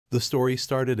The story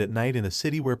started at night in a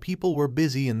city where people were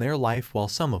busy in their life while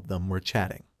some of them were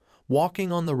chatting,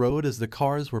 walking on the road as the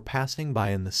cars were passing by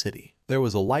in the city. There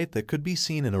was a light that could be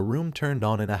seen in a room turned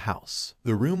on in a house.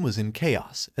 The room was in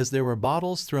chaos, as there were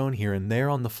bottles thrown here and there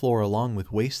on the floor along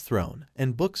with waste thrown,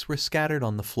 and books were scattered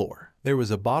on the floor. There was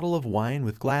a bottle of wine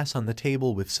with glass on the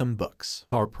table with some books.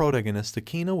 Our protagonist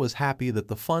Akina was happy that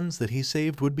the funds that he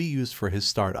saved would be used for his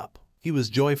startup. He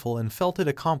was joyful and felt it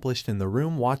accomplished in the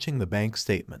room watching the bank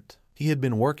statement. He had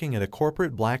been working at a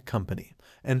corporate black company,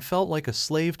 and felt like a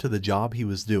slave to the job he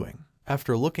was doing.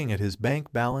 After looking at his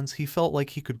bank balance, he felt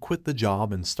like he could quit the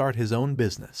job and start his own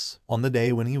business. On the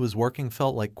day when he was working,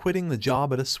 felt like quitting the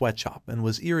job at a sweatshop and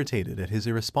was irritated at his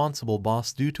irresponsible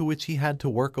boss, due to which he had to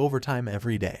work overtime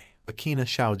every day. Akina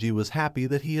Shoji was happy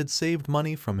that he had saved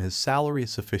money from his salary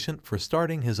sufficient for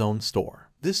starting his own store.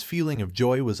 This feeling of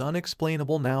joy was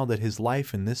unexplainable now that his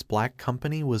life in this black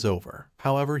company was over.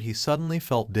 However, he suddenly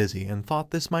felt dizzy and thought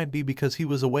this might be because he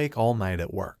was awake all night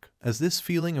at work, as this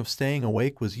feeling of staying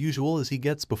awake was usual as he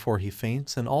gets before he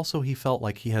faints, and also he felt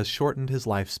like he has shortened his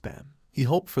lifespan. He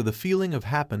hoped for the feeling of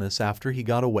happiness after he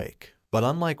got awake. But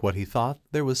unlike what he thought,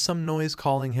 there was some noise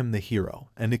calling him the hero,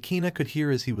 and Akina could hear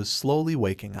as he was slowly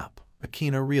waking up.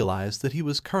 Akina realized that he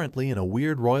was currently in a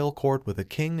weird royal court with a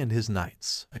king and his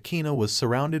knights. Akina was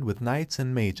surrounded with knights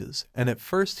and mages, and at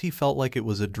first he felt like it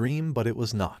was a dream, but it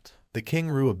was not. The king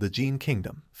Ru of the Jin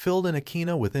Kingdom filled in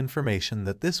Akina with information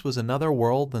that this was another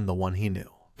world than the one he knew.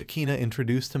 Akina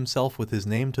introduced himself with his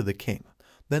name to the king.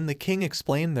 Then the king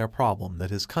explained their problem, that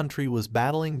his country was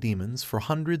battling demons for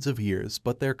hundreds of years,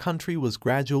 but their country was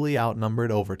gradually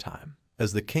outnumbered over time.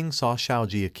 As the king saw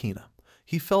Shoji Akina,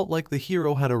 he felt like the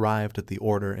hero had arrived at the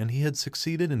order and he had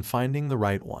succeeded in finding the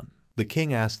right one. The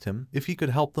king asked him if he could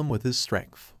help them with his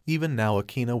strength. Even now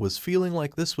Akina was feeling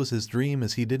like this was his dream,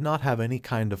 as he did not have any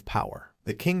kind of power.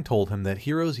 The king told him that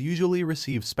heroes usually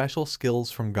receive special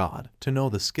skills from God. To know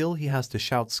the skill, he has to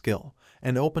shout skill,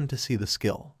 and open to see the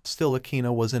skill. Still,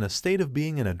 Akina was in a state of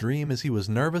being in a dream, as he was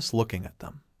nervous looking at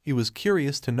them. He was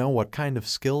curious to know what kind of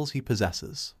skills he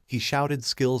possesses. He shouted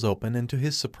skills open, and to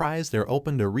his surprise there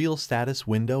opened a real status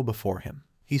window before him.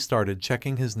 He started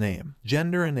checking his name,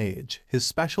 gender and age. His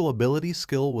special ability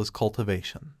skill was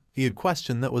cultivation. He had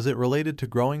questioned that was it related to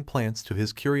growing plants. To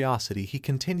his curiosity, he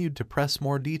continued to press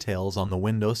more details on the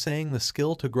window, saying the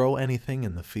skill to grow anything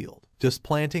in the field. Just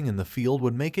planting in the field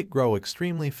would make it grow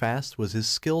extremely fast was his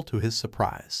skill. To his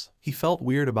surprise, he felt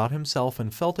weird about himself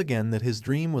and felt again that his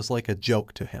dream was like a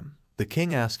joke to him. The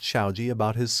king asked Shoji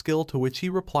about his skill, to which he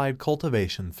replied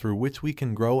cultivation, through which we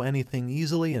can grow anything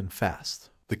easily and fast.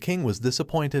 The king was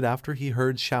disappointed after he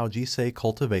heard Shoji say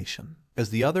cultivation,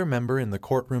 as the other member in the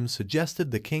courtroom suggested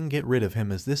the king get rid of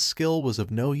him, as this skill was of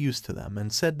no use to them,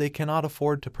 and said they cannot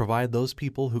afford to provide those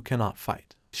people who cannot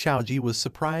fight. Shoji was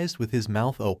surprised with his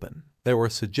mouth open. There were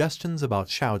suggestions about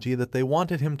Shoji that they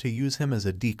wanted him to use him as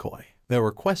a decoy. There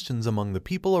were questions among the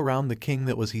people around the king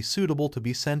that was he suitable to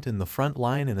be sent in the front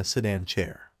line in a sedan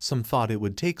chair. Some thought it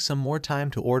would take some more time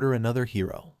to order another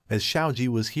hero. As Shoji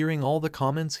was hearing all the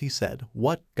comments, he said,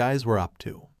 "What guys were up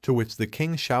to?" To which the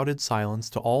king shouted silence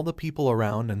to all the people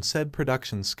around and said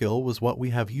production skill was what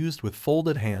we have used with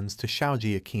folded hands to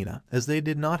Shoji Akina, as they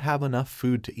did not have enough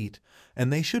food to eat,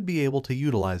 and they should be able to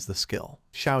utilize the skill.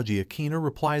 Shoji Akina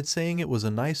replied saying it was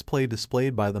a nice play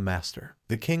displayed by the master.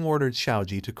 The king ordered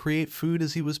Shoji to create food,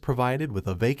 as he was provided with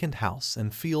a vacant house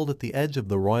and field at the edge of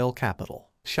the royal capital.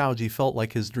 Shoji felt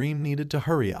like his dream needed to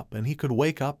hurry up and he could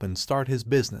wake up and start his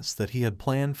business that he had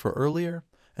planned for earlier,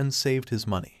 and saved his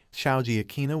money. Shoji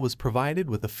Akina was provided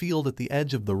with a field at the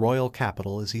edge of the royal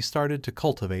capital as he started to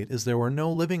cultivate, as there were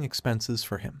no living expenses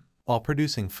for him. While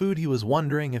producing food, he was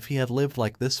wondering if he had lived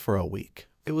like this for a week.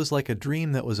 It was like a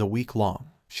dream that was a week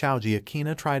long. Shoji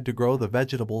Akina tried to grow the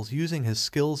vegetables using his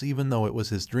skills, even though it was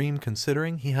his dream,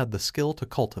 considering he had the skill to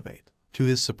cultivate. To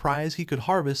his surprise, he could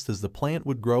harvest as the plant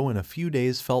would grow in a few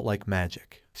days. Felt like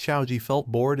magic. Shoji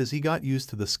felt bored as he got used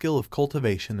to the skill of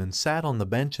cultivation and sat on the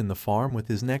bench in the farm with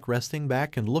his neck resting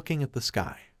back and looking at the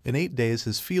sky. In 8 days,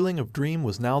 his feeling of dream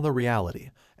was now the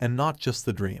reality, and not just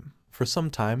the dream. For some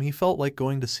time he felt like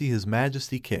going to see His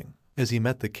Majesty King. As he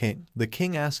met the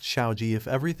king asked Shoji if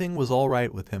everything was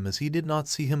alright with him, as he did not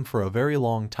see him for a very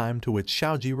long time, to which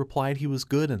Shoji replied he was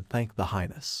good and thanked the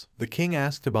highness. The king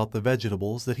asked about the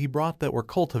vegetables that he brought that were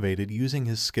cultivated using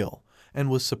his skill, and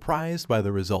was surprised by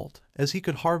the result, as he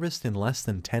could harvest in less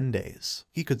than 10 days.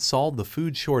 He could solve the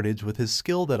food shortage with his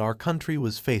skill that our country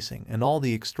was facing, and all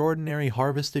the extraordinary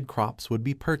harvested crops would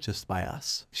be purchased by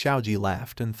us. Shoji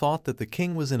laughed and thought that the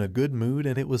king was in a good mood,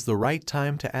 and it was the right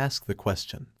time to ask the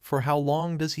question, for how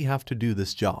long does he have to do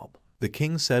this job? The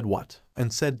king said what?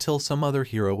 And said till some other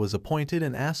hero was appointed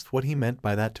and asked what he meant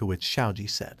by that, to which Xiaoji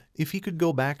said if he could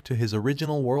go back to his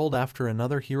original world after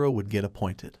another hero would get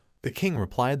appointed. The king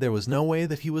replied there was no way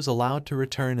that he was allowed to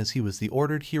return as he was the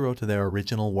ordered hero to their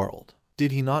original world.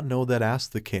 Did he not know that?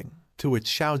 Asked the king. To which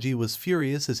Xiaoji was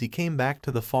furious. As he came back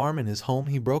to the farm in his home,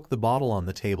 he broke the bottle on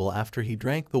the table after he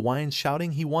drank the wine,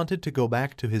 shouting he wanted to go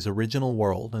back to his original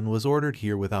world and was ordered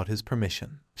here without his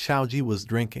permission. Xiaoji was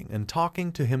drinking and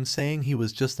talking to him, saying he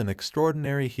was just an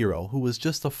extraordinary hero who was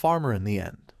just a farmer in the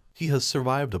end. He has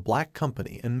survived a black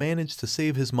company and managed to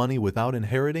save his money without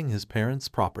inheriting his parents'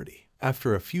 property.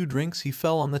 After a few drinks, he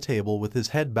fell on the table with his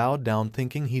head bowed down,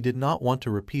 thinking he did not want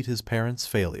to repeat his parents'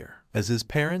 failure. As his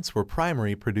parents were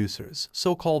primary producers,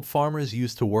 so-called farmers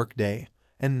used to work day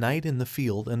and night in the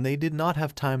field, and they did not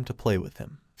have time to play with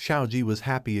him. Xiaoji was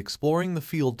happy exploring the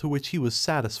field, to which he was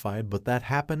satisfied, but that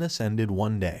happiness ended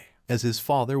one day. As his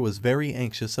father was very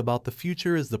anxious about the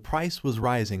future as the price was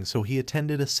rising, so he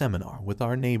attended a seminar with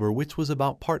our neighbor which was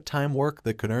about part-time work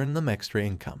that could earn them extra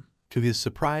income. To his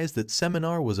surprise, that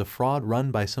seminar was a fraud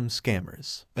run by some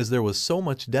scammers, as there was so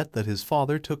much debt that his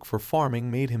father took for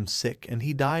farming made him sick and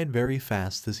he died very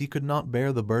fast as he could not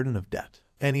bear the burden of debt.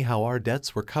 Anyhow, our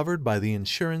debts were covered by the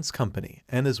insurance company,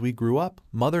 and as we grew up,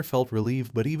 mother felt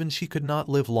relieved, but even she could not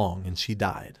live long and she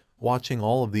died. Watching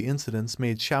all of the incidents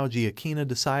made Xiaoji Akina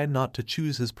decide not to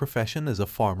choose his profession as a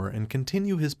farmer and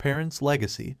continue his parents'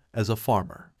 legacy as a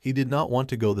farmer. He did not want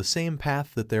to go the same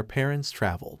path that their parents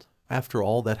traveled. After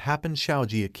all that happened,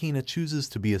 Xiaoji Akina chooses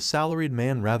to be a salaried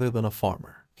man rather than a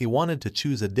farmer. He wanted to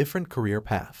choose a different career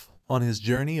path. On his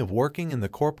journey of working in the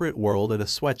corporate world at a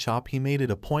sweatshop, he made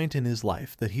it a point in his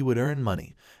life that he would earn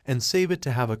money and save it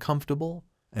to have a comfortable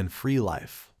and free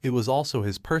life. It was also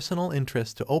his personal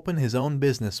interest to open his own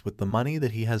business with the money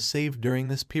that he has saved during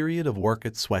this period of work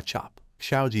at sweatshop.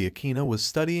 Xiaoji Akina was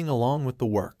studying along with the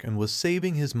work and was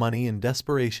saving his money in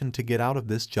desperation to get out of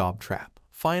this job trap.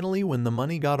 Finally, when the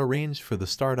money got arranged for the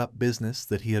startup business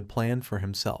that he had planned for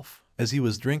himself, as he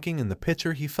was drinking in the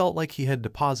pitcher, he felt like he had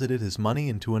deposited his money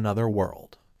into another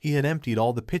world. He had emptied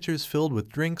all the pitchers filled with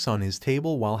drinks on his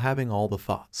table while having all the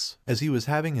thoughts. As he was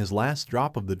having his last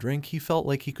drop of the drink, he felt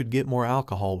like he could get more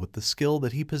alcohol with the skill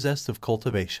that he possessed of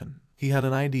cultivation. He had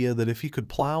an idea that if he could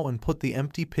plow and put the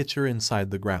empty pitcher inside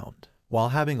the ground. While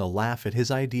having a laugh at his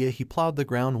idea, he plowed the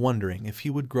ground, wondering if he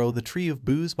would grow the tree of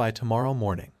booze by tomorrow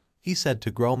morning. He said to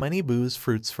grow many booze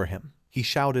fruits for him. He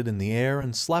shouted in the air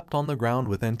and slept on the ground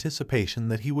with anticipation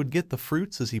that he would get the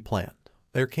fruits as he planned.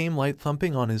 There came light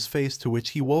thumping on his face, to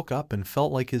which he woke up and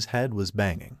felt like his head was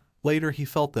banging. Later he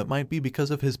felt that might be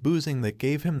because of his boozing that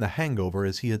gave him the hangover,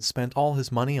 as he had spent all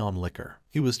his money on liquor.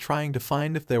 He was trying to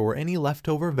find if there were any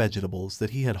leftover vegetables that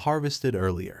he had harvested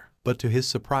earlier. But to his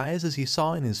surprise, as he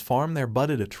saw in his farm, there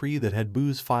budded a tree that had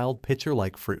booze-filled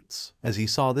pitcher-like fruits. As he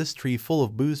saw this tree full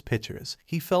of booze pitchers,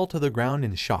 he fell to the ground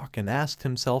in shock and asked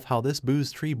himself how this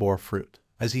booze tree bore fruit,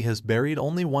 as he has buried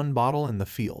only one bottle in the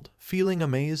field. Feeling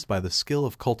amazed by the skill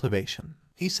of cultivation,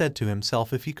 he said to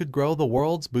himself if he could grow the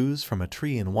world's booze from a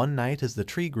tree in one night as the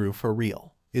tree grew for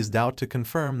real. His doubt to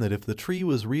confirm that if the tree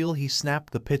was real, he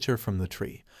snapped the pitcher from the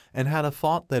tree, and had a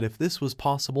thought that if this was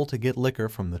possible to get liquor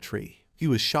from the tree. He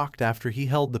was shocked after he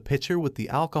held the pitcher with the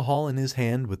alcohol in his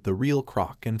hand with the real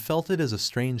crock and felt it as a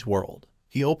strange world.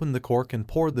 He opened the cork and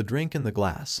poured the drink in the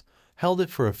glass, held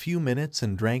it for a few minutes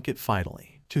and drank it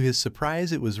finally. To his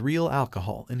surprise, it was real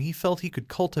alcohol, and he felt he could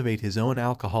cultivate his own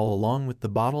alcohol along with the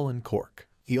bottle and cork.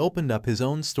 He opened up his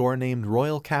own store named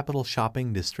Royal Capital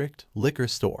Shopping District Liquor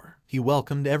Store. He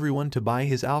welcomed everyone to buy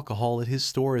his alcohol at his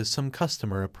store as some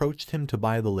customer approached him to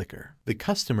buy the liquor. The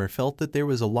customer felt that there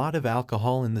was a lot of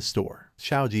alcohol in the store.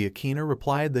 Xiaoji Akina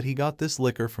replied that he got this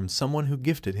liquor from someone who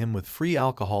gifted him with free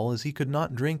alcohol, as he could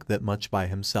not drink that much by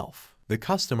himself. The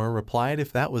customer replied,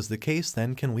 if that was the case,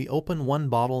 then can we open one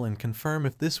bottle and confirm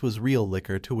if this was real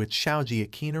liquor? To which Xiaoji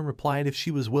Akina replied if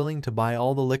she was willing to buy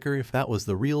all the liquor if that was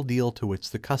the real deal, to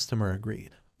which the customer agreed.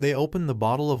 They opened the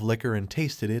bottle of liquor and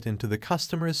tasted it, and to the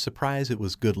customer's surprise it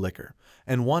was good liquor,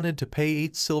 and wanted to pay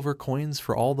 8 silver coins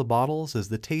for all the bottles as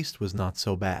the taste was not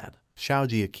so bad.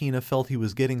 Xiaoji Akina felt he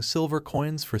was getting silver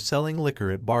coins for selling liquor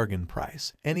at bargain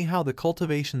price. Anyhow, the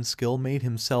cultivation skill made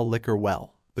him sell liquor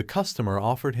well. The customer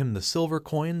offered him the silver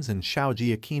coins, and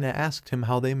Xiaoji Akina asked him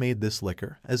how they made this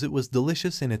liquor, as it was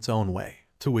delicious in its own way.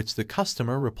 To which the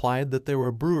customer replied that there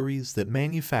were breweries that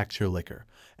manufacture liquor,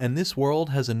 and this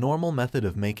world has a normal method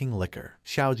of making liquor.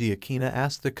 Xiaoji Akina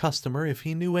asked the customer if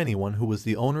he knew anyone who was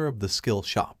the owner of the skill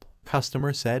shop.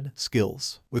 Customer said,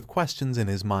 skills, with questions in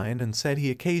his mind, and said he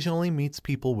occasionally meets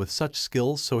people with such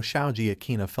skills, so Xiaoji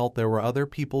Akina felt there were other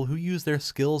people who use their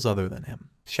skills other than him.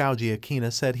 Xiaoji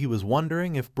Akina said he was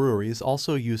wondering if breweries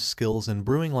also use skills in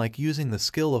brewing, like using the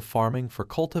skill of farming for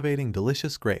cultivating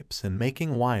delicious grapes and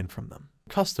making wine from them.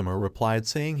 Customer replied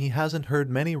saying he hasn't heard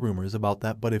many rumors about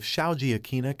that, but if Xiaoji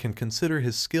Akina can consider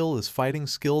his skill as fighting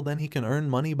skill, then he can earn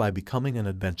money by becoming an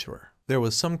adventurer. There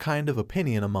was some kind of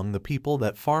opinion among the people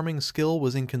that farming skill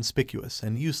was inconspicuous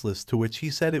and useless, to which he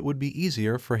said it would be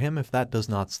easier for him if that does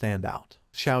not stand out.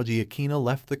 Xiaoji Akina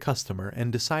left the customer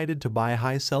and decided to buy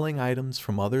high-selling items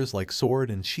from others like sword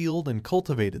and shield and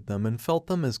cultivated them and felt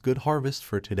them as good harvest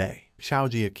for today.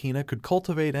 Xiaoji Akina could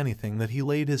cultivate anything that he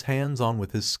laid his hands on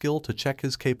with his skill to check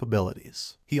his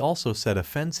capabilities. He also set a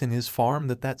fence in his farm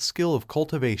that skill of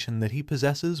cultivation that he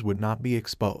possesses would not be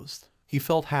exposed. He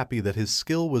felt happy that his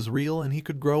skill was real and he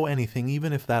could grow anything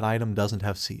even if that item doesn't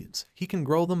have seeds. He can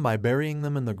grow them by burying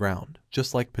them in the ground,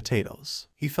 just like potatoes.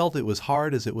 He felt it was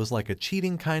hard as it was like a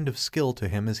cheating kind of skill to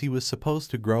him, as he was supposed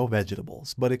to grow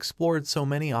vegetables but explored so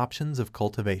many options of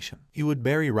cultivation. He would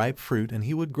bury ripe fruit and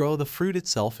he would grow the fruit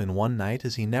itself in one night,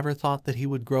 as he never thought that he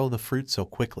would grow the fruit so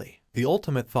quickly. The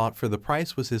ultimate thought for the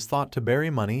price was his thought to bury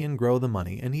money and grow the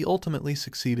money, and he ultimately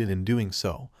succeeded in doing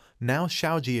so. Now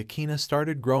Xiaoji Akina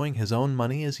started growing his own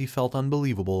money as he felt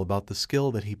unbelievable about the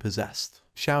skill that he possessed.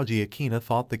 Xiaoji Akina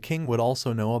thought the king would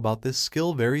also know about this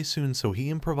skill very soon, so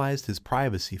he improvised his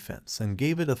privacy fence and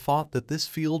gave it a thought that this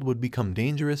field would become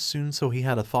dangerous soon, so he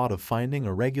had a thought of finding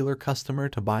a regular customer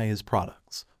to buy his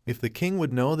products. If the king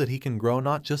would know that he can grow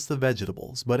not just the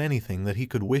vegetables but anything that he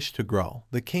could wish to grow,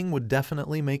 the king would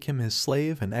definitely make him his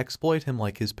slave and exploit him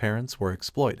like his parents were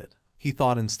exploited. He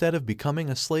thought instead of becoming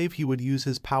a slave he would use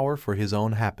his power for his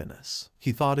own happiness.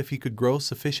 He thought if he could grow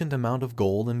sufficient amount of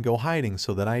gold and go hiding,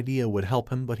 so that idea would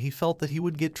help him, but he felt that he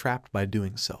would get trapped by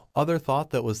doing so. Other thought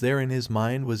that was there in his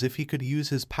mind was if he could use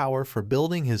his power for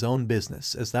building his own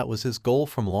business, as that was his goal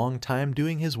from long time,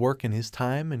 doing his work in his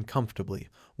time and comfortably.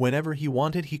 Whenever he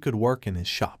wanted he could work in his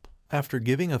shop. After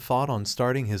giving a thought on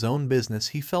starting his own business,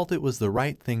 he felt it was the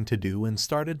right thing to do and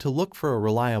started to look for a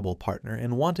reliable partner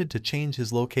and wanted to change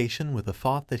his location with a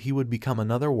thought that he would become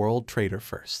another world trader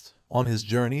first. On his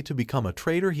journey to become a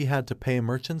trader he had to pay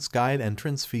merchant's guide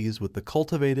entrance fees with the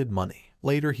cultivated money.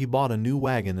 Later he bought a new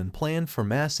wagon and planned for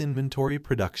mass inventory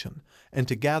production and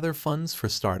to gather funds for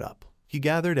startup. He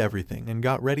gathered everything and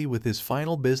got ready with his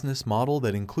final business model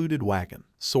that included wagon,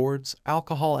 swords,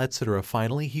 alcohol, etc.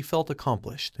 Finally he felt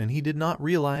accomplished, and he did not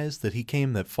realize that he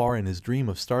came that far in his dream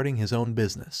of starting his own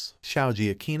business.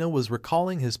 Xiaoji Akina was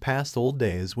recalling his past old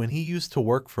days when he used to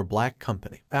work for Black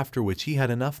Company, after which he had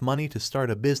enough money to start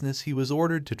a business. He was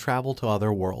ordered to travel to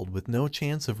other world with no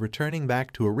chance of returning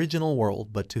back to original world,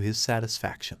 but to his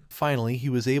satisfaction. Finally he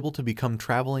was able to become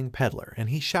traveling peddler, and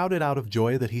he shouted out of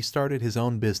joy that he started his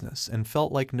own business and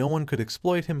felt like no one could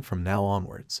exploit him from now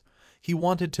onwards. He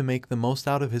wanted to make the most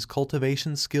out of his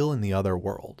cultivation skill in the other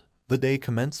world. The day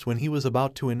commenced when he was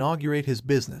about to inaugurate his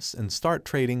business and start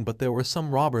trading, but there were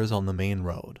some robbers on the main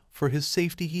road. For his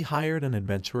safety he hired an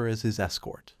adventurer as his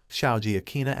escort. Xiaoji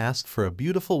Akina asked for a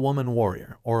beautiful woman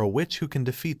warrior or a witch who can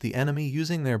defeat the enemy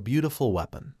using their beautiful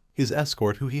weapon. His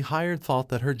escort who he hired thought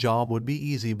that her job would be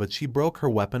easy, but she broke her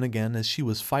weapon again as she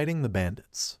was fighting the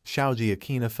bandits. Xiaoji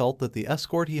Akina felt that the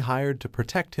escort he hired to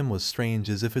protect him was strange,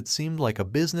 as if it seemed like a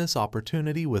business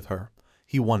opportunity with her.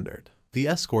 He wondered. The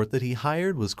escort that he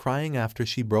hired was crying after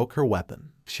she broke her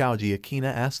weapon. Xiaoji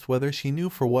Akina asked whether she knew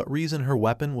for what reason her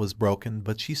weapon was broken,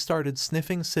 but she started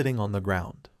sniffing sitting on the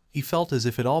ground. He felt as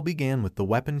if it all began with the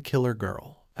weapon killer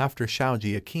girl. After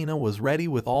Xiaoji Akina was ready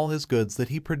with all his goods that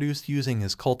he produced using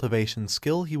his cultivation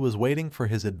skill, he was waiting for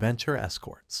his adventure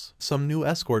escorts. Some new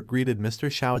escort greeted Mr.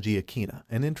 Xiaoji Akina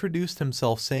and introduced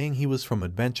himself, saying he was from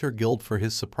Adventure Guild for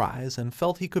his surprise and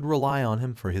felt he could rely on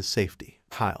him for his safety.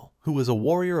 Kyle, who was a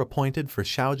warrior appointed for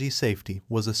Xiaoji's safety,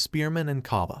 was a spearman, and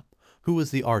Kava, who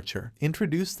was the archer,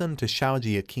 introduced them to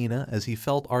Xiaoji Akina, as he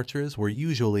felt archers were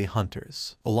usually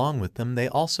hunters. Along with them they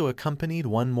also accompanied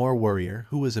one more warrior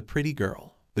who was a pretty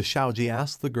girl. The Xiaoji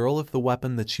asked the girl if the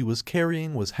weapon that she was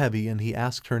carrying was heavy, and he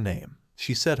asked her name.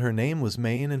 She said her name was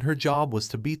Main and her job was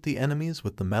to beat the enemies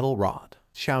with the metal rod.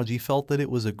 Xiaoji felt that it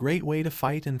was a great way to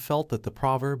fight and felt that the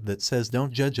proverb that says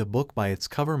don't judge a book by its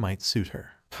cover might suit her.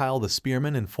 Kyle the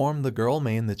spearman informed the girl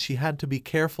Main that she had to be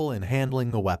careful in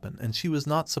handling the weapon and she was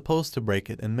not supposed to break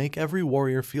it and make every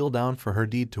warrior feel down for her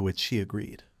deed, to which she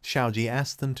agreed. Xiaoji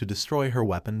asked them to destroy her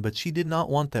weapon, but she did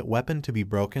not want that weapon to be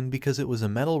broken because it was a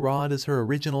metal rod, as her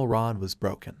original rod was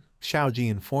broken. Xiaoji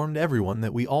informed everyone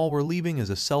that we all were leaving as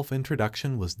a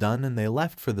self-introduction was done, and they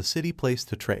left for the city place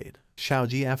to trade.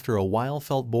 Xiaoji after a while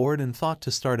felt bored and thought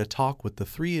to start a talk with the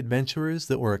 3 adventurers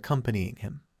that were accompanying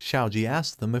him. Xiaoji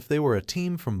asked them if they were a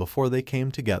team from before they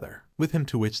came together. with him,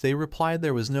 to which they replied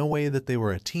there was no way that they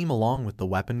were a team along with the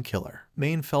weapon killer.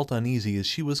 Main felt uneasy as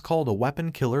she was called a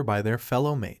weapon killer by their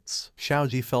fellow mates.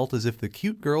 Xiaoji felt as if the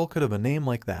cute girl could have a name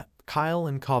like that. Kyle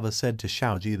and Kava said to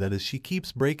Xiaoji that as she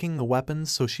keeps breaking the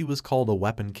weapons, so she was called a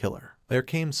weapon killer. There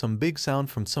came some big sound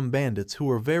from some bandits who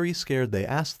were very scared. They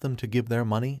asked them to give their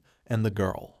money, and the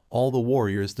girl. All the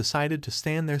warriors decided to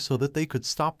stand there so that they could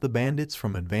stop the bandits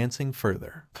from advancing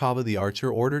further. Kava the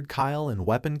archer ordered Kyle and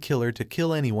weapon killer to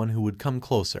kill anyone who would come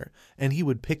closer, and he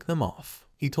would pick them off.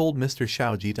 He told Mr.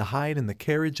 Xiaoji to hide in the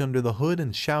carriage under the hood,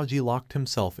 and Xiaoji locked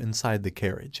himself inside the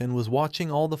carriage and was watching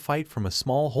all the fight from a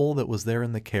small hole that was there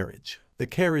in the carriage. The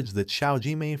carriage that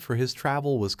Xiaoji made for his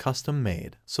travel was custom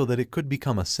made, so that it could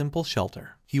become a simple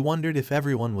shelter. He wondered if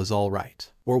everyone was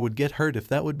alright, or would get hurt. If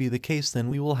that would be the case, then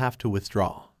we will have to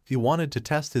withdraw. He wanted to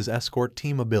test his escort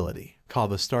team ability.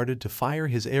 Kava started to fire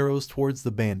his arrows towards the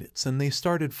bandits, and they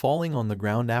started falling on the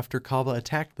ground after Kava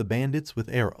attacked the bandits with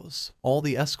arrows. All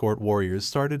the escort warriors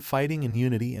started fighting in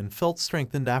unity and felt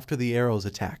strengthened after the arrows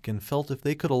attack, and felt if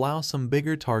they could allow some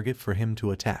bigger target for him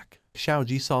to attack.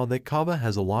 Xiaoji saw that Kava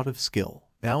has a lot of skill.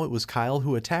 Now it was Kyle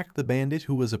who attacked the bandit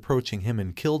who was approaching him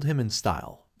and killed him in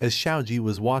style. As Xiaoji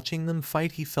was watching them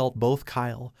fight, he felt both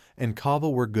Kyle and Kava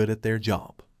were good at their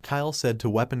job. Kyle said to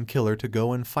weapon killer to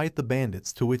go and fight the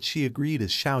bandits, to which she agreed.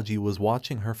 As Xiaoji was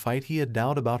watching her fight, he had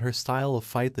doubt about her style of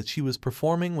fight that she was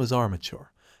performing was amateur,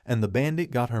 and the bandit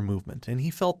got her movement, and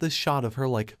he felt this shot of her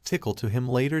like tickle to him.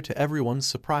 Later, to everyone's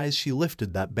surprise, she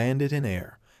lifted that bandit in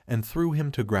air and threw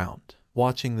him to ground.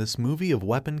 Watching this movie of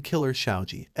weapon killer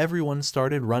Xiaoji, everyone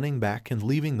started running back and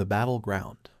leaving the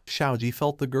battleground. Xiaoji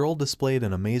felt the girl displayed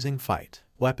an amazing fight.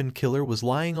 Weapon killer was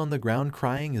lying on the ground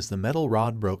crying as the metal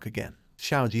rod broke again.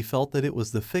 Xiaoji felt that it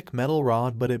was the thick metal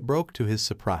rod, but it broke to his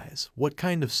surprise. What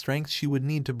kind of strength she would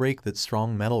need to break that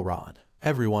strong metal rod?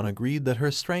 Everyone agreed that her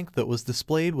strength that was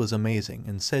displayed was amazing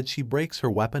and said she breaks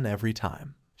her weapon every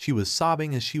time. She was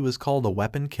sobbing as she was called a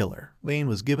weapon killer. Lane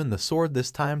was given the sword this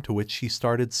time, to which she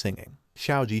started singing.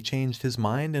 Xiaoji changed his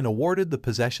mind and awarded the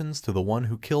possessions to the one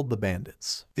who killed the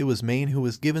bandits. It was Main who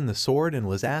was given the sword and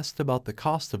was asked about the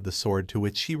cost of the sword, to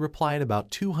which she replied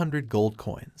about 200 gold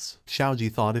coins.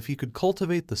 Xiaoji thought if he could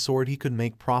cultivate the sword he could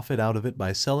make profit out of it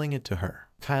by selling it to her.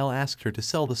 Kyle asked her to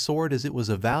sell the sword as it was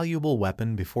a valuable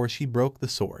weapon before she broke the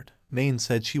sword. Main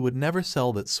said she would never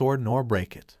sell that sword nor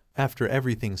break it. After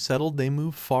everything settled, they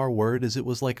moved forward as it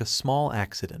was like a small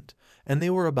accident, and they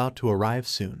were about to arrive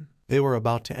soon. They were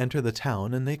about to enter the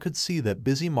town, and they could see that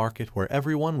busy market where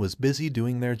everyone was busy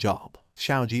doing their job.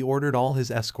 Xiaoji ordered all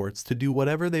his escorts to do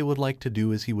whatever they would like to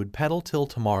do, as he would peddle till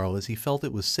tomorrow, as he felt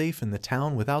it was safe in the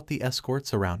town without the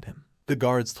escorts around him. The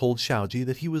guards told Xiaoji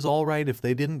that he was alright if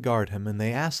they didn't guard him, and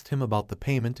they asked him about the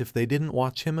payment if they didn't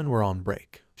watch him and were on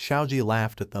break. Xiaoji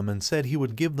laughed at them and said he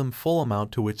would give them full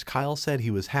amount, to which Kyle said he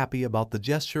was happy about the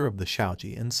gesture of the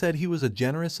Xiaoji and said he was a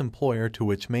generous employer, to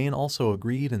which Main also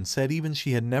agreed and said even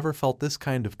she had never felt this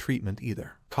kind of treatment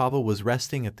either. Kava was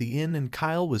resting at the inn and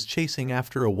Kyle was chasing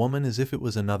after a woman as if it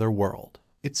was another world.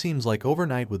 It seems like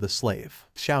overnight with a slave.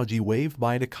 Xiaoji waved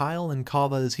bye to Kyle and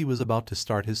Kava as he was about to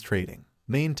start his trading.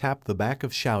 Main tapped the back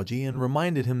of Xiaoji and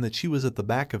reminded him that she was at the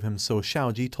back of him, so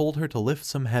Xiaoji told her to lift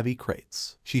some heavy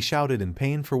crates. She shouted in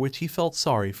pain, for which he felt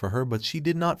sorry for her, but she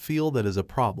did not feel that as a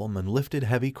problem and lifted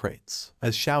heavy crates.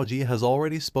 As Xiaoji has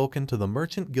already spoken to the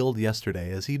merchant guild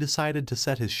yesterday, as he decided to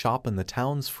set his shop in the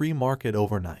town's free market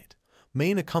overnight.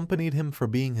 Main accompanied him for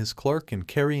being his clerk and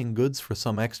carrying goods. For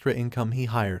some extra income he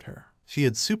hired her. She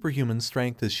had superhuman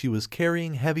strength as she was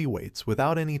carrying heavy weights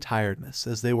without any tiredness.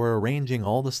 As they were arranging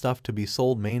all the stuff to be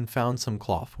sold, Main found some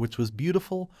cloth which was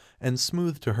beautiful and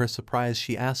smooth. To her surprise,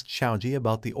 she asked Xiaoji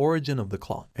about the origin of the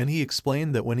cloth, and he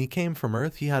explained that when he came from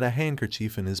Earth he had a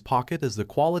handkerchief in his pocket as the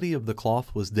quality of the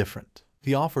cloth was different.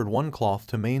 He offered one cloth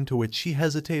to Main, to which she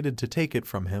hesitated to take it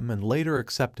from him and later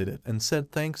accepted it and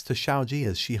said thanks to Xiaoji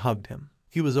as she hugged him.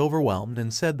 He was overwhelmed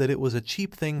and said that it was a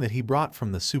cheap thing that he brought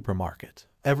from the supermarket.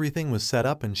 Everything was set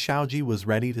up and Xiaoji was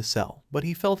ready to sell, but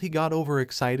he felt he got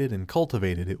overexcited and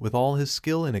cultivated it with all his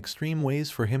skill in extreme ways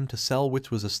for him to sell,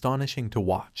 which was astonishing to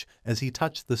watch. As he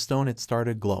touched the stone, it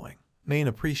started glowing. Main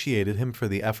appreciated him for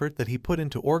the effort that he put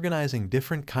into organizing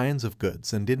different kinds of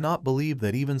goods and did not believe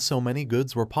that even so many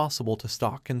goods were possible to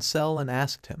stock and sell, and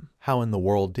asked him how in the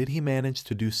world did he manage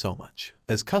to do so much.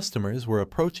 As customers were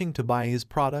approaching to buy his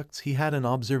products, he had an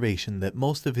observation that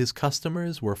most of his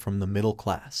customers were from the middle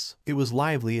class. It was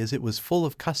lively as it was full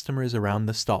of customers around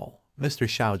the stall. Mr.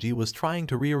 Xiaoji was trying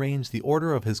to rearrange the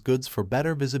order of his goods for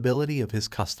better visibility of his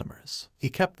customers. He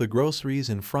kept the groceries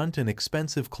in front and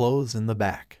expensive clothes in the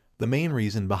back. The main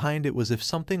reason behind it was if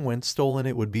something went stolen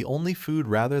it would be only food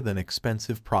rather than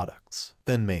expensive products.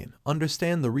 Then Main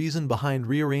understand the reason behind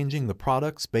rearranging the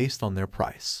products based on their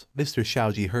price. Mr.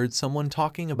 Xiaoji heard someone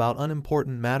talking about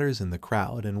unimportant matters in the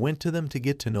crowd and went to them to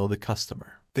get to know the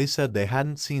customer. They said they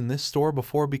hadn't seen this store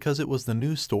before because it was the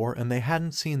new store and they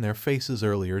hadn't seen their faces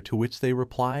earlier, to which they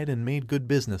replied and made good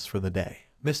business for the day.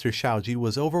 Mr. Xiaoji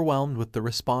was overwhelmed with the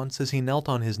response as he knelt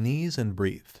on his knees and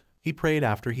breathed. He prayed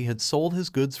after he had sold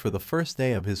his goods for the first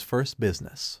day of his first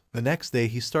business. The next day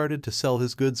he started to sell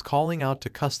his goods, calling out to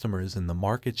customers in the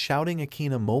market shouting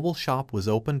Akina mobile shop was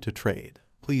open to trade.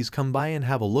 Please come by and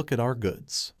have a look at our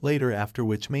goods. Later, after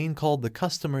which Main called the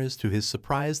customers. To his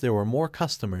surprise there were more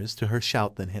customers to her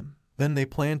shout than him. Then they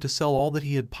planned to sell all that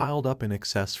he had piled up in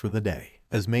excess for the day.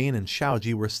 As Main and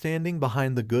Xiaoji were standing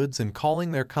behind the goods and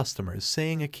calling their customers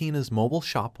saying Akina's mobile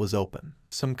shop was open,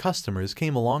 some customers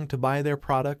came along to buy their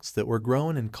products that were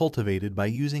grown and cultivated by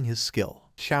using his skill.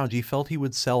 Xiaoji felt he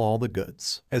would sell all the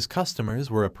goods. As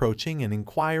customers were approaching and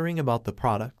inquiring about the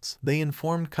products, they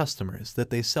informed customers that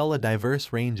they sell a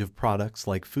diverse range of products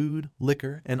like food,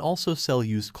 liquor, and also sell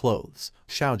used clothes.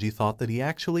 Xiaoji thought that he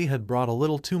actually had brought a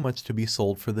little too much to be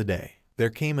sold for the day. There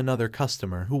came another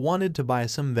customer who wanted to buy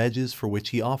some veggies, for which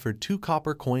he offered 2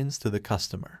 copper coins to the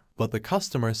customer. But the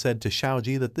customer said to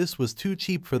Xiaoji that this was too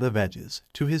cheap for the veggies.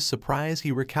 To his surprise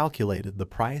he recalculated the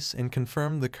price and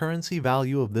confirmed the currency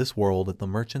value of this world at the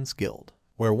Merchants Guild,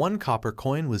 where 1 copper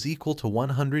coin was equal to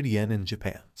 100 yen in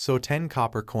Japan. So 10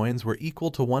 copper coins were equal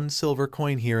to 1 silver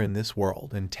coin here in this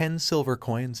world, and 10 silver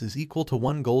coins is equal to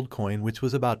 1 gold coin, which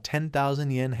was about 10,000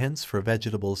 yen. Hence for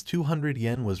vegetables 200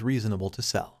 yen was reasonable to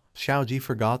sell. Xiaoji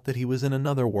forgot that he was in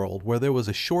another world where there was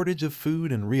a shortage of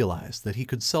food and realized that he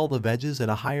could sell the veggies at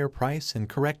a higher price and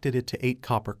corrected it to 8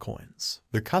 copper coins.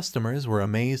 The customers were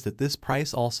amazed at this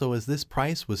price also, as this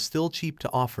price was still cheap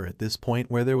to offer at this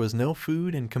point where there was no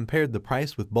food, and compared the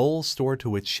price with Bowl's store, to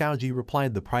which Xiaoji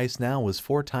replied the price now was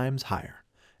 4 times higher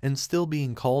and still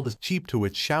being called as cheap, to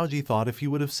which Xiaoji thought if he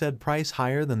would have said price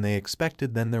higher than they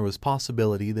expected, then there was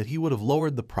possibility that he would have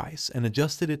lowered the price and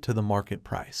adjusted it to the market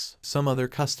price. Some other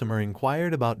customer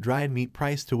inquired about dried meat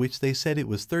price, to which they said it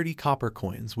was 30 copper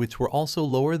coins, which were also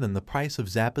lower than the price of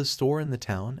Zappa's store in the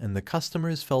town, and the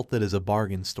customers felt that as a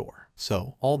bargain store.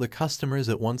 So, all the customers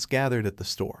at once gathered at the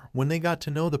store. When they got to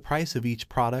know the price of each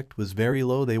product was very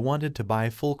low, they wanted to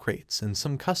buy full crates, and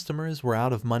some customers were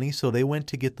out of money, so they went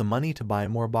to get the money to buy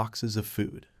more boxes of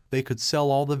food. They could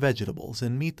sell all the vegetables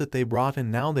and meat that they brought,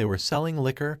 and now they were selling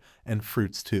liquor and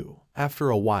fruits too. After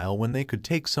a while, when they could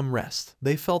take some rest,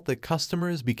 they felt that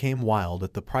customers became wild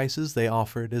at the prices they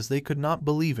offered, as they could not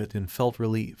believe it and felt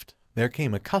relieved. There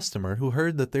came a customer who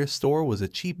heard that their store was a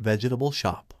cheap vegetable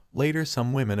shop. Later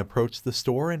some women approached the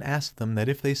store and asked them that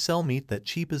if they sell meat that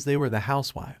cheap, as they were the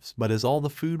housewives, but as all the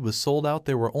food was sold out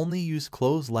there were only used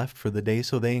clothes left for the day,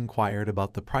 so they inquired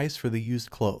about the price for the used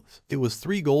clothes. It was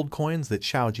 3 gold coins that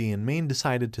Xiaoji and Main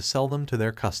decided to sell them to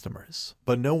their customers.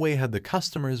 But no way had the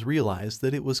customers realized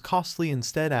that it was costly.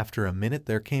 Instead, after a minute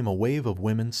there came a wave of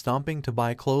women stomping to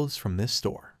buy clothes from this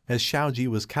store. As Xiaoji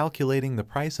was calculating the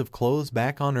price of clothes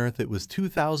back on Earth, it was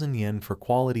 2,000 yen for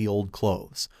quality old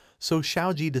clothes. So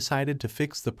Xiaoji decided to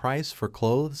fix the price for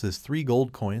clothes as 3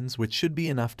 gold coins, which should be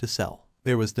enough to sell.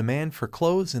 There was demand for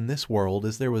clothes in this world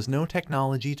as there was no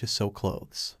technology to sew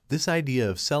clothes. This idea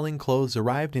of selling clothes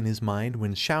arrived in his mind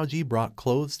when Xiaoji brought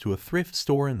clothes to a thrift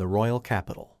store in the royal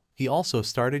capital. He also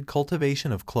started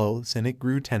cultivation of clothes and it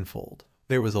grew tenfold.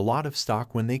 There was a lot of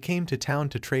stock when they came to town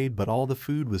to trade, but all the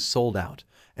food was sold out,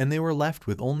 and they were left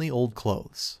with only old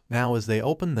clothes. Now as they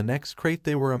opened the next crate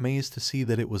they were amazed to see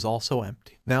that it was also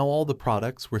empty. Now all the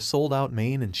products were sold out.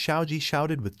 Main and Xiaoji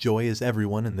shouted with joy as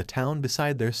everyone in the town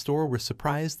beside their store were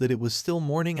surprised that it was still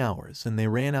morning hours and they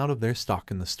ran out of their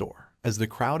stock in the store. As the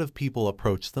crowd of people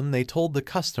approached them, they told the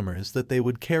customers that they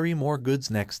would carry more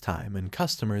goods next time, and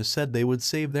customers said they would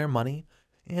save their money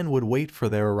and would wait for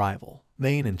their arrival.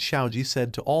 Main and Xiaoji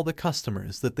said to all the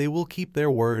customers that they will keep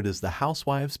their word, as the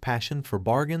housewives' passion for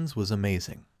bargains was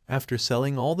amazing. After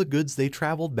selling all the goods they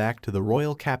traveled back to the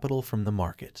royal capital from the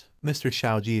market. Mr.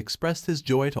 Xiaoji expressed his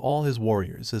joy to all his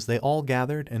warriors as they all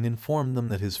gathered and informed them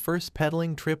that his first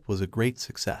peddling trip was a great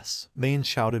success. Main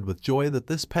shouted with joy that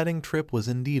this peddling trip was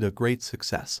indeed a great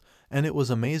success, and it was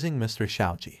amazing. Mr.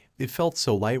 Xiaoji, it felt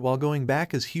so light while going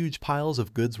back as huge piles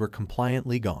of goods were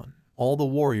compliantly gone. All the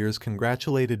warriors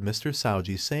congratulated Mr.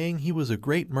 Xiaoji, saying he was a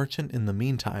great merchant. In the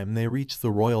meantime they reached the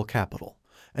royal capital,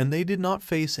 and they did not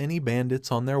face any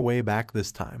bandits on their way back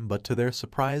this time, but to their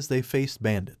surprise they faced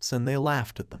bandits and they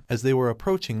laughed at them as they were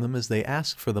approaching them as they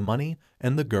asked for the money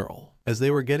and the girl. As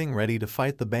they were getting ready to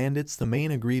fight the bandits, the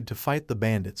main agreed to fight the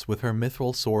bandits with her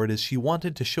mithril sword as she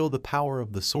wanted to show the power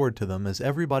of the sword to them, as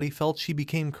everybody felt she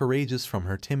became courageous from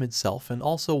her timid self and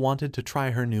also wanted to try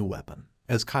her new weapon.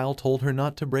 As Kyle told her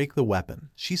not to break the weapon,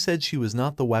 she said she was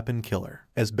not the weapon killer.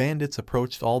 As bandits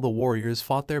approached, all the warriors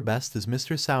fought their best as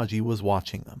Mr. Saoji was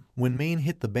watching them. When Main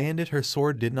hit the bandit, her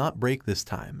sword did not break this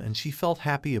time and she felt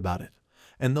happy about it.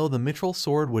 And though the mithril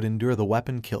sword would endure the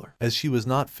weapon killer, as she was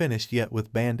not finished yet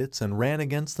with bandits and ran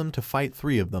against them to fight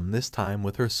 3 of them this time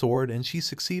with her sword, and she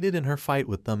succeeded in her fight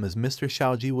with them. As Mr.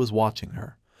 Saoji was watching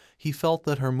her, he felt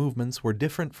that her movements were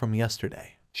different from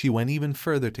yesterday. She went even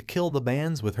further to kill the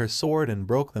bands with her sword and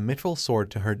broke the mithril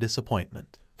sword to her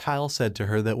disappointment. Kyle said to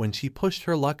her that when she pushed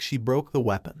her luck she broke the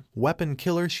weapon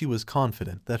killer. She was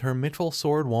confident that her mithril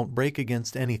sword won't break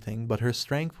against anything, but her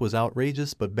strength was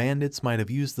outrageous. But bandits might have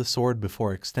used the sword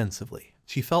before extensively.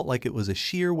 She felt like it was a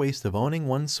sheer waste of owning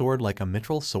one sword like a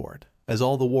mithril sword. As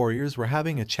all the warriors were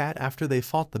having a chat after they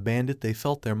fought the bandit, they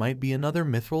felt there might be another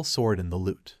mithril sword in the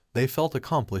loot. They felt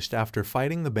accomplished after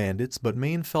fighting the bandits, but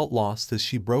Main felt lost as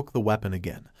she broke the weapon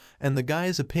again, and the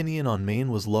guy's opinion on Main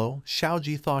was low.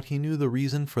 Saoji thought he knew the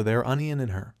reason for their onion in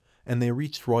her, and they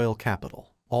reached royal capital.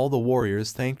 All the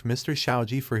warriors thanked Mr.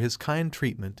 Saoji for his kind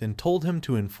treatment and told him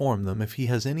to inform them if he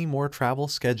has any more travel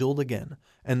scheduled again,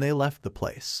 and they left the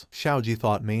place. Saoji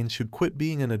thought Main should quit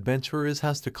being an adventurer as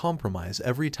has to compromise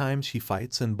every time she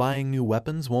fights, and buying new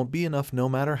weapons won't be enough no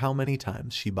matter how many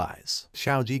times she buys.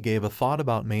 Saoji gave a thought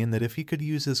about Main that if he could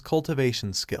use his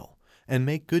cultivation skill and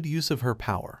make good use of her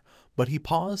power, but he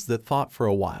paused that thought for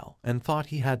a while and thought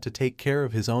he had to take care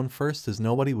of his own first, as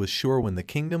nobody was sure when the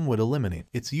kingdom would eliminate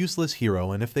its useless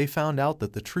hero, and if they found out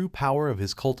that the true power of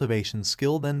his cultivation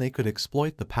skill, then they could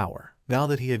exploit the power. Now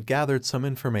that he had gathered some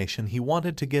information, he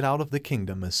wanted to get out of the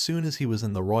kingdom. As soon as he was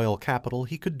in the royal capital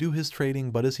he could do his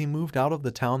trading, but as he moved out of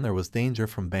the town there was danger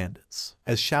from bandits.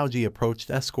 As Saoji approached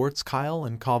escorts Kyle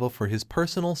and Kava for his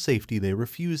personal safety, they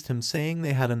refused him, saying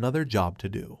they had another job to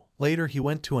do. Later he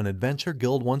went to an adventure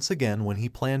guild once again when he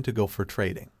planned to go for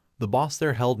trading. The boss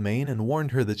there held Main and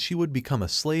warned her that she would become a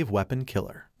slave weapon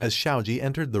killer. As Saoji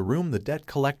entered the room, the debt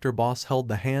collector boss held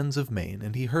the hands of Main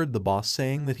and he heard the boss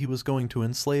saying that he was going to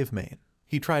enslave Main.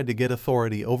 He tried to get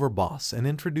authority over boss and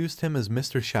introduced him as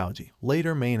Mr. Saoji.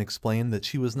 Later Main explained that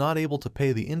she was not able to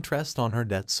pay the interest on her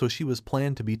debts, so she was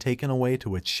planned to be taken away,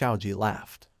 to which Saoji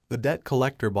laughed. The debt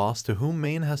collector boss to whom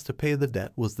Main has to pay the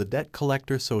debt was the debt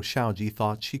collector, so Saoji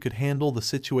thought she could handle the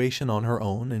situation on her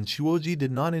own and Shuoji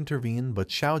did not intervene, but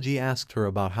Saoji asked her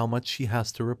about how much she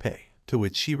has to repay, to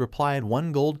which she replied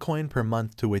 1 gold coin per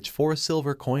month, to which 4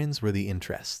 silver coins were the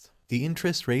interest. The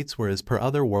interest rates were as per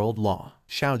other world law.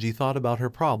 Saoji thought about her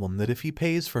problem, that if he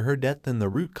pays for her debt then the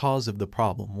root cause of the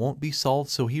problem won't be solved,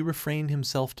 so he refrained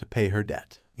himself to pay her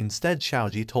debt. Instead,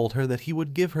 Saoji told her that he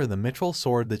would give her the mithril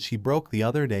sword that she broke the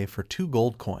other day for 2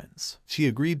 gold coins. She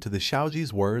agreed to the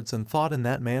Saoji's words and thought in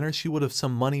that manner she would have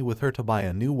some money with her to buy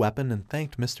a new weapon, and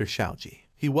thanked Mr. Saoji.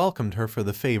 He welcomed her for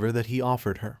the favor that he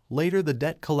offered her. Later the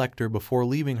debt collector before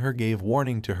leaving her gave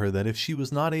warning to her that if she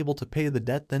was not able to pay the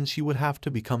debt then she would have to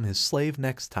become his slave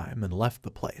next time, and left the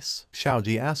place.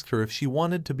 Saoji asked her if she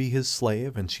wanted to be his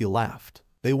slave and she laughed.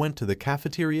 They went to the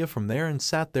cafeteria from there and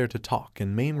sat there to talk,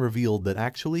 and Main revealed that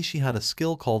actually she had a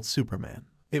skill called Superman.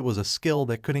 It was a skill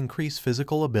that could increase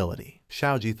physical ability.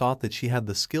 Saoji thought that she had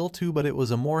the skill too, but it was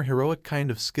a more heroic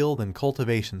kind of skill than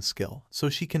cultivation skill, so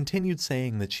she continued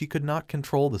saying that she could not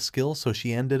control the skill, so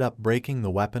she ended up breaking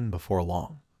the weapon before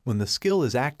long. When the skill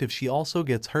is active she also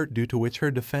gets hurt, due to which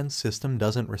her defense system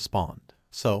doesn't respond.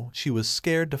 So, she was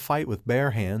scared to fight with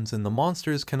bare hands, and the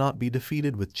monsters cannot be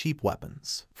defeated with cheap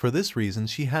weapons. For this reason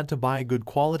she had to buy good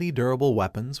quality durable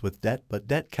weapons with debt, but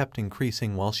debt kept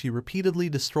increasing while she repeatedly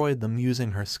destroyed them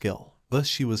using her skill. Thus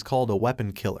she was called a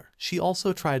weapon killer. She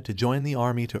also tried to join the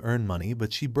army to earn money,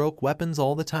 but she broke weapons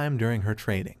all the time during her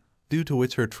training, due to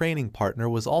which her training partner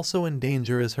was also in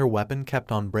danger as her weapon kept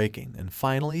on breaking, and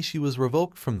finally she was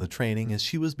revoked from the training as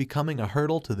she was becoming a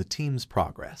hurdle to the team's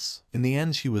progress. In the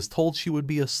end she was told she would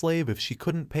be a slave if she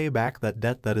couldn't pay back that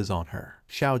debt that is on her.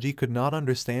 Saoji could not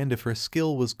understand if her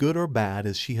skill was good or bad,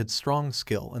 as she had strong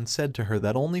skill, and said to her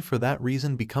that only for that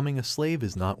reason becoming a slave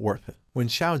is not worth it. When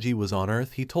Saoji was on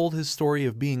Earth he told his story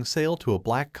of being sold to a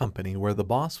black company where the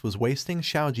boss was wasting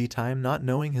Saoji time not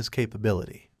knowing his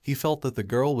capability. He felt that the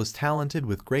girl was talented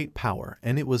with great power,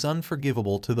 and it was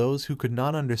unforgivable to those who could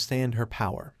not understand her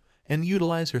power, and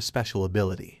utilize her special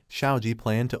ability. Xiaoji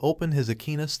planned to open his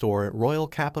Akina store at Royal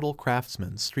Capital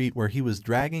Craftsman Street, where he was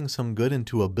dragging some good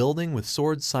into a building with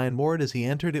swords signboard. As he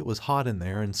entered, it was hot in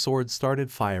there and swords started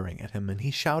firing at him, and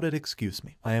he shouted, "Excuse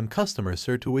me, I am customer,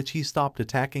 sir," to which he stopped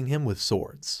attacking him with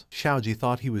swords. Xiaoji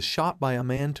thought he was shot by a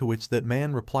man, to which that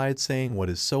man replied saying, "What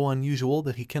is so unusual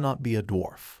that he cannot be a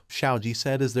dwarf?" Xiaoji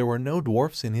said as there were no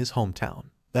dwarfs in his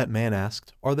hometown. That man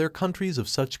asked, "Are there countries of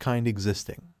such kind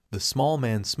existing?" The small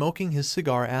man smoking his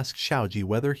cigar asked Xiaoji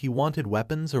whether he wanted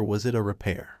weapons or was it a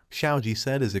repair. Xiaoji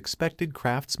said as expected,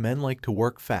 craftsmen like to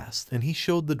work fast, and he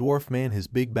showed the dwarf man his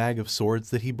big bag of swords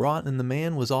that he brought, and the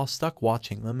man was awestruck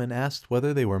watching them and asked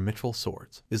whether they were mithril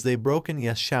swords. "Is they broken?"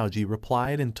 "Yes," Xiaoji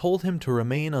replied, and told him to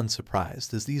remain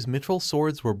unsurprised as these mithril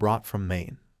swords were brought from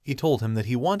Maine. He told him that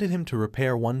he wanted him to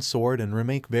repair one sword and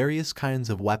remake various kinds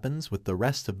of weapons with the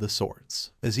rest of the swords.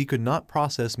 As he could not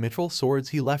process mithril swords,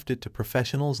 he left it to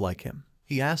professionals like him.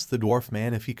 He asked the dwarf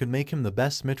man if he could make him the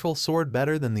best mithril sword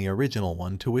better than the original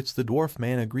one, to which the dwarf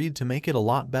man agreed to make it a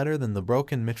lot better than the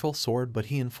broken mithril sword, but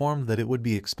he informed that it would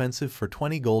be expensive for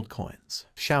 20 gold coins.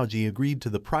 Xiaoji agreed to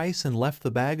the price and left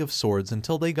the bag of swords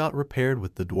until they got repaired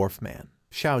with the dwarf man.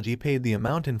 Xiaoji paid the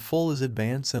amount in full as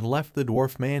advance and left the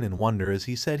dwarf man in wonder, as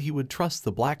he said he would trust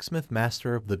the blacksmith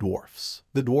master of the dwarfs.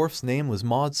 The dwarf's name was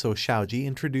Maud, so Xiaoji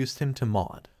introduced him to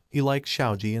Maud. He liked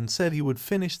Xiaoji and said he would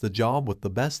finish the job with the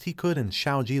best he could, and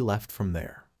Xiaoji left from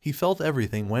there. He felt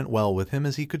everything went well with him,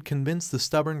 as he could convince the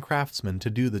stubborn craftsman to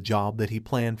do the job that he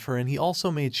planned for, and he also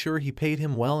made sure he paid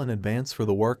him well in advance for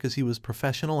the work, as he was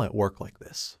professional at work like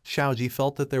this. Xiaoji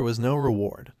felt that there was no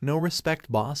reward, no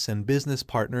respect, boss and business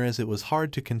partner, as it was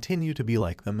hard to continue to be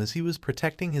like them, as he was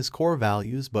protecting his core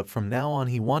values, but from now on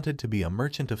he wanted to be a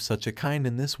merchant of such a kind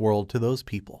in this world to those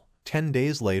people. 10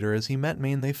 days later, as he met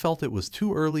Maine, they felt it was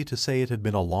too early to say it had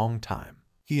been a long time.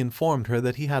 He informed her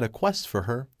that he had a quest for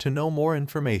her. To know more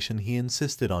information, he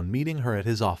insisted on meeting her at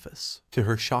his office. To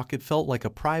her shock, it felt like a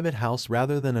private house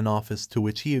rather than an office, to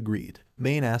which he agreed.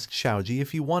 Maine asked Xiaoji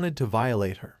if he wanted to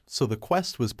violate her, so the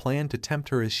quest was planned to tempt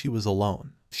her as she was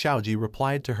alone. Xiaoji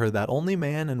replied to her that only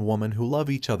man and woman who love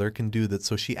each other can do that,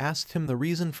 so she asked him the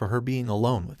reason for her being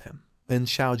alone with him. Then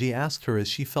Xiaoji asked her, as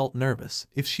she felt nervous,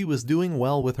 if she was doing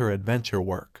well with her adventure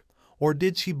work, or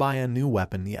did she buy a new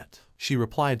weapon yet. She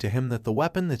replied to him that the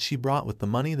weapon that she brought with the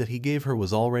money that he gave her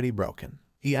was already broken.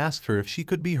 He asked her if she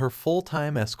could be her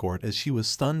full-time escort, as she was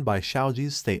stunned by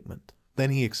Xiaoji's statement. Then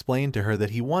he explained to her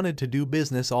that he wanted to do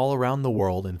business all around the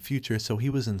world in future, so he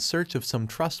was in search of some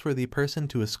trustworthy person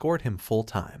to escort him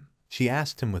full-time. She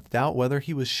asked him with doubt whether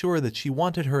he was sure that she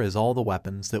wanted her, as all the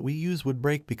weapons that we use would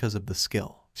break because of the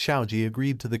skill. Xiaoji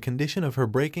agreed to the condition of her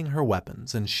breaking her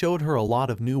weapons and showed her a lot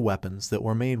of new weapons that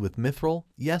were made with mithril.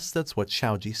 Yes, that's what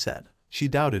Xiaoji said. She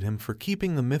doubted him for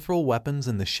keeping the mithril weapons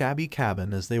in the shabby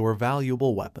cabin, as they were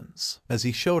valuable weapons. As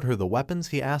he showed her the weapons,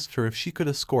 he asked her if she could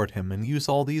escort him and use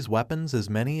all these weapons, as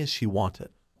many as she wanted.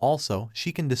 Also,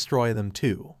 she can destroy them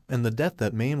too, and the debt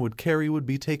that Maine would carry would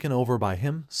be taken over by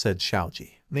him, said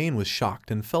Xiaoji. Maine was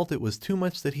shocked and felt it was too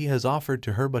much that he has offered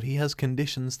to her, but he has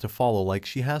conditions to follow, like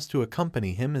she has to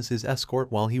accompany him as his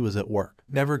escort while he was at work,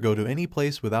 never go to any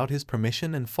place without his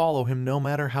permission, and follow him no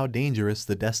matter how dangerous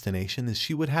the destination is.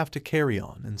 She would have to carry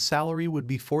on, and salary would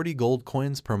be 40 gold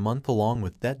coins per month, along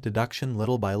with debt deduction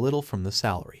little by little from the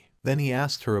salary. Then he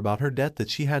asked her about her debt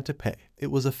that she had to pay. It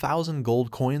was 1,000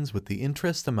 gold coins with the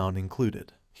interest amount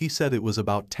included. He said it was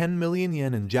about 10 million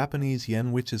yen in Japanese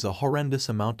yen, which is a horrendous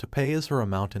amount to pay as her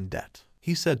amount in debt.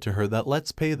 He said to her that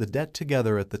let's pay the debt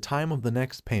together at the time of the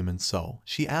next payment, so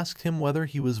she asked him whether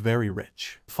he was very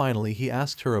rich. Finally, he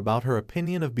asked her about her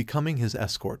opinion of becoming his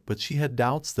escort, but she had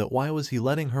doubts that why was he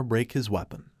letting her break his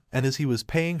weapon, and as he was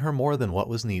paying her more than what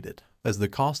was needed. As the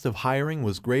cost of hiring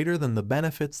was greater than the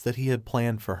benefits that he had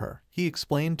planned for her, he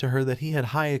explained to her that he had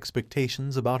high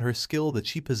expectations about her skill that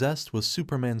she possessed was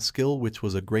Superman's skill, which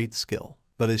was a great skill.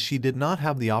 But as she did not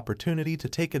have the opportunity to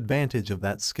take advantage of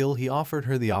that skill, he offered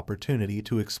her the opportunity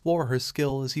to explore her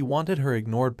skill, as he wanted her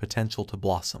ignored potential to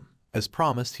blossom. As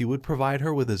promised, he would provide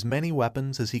her with as many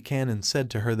weapons as he can, and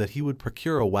said to her that he would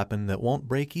procure a weapon that won't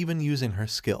break even using her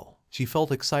skill. She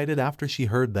felt excited after she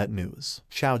heard that news.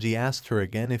 Xiaoji asked her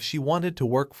again if she wanted to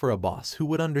work for a boss who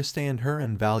would understand her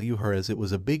and value her, as it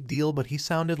was a big deal, but he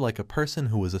sounded like a person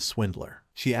who was a swindler.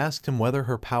 She asked him whether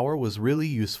her power was really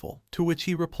useful, to which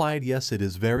he replied, yes, it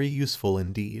is very useful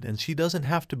indeed, and she doesn't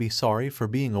have to be sorry for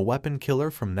being a weapon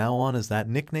killer from now on, as that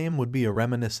nickname would be a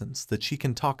reminiscence that she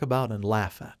can talk about and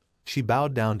laugh at. She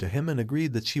bowed down to him and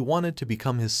agreed that she wanted to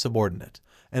become his subordinate,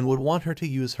 and would want her to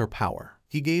use her power.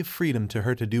 He gave freedom to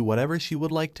her to do whatever she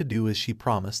would like to do, as she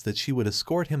promised that she would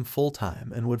escort him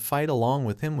full-time and would fight along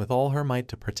with him with all her might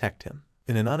to protect him.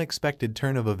 In an unexpected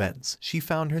turn of events, she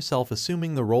found herself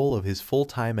assuming the role of his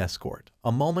full-time escort,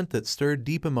 a moment that stirred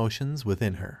deep emotions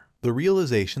within her. The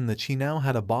realization that she now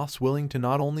had a boss willing to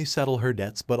not only settle her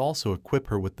debts but also equip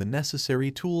her with the necessary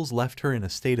tools left her in a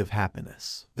state of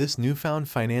happiness. This newfound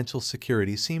financial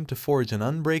security seemed to forge an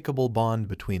unbreakable bond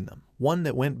between them, one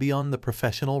that went beyond the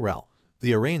professional realm.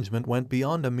 The arrangement went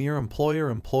beyond a mere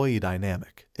employer-employee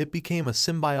dynamic. It became a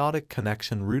symbiotic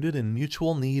connection rooted in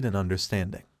mutual need and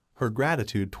understanding. Her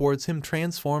gratitude towards him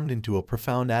transformed into a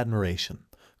profound admiration,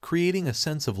 creating a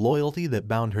sense of loyalty that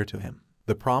bound her to him.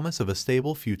 The promise of a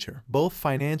stable future, both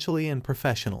financially and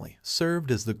professionally, served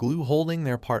as the glue holding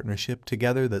their partnership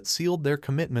together that sealed their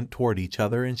commitment toward each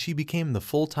other, and she became the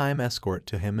full-time escort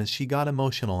to him. As she got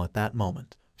emotional at that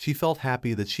moment, she felt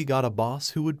happy that she got a boss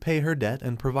who would pay her debt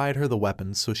and provide her the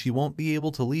weapons so she won't be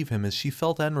able to leave him, as she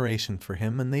felt admiration for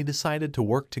him, and they decided to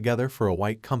work together for a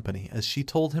white company as she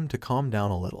told him to calm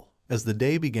down a little. As the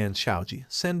day began,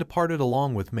 Xiaoji-san departed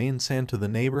along with Main-san to the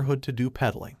neighborhood to do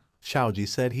peddling. Xiaoji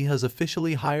said he has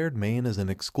officially hired Main as an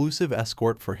exclusive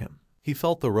escort for him. He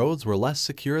felt the roads were less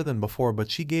secure than before, but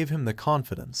she gave him the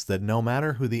confidence that no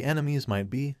matter who the enemies might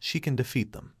be, she can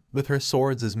defeat them. With her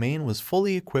swords, as Main was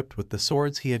fully equipped with the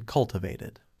swords he had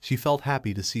cultivated, she felt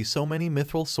happy to see so many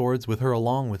mithril swords with her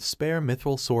along with spare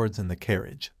mithril swords in the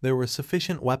carriage. There were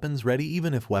sufficient weapons ready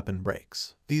even if weapon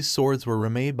breaks. These swords were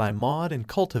remade by Maud and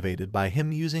cultivated by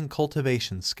him using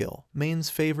cultivation skill. Main's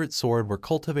favorite sword were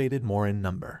cultivated more in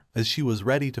number. As she was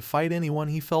ready to fight anyone,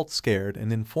 he felt scared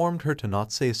and informed her to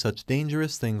not say such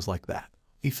dangerous things like that.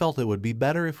 He felt it would be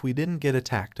better if we didn't get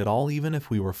attacked at all, even if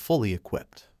we were fully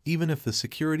equipped. Even if the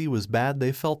security was bad,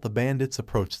 they felt the bandits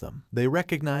approach them. They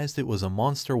recognized it was a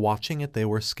monster watching it. They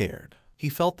were scared. He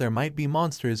felt there might be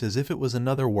monsters, as if it was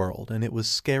another world, and it was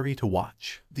scary to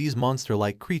watch. These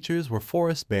monster-like creatures were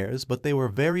forest bears, but they were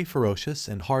very ferocious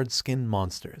and hard-skinned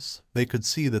monsters. They could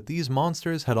see that these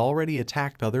monsters had already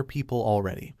attacked other people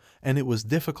already, and it was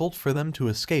difficult for them to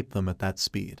escape them at that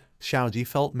speed. Xiaoji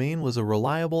felt Main was a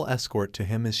reliable escort to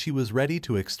him, as she was ready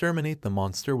to exterminate the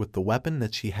monster with the weapon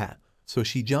that she had. So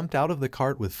she jumped out of the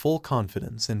cart with full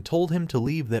confidence and told him to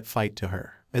leave that fight to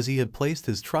her. As he had placed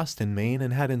his trust in Main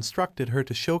and had instructed her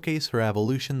to showcase her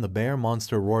evolution, the bear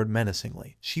monster roared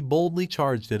menacingly. She boldly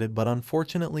charged at it, but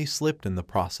unfortunately slipped in the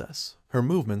process. Her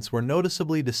movements were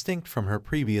noticeably distinct from her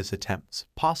previous attempts,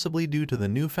 possibly due to the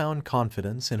newfound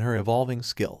confidence in her evolving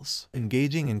skills.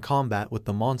 Engaging in combat with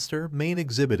the monster, Main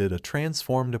exhibited a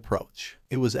transformed approach.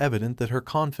 It was evident that her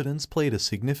confidence played a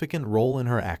significant role in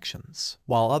her actions.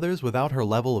 While others without her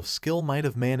level of skill might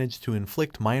have managed to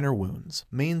inflict minor wounds,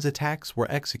 Main's attacks were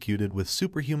executed with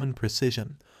superhuman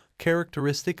precision,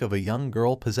 characteristic of a young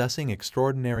girl possessing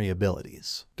extraordinary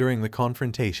abilities. During the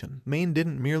confrontation, Main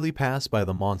didn't merely pass by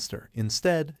the monster.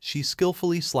 Instead, she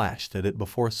skillfully slashed at it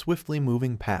before swiftly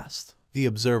moving past. The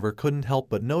observer couldn't help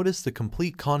but notice the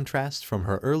complete contrast from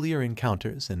her earlier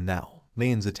encounters and now.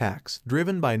 Main's attacks,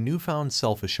 driven by newfound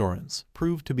self-assurance,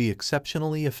 proved to be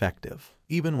exceptionally effective.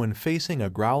 Even when facing a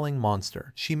growling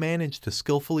monster, she managed to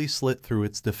skillfully slit through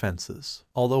its defenses.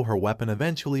 Although her weapon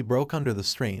eventually broke under the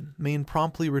strain, Main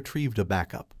promptly retrieved a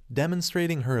backup,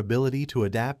 demonstrating her ability to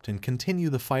adapt and continue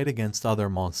the fight against other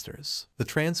monsters. The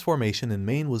transformation in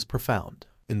Main was profound.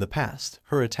 In the past,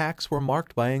 her attacks were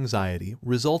marked by anxiety,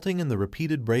 resulting in the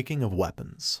repeated breaking of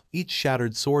weapons. Each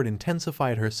shattered sword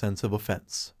intensified her sense of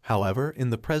offense. However, in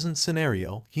the present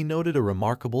scenario, he noted a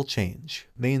remarkable change.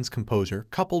 Main's composure,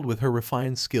 coupled with her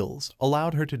refined skills,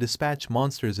 allowed her to dispatch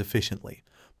monsters efficiently,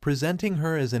 presenting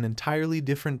her as an entirely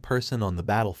different person on the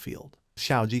battlefield.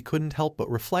 Xiaoji couldn't help but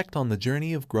reflect on the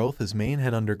journey of growth as Main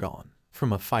had undergone.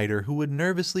 From a fighter who would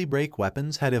nervously break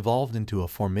weapons had evolved into a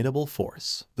formidable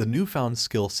force. The newfound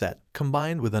skill set,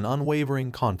 combined with an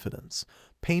unwavering confidence,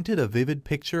 painted a vivid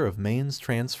picture of Main's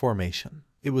transformation.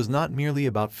 It was not merely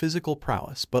about physical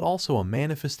prowess, but also a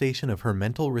manifestation of her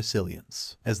mental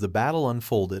resilience. As the battle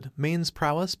unfolded, Main's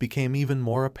prowess became even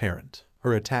more apparent.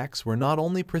 Her attacks were not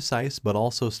only precise but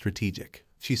also strategic.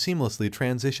 She seamlessly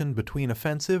transitioned between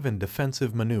offensive and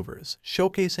defensive maneuvers,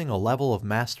 showcasing a level of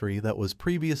mastery that was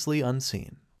previously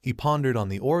unseen. He pondered on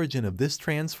the origin of this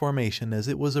transformation, as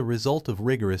it was a result of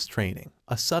rigorous training,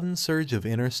 a sudden surge of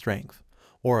inner strength,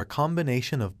 or a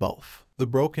combination of both. The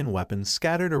broken weapons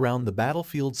scattered around the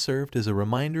battlefield served as a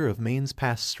reminder of Main's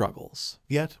past struggles.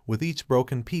 Yet, with each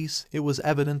broken piece, it was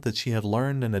evident that she had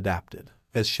learned and adapted.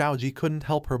 As Xiaoji couldn't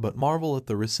help her but marvel at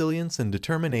the resilience and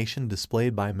determination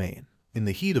displayed by Main. In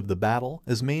the heat of the battle,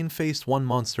 as Main faced one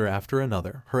monster after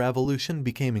another, her evolution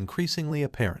became increasingly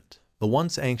apparent. The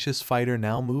once anxious fighter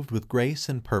now moved with grace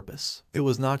and purpose. It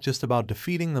was not just about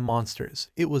defeating the monsters,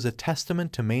 it was a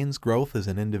testament to Main's growth as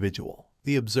an individual.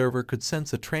 The observer could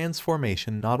sense a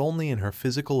transformation not only in her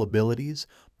physical abilities,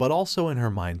 but also in her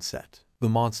mindset. The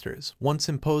monsters, once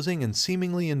imposing and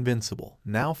seemingly invincible,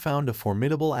 now found a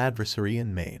formidable adversary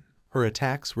in Main. Her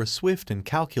attacks were swift and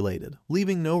calculated,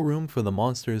 leaving no room for the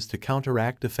monsters to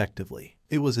counteract effectively.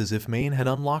 It was as if Main had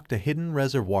unlocked a hidden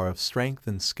reservoir of strength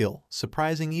and skill,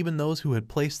 surprising even those who had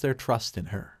placed their trust in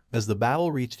her. As the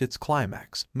battle reached its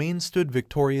climax, Main stood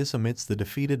victorious amidst the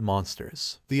defeated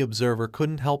monsters. The observer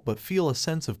couldn't help but feel a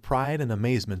sense of pride and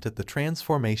amazement at the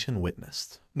transformation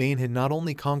witnessed. Main had not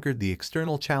only conquered the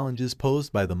external challenges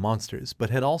posed by the monsters but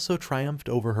had also triumphed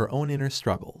over her own inner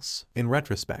struggles. In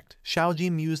retrospect, Xiaoji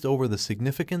mused over the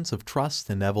significance of trust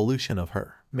and evolution of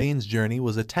her. Main's journey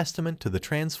was a testament to the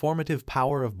transformative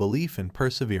power of belief and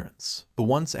perseverance. The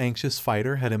once anxious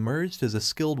fighter had emerged as a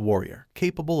skilled warrior,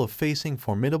 capable of facing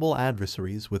formidable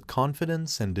adversaries with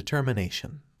confidence and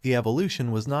determination. The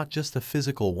evolution was not just a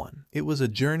physical one, it was a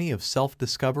journey of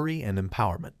self-discovery and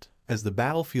empowerment. As the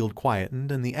battlefield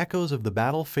quietened and the echoes of the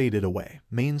battle faded away,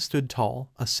 Main stood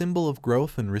tall, a symbol of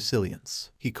growth and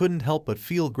resilience. He couldn't help but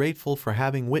feel grateful for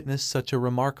having witnessed such a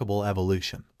remarkable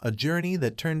evolution, a journey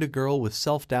that turned a girl with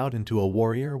self-doubt into a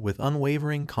warrior with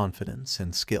unwavering confidence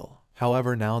and skill.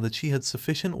 However, now that she had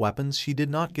sufficient weapons, she did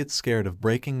not get scared of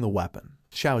breaking the weapon.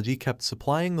 Xiaoji kept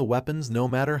supplying the weapons no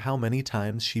matter how many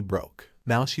times she broke.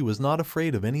 Now she was not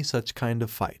afraid of any such kind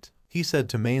of fight. He said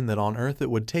to Main that on Earth it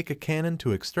would take a cannon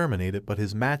to exterminate it, but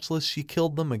his matchless she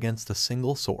killed them against a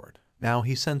single sword. Now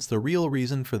he sensed the real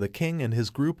reason for the king and his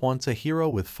group wants a hero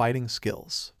with fighting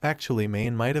skills. Actually,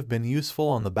 Main might have been useful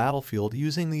on the battlefield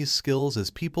using these skills, as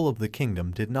people of the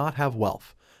kingdom did not have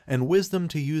wealth and wisdom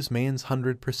to use Main's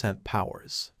 100%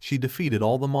 powers. She defeated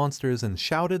all the monsters and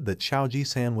shouted that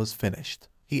Xiaoji-san was finished.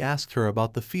 He asked her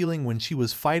about the feeling when she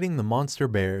was fighting the monster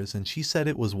bears, and she said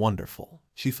it was wonderful.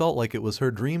 She felt like it was her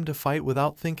dream to fight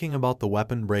without thinking about the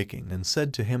weapon breaking, and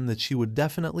said to him that she would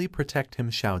definitely protect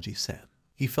him, Xiaoji-san.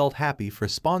 He felt happy for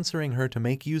sponsoring her to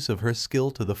make use of her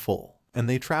skill to the full, and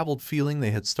they traveled feeling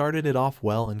they had started it off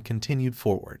well and continued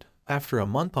forward. After a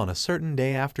month, on a certain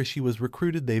day after she was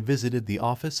recruited, they visited the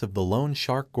office of the loan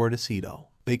shark Gordesido.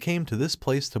 They came to this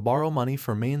place to borrow money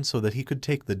for Main so that he could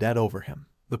take the debt over him.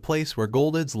 The place where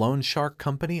Golded's loan shark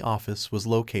company office was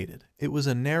located. It was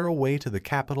a narrow way to the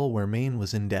capital where Main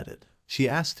was indebted. She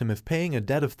asked him if paying a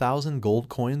debt of 1,000 gold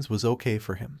coins was okay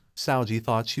for him. Xiaoji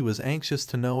thought she was anxious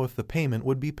to know if the payment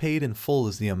would be paid in full,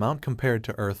 as the amount compared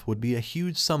to Earth would be a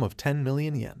huge sum of 10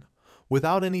 million yen.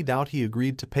 Without any doubt he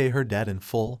agreed to pay her debt in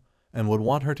full, and would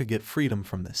want her to get freedom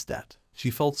from this debt. She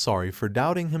felt sorry for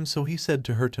doubting him, so he said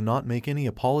to her to not make any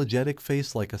apologetic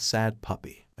face like a sad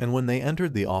puppy. And when they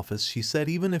entered the office, she said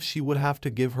even if she would have to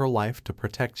give her life to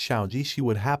protect Xiaoji, she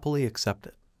would happily accept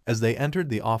it. As they entered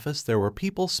the office, there were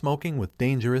people smoking with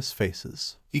dangerous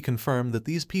faces. He confirmed that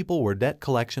these people were debt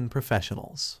collection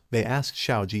professionals. They asked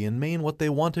Xiaoji and Main what they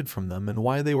wanted from them and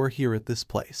why they were here at this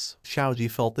place. Xiaoji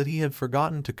felt that he had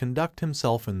forgotten to conduct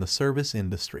himself in the service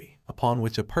industry, upon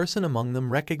which a person among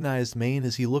them recognized Main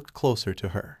as he looked closer to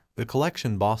her. The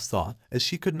collection boss thought, as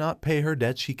she could not pay her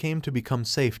debt, she came to become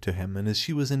safe to him, and as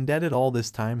she was indebted all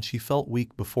this time, she felt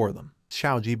weak before them.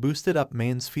 Xiaoji boosted up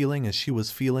Main's feeling as she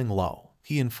was feeling low.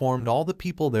 He informed all the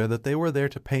people there that they were there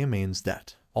to pay Main's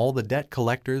debt. All the debt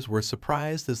collectors were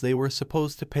surprised, as they were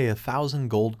supposed to pay 1,000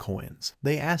 gold coins.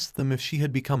 They asked them if she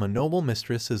had become a noble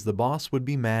mistress, as the boss would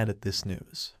be mad at this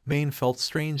news. Main felt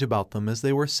strange about them, as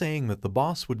they were saying that the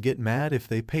boss would get mad if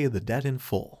they pay the debt in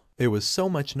full. There was so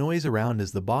much noise around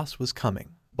as the boss was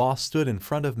coming. Boss stood in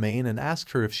front of Main and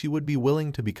asked her if she would be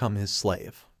willing to become his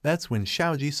slave. That's when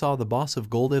Xiaoji saw the boss of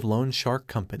Golded Loan Shark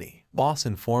Company. Boss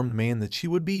informed Main that she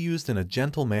would be used in a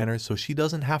gentle manner so she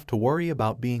doesn't have to worry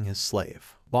about being his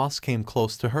slave. Boss came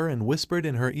close to her and whispered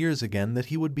in her ears again that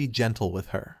he would be gentle with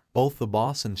her. Both the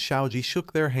boss and Xiaoji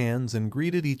shook their hands and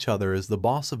greeted each other as the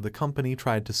boss of the company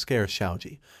tried to scare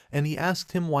Xiaoji, and he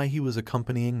asked him why he was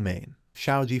accompanying Main.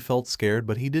 Xiaoji felt scared,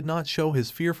 but he did not show his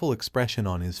fearful expression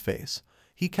on his face.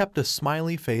 He kept a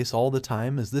smiley face all the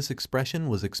time, as this expression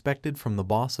was expected from the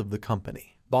boss of the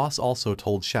company. Boss also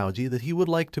told Xiaoji that he would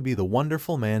like to be the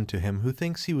wonderful man to him who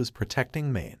thinks he was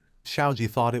protecting Main. Xiaoji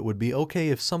thought it would be okay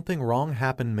if something wrong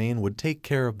happened, Main would take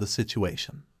care of the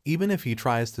situation. Even if he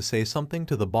tries to say something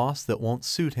to the boss that won't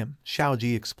suit him.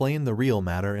 Xiaoji explained the real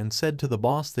matter and said to the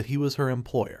boss that he was her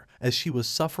employer, as she was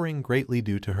suffering greatly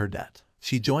due to her debt.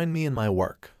 She joined me in my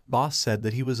work. Boss said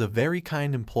that he was a very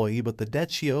kind employee, but the debt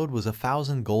she owed was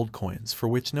 1,000 gold coins, for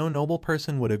which no noble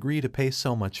person would agree to pay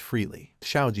so much freely.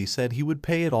 Xiaoji said he would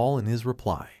pay it all in his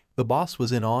reply. The boss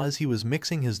was in awe as he was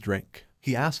mixing his drink.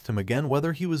 He asked him again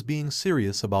whether he was being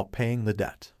serious about paying the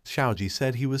debt. Xiaoji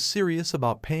said he was serious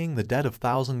about paying the debt of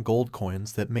 1,000 gold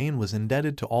coins that Main was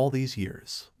indebted to all these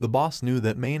years. The boss knew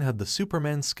that Main had the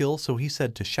Superman skill, so he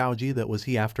said to Xiaoji that was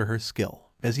he after her skill.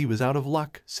 As he was out of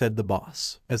luck, said the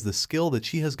boss, as the skill that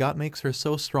she has got makes her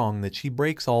so strong that she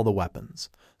breaks all the weapons.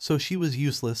 So she was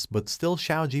useless, but still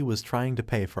Xiaoji was trying to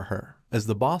pay for her. As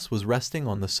the boss was resting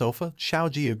on the sofa,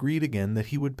 Xiaoji agreed again that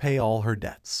he would pay all her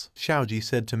debts. Xiaoji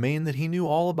said to Main that he knew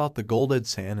all about the Golded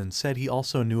Sand and said he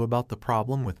also knew about the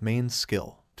problem with Main's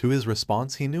skill. To his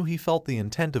response, he knew he felt the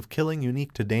intent of killing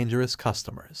unique to dangerous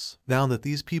customers. Now that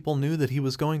these people knew that he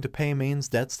was going to pay Main's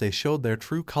debts, they showed their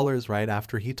true colors right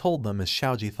after he told them, as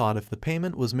Xiaoji thought if the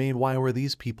payment was made, why were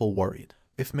these people worried?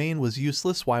 If Main was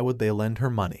useless, why would they lend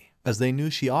her money? As they knew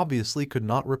she obviously could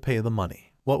not repay the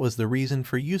money. What was the reason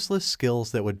for useless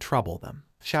skills that would trouble them?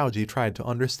 Xiaoji tried to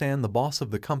understand the boss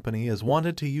of the company, as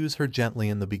wanted to use her gently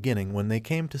in the beginning when they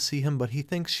came to see him, but he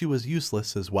thinks she was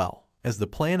useless as well. As the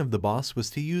plan of the boss was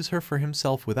to use her for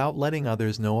himself without letting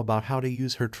others know about how to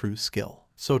use her true skill.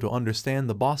 So to understand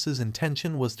the boss's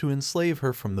intention was to enslave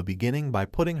her from the beginning by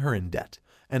putting her in debt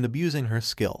and abusing her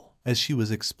skill. As she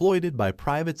was exploited by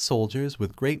private soldiers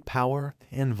with great power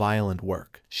and violent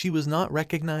work, she was not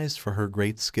recognized for her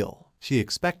great skill. She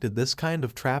expected this kind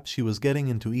of trap she was getting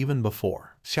into even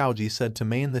before. Xiaoji said to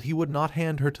Main that he would not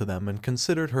hand her to them and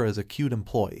considered her as a cute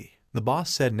employee. The boss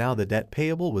said now the debt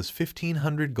payable was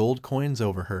 1,500 gold coins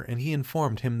over her, and he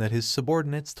informed him that his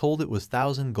subordinates told it was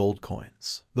 1,000 gold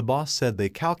coins. The boss said they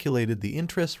calculated the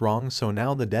interest wrong, so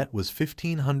now the debt was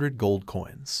 1,500 gold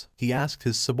coins. He asked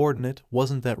his subordinate,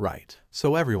 wasn't that right?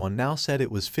 So everyone now said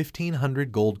it was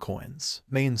 1,500 gold coins.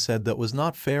 Main said that was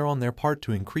not fair on their part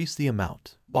to increase the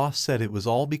amount. Boss said it was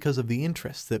all because of the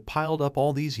interest that piled up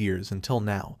all these years until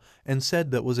now, and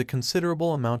said that was a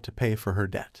considerable amount to pay for her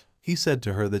debt. He said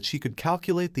to her that she could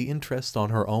calculate the interest on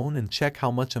her own and check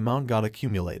how much amount got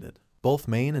accumulated. Both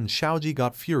Main and Xiaoji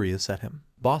got furious at him.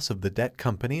 Boss of the debt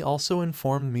company also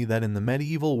informed me that in the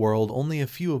medieval world only a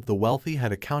few of the wealthy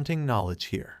had accounting knowledge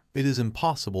here. It is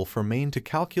impossible for Main to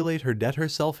calculate her debt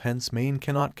herself, hence Main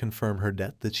cannot confirm her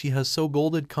debt that she has, so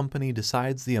Golded Company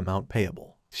decides the amount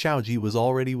payable. Xiaoji was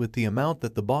already with the amount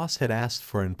that the boss had asked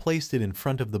for and placed it in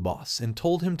front of the boss and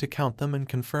told him to count them and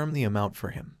confirm the amount for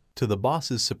him. To the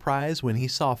boss's surprise, when he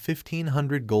saw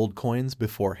 1,500 gold coins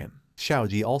before him,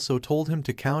 Xiaoji also told him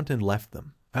to count and left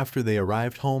them. After they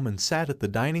arrived home and sat at the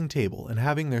dining table and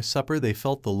having their supper, they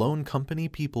felt the loan company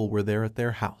people were there at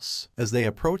their house. As they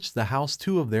approached the house,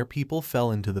 2 of their people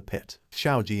fell into the pit.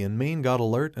 Xiaoji and Main got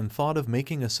alert and thought of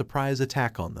making a surprise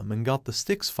attack on them and got the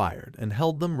sticks fired and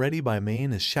held them ready by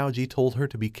Main, as Xiaoji told her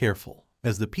to be careful.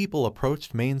 As the people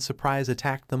approached, Main surprise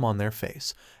attacked them on their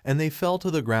face, and they fell to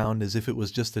the ground as if it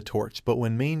was just a torch, but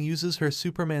when Main uses her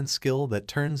Superman skill, that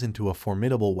turns into a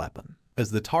formidable weapon. As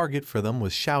the target for them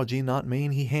was Xiaoji, not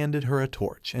Main, he handed her a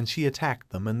torch and she attacked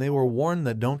them, and they were warned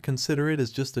that don't consider it as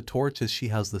just a torch as she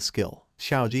has the skill.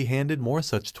 Xiaoji handed more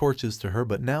such torches to her,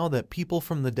 but now that people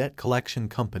from the debt collection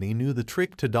company knew the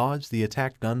trick to dodge the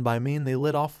attack done by Main, they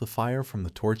lit off the fire from the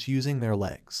torch using their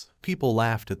legs. People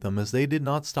laughed at them as they did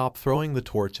not stop throwing the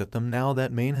torch at them now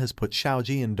that Main has put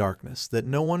Xiaoji in darkness that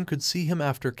no one could see him,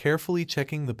 after carefully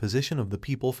checking the position of the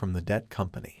people from the debt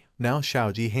company. Now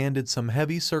Xiaoji handed some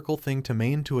heavy circle thing to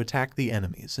Main to attack the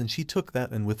enemies, and she took that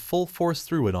and with full force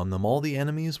threw it on them. All the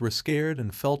enemies were scared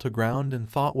and fell to ground and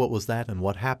thought, what was that and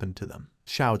what happened to them?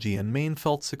 Xiaoji and Main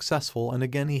felt successful, and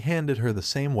again he handed her the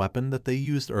same weapon that they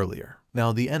used earlier.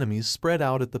 Now the enemies spread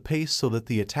out at the pace so that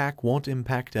the attack won't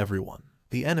impact everyone.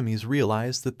 The enemies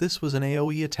realized that this was an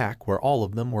AoE attack where all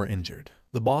of them were injured.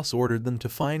 The boss ordered them to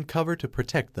find cover to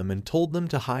protect them and told them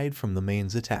to hide from the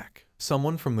Main's attack.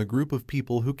 Someone from the group of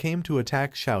people who came to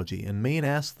attack Xiaoji and Main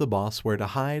asked the boss where to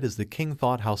hide, as the king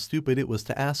thought how stupid it was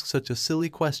to ask such a silly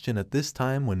question at this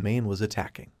time when Main was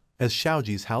attacking. As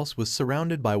Xiaoji's house was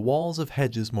surrounded by walls of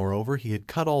hedges, moreover he had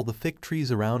cut all the thick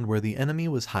trees around where the enemy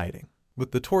was hiding.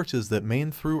 With the torches that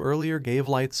Main threw earlier gave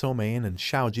light, so Main and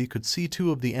Xiaoji could see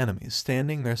 2 of the enemies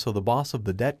standing there, so the boss of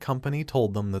the debt company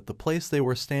told them that the place they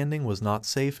were standing was not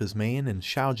safe, as Main and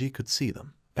Xiaoji could see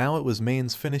them. Now it was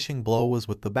Main's finishing blow was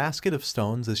with the basket of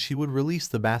stones. As she would release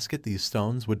the basket, these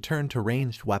stones would turn to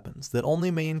ranged weapons that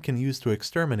only Main can use to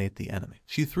exterminate the enemy.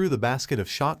 She threw the basket of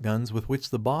shotguns with which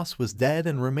the boss was dead,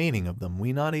 and remaining of them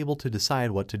we not able to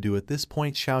decide what to do. At this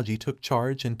point Xiaoji took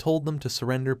charge and told them to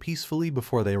surrender peacefully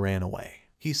before they ran away.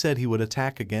 He said he would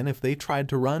attack again if they tried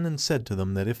to run and said to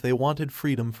them that if they wanted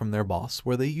freedom from their boss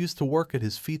where they used to work at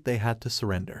his feet they had to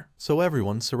surrender. So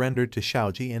everyone surrendered to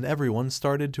Xiaoji and everyone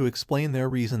started to explain their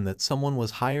reason that someone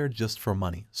was hired just for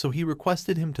money. So he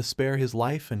requested him to spare his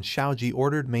life and Xiaoji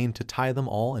ordered Main to tie them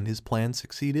all and his plan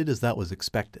succeeded as that was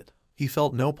expected. He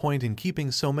felt no point in keeping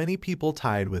so many people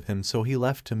tied with him so he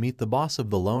left to meet the boss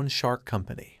of the Loan Shark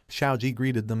Company. Xiaoji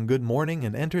greeted them good morning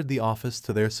and entered the office.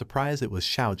 To their surprise it was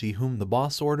Xiaoji whom the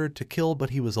boss ordered to kill but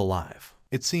he was alive.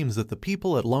 It seems that the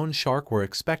people at Loan Shark were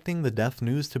expecting the death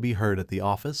news to be heard at the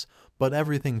office, but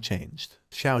everything changed.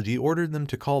 Xiaoji ordered them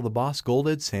to call the boss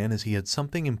Golded-san as he had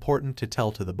something important to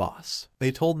tell to the boss.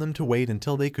 They told them to wait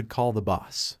until they could call the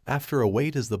boss. After a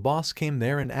wait as the boss came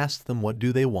there and asked them what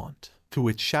do they want. To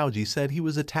which Xiaoji said he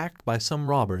was attacked by some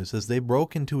robbers as they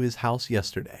broke into his house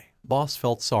yesterday. Boss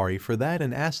felt sorry for that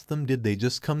and asked them did they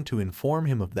just come to inform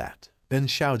him of that. Then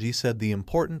Xiaoji said the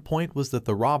important point was that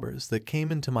the robbers that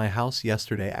came into my house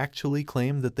yesterday actually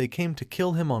claimed that they came to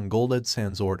kill him on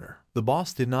Golded-san's order. The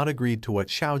boss did not agree to what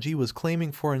Xiaoji was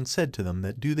claiming for and said to them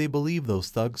that do they believe those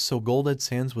thugs so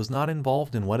Golded-san was not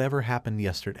involved in whatever happened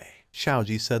yesterday.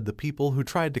 Xiaoji said the people who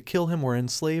tried to kill him were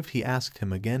enslaved. He asked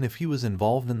him again if he was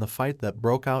involved in the fight that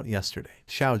broke out yesterday.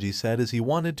 Xiaoji said as he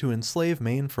wanted to enslave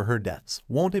Main for her debts.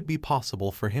 Won't it be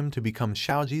possible for him to become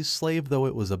Xiaoji's slave though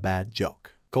it was a bad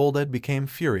joke? Golded became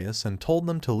furious and told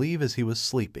them to leave as he was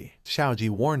sleepy. Xiaoji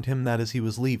warned him that as he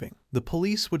was leaving, the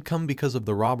police would come because of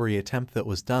the robbery attempt that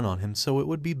was done on him so it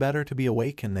would be better to be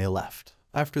awake and they left.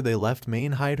 After they left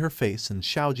Main hid her face and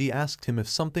Xiaoji asked him if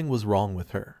something was wrong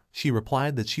with her. She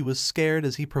replied that she was scared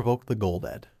as he provoked the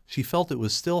Golded. She felt it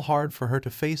was still hard for her to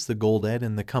face the Golded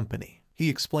in the company. He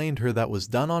explained her that was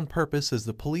done on purpose as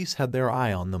the police had their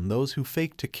eye on them those who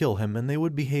faked to kill him and they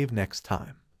would behave next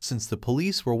time. Since the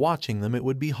police were watching them it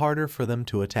would be harder for them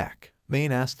to attack.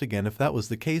 Main asked again if that was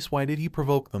the case why did he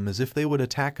provoke them as if they would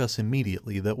attack us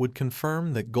immediately that would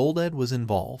confirm that Golded was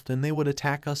involved and they would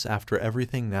attack us after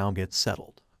everything now gets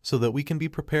settled. So that we can be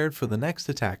prepared for the next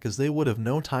attack as they would have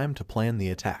no time to plan the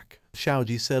attack.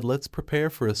 Xiaoji said let's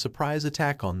prepare for a surprise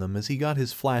attack on them as he got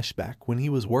his flashback when he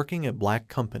was working at Black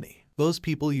Company. Those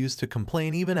people used to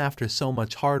complain even after so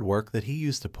much hard work that he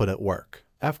used to put at work.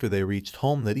 After they reached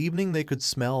home that evening they could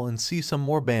smell and see some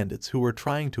more bandits who were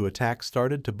trying to attack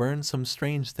started to burn some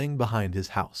strange thing behind his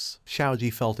house.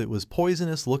 Xiaoji felt it was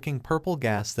poisonous looking purple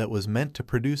gas that was meant to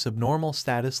produce abnormal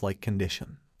status-like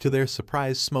condition. To their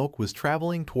surprise smoke was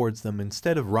traveling towards them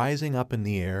instead of rising up in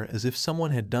the air as if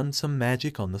someone had done some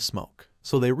magic on the smoke.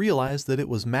 So they realized that it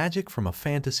was magic from a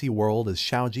fantasy world as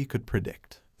Xiaoji could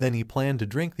predict. Then he planned to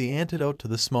drink the antidote to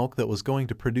the smoke that was going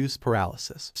to produce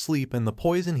paralysis, sleep and the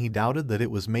poison. He doubted that it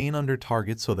was Main under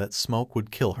target so that smoke would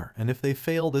kill her, and if they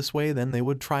fail this way then they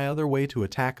would try other way to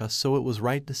attack us, so it was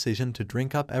right decision to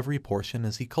drink up every portion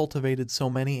as he cultivated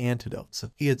so many antidotes.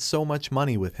 He had so much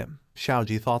money with him.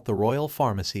 Xiaoji thought the royal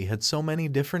pharmacy had so many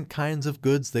different kinds of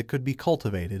goods that could be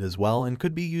cultivated as well and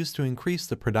could be used to increase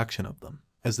the production of them.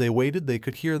 As they waited they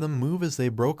could hear them move as they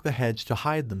broke the hedge to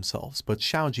hide themselves, but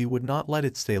Xiaoji would not let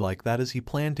it stay like that as he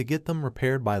planned to get them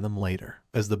repaired by them later.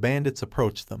 As the bandits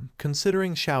approached them,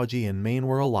 considering Xiaoji and Main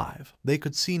were alive, they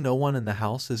could see no one in the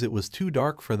house as it was too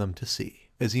dark for them to see.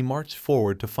 As he marched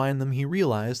forward to find them he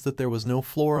realized that there was no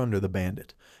floor under the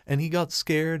bandit, and he got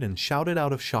scared and shouted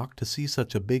out of shock to see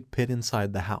such a big pit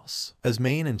inside the house. As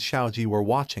Main and Xiaoji were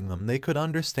watching them they could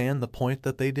understand the point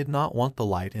that they did not want the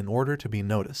light in order to be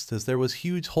noticed as there was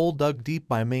huge hole dug deep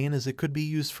by Main as it could be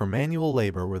used for manual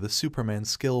labor where the Superman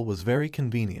skill was very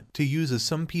convenient to use as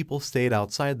some people stayed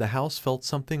outside the house felt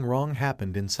something wrong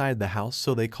happened inside the house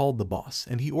so they called the boss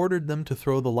and he ordered them to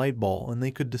throw the light ball and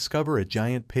they could discover a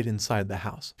giant pit inside the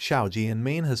house. Xiaoji and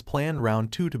Main has planned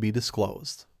round 2 to be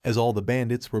disclosed. As all the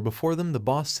bandits were before them the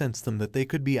boss sensed them that they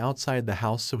could be outside the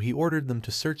house so he ordered them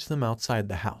to search them outside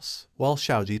the house. While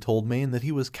Xiaoji told Main that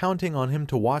he was counting on him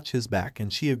to watch his back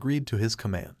and she agreed to his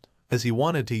command. As he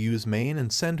wanted to use Main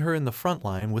and send her in the front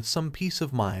line with some peace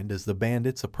of mind as the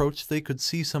bandits approached they could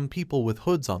see some people with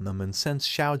hoods on them and sense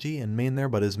Xiaoji and Main there,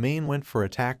 but as Main went for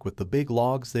attack with the big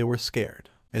logs they were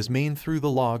scared. As Main threw the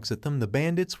logs at them the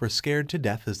bandits were scared to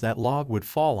death as that log would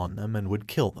fall on them and would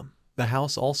kill them. The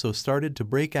house also started to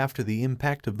break after the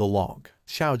impact of the log.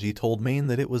 Xiaoji told Main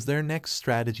that it was their next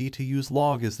strategy to use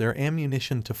log as their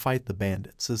ammunition to fight the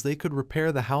bandits as they could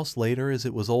repair the house later as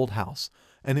it was old house,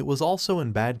 and it was also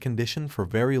in bad condition for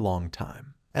very long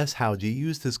time. Xiaoji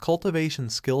used his cultivation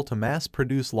skill to mass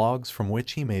produce logs from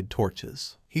which he made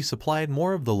torches. He supplied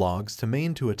more of the logs to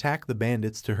Main to attack the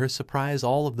bandits. To her surprise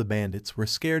all of the bandits were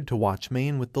scared to watch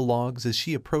Main with the logs as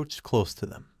she approached close to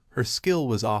them. Her skill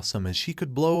was awesome as she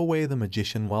could blow away the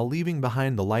magician while leaving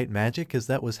behind the light magic as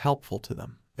that was helpful to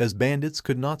them. As bandits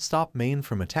could not stop Main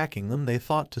from attacking them, they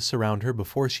thought to surround her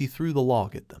before she threw the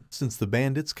log at them. Since the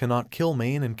bandits cannot kill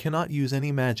Main and cannot use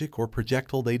any magic or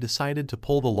projectile, they decided to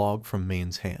pull the log from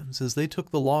Main's hands. As they took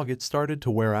the log, it started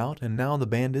to wear out, and now the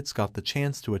bandits got the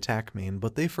chance to attack Main,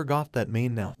 but they forgot that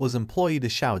Main now was employee to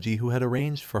Xiaoji, who had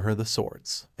arranged for her the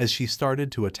swords. As she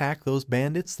started to attack those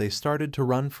bandits, they started to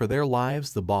run for their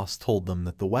lives. The boss told them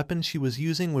that the weapon she was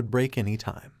using would break any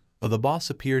time. The boss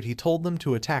appeared. He told them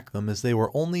to attack them as they were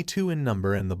only 2 in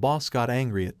number, and the boss got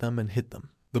angry at them and hit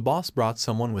them. The boss brought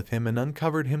someone with him and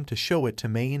uncovered him to show it to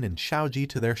Main and Xiaoji.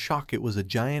 To their shock, it was a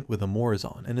giant with a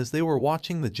Morazan, and as they were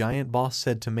watching, the giant boss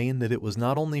said to Main that it was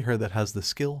not only her that has the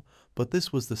skill, but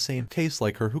this was the same case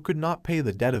like her who could not pay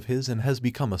the debt of his and has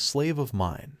become a slave of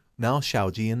mine. Now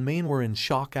Xiaoji and Main were in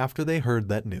shock after they heard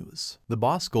that news. The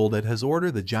boss Golded has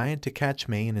ordered the giant to catch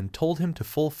Main and told him to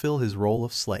fulfill his role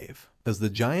of slave. As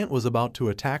the giant was about to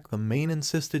attack them, Main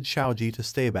insisted Xiaoji to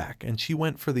stay back, and she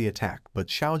went for the attack, but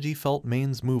Xiaoji felt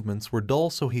Main's movements were dull,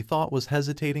 so he thought was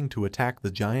hesitating to attack the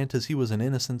giant as he was an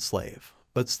innocent slave.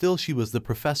 But still, she was the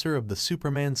professor of the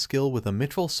Superman skill with a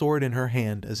mithril sword in her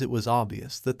hand, as it was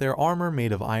obvious that their armor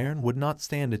made of iron would not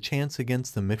stand a chance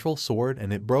against the mithril sword,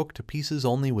 and it broke to pieces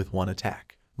only with one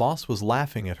attack. Boss was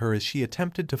laughing at her as she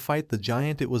attempted to fight the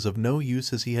giant. It was of no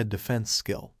use as he had defense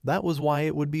skill. That was why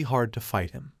it would be hard to fight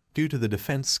him. Due to the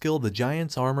defense skill, the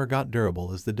giant's armor got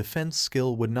durable, as the defense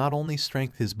skill would not only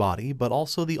strengthen his body but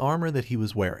also the armor that he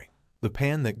was wearing. The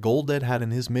plan that Golded had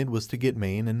in his mid was to get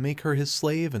Main and make her his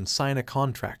slave and sign a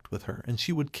contract with her, and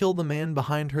she would kill the man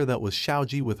behind her, that was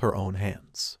Xiaoji, with her own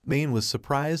hands. Main was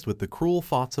surprised with the cruel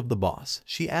thoughts of the boss.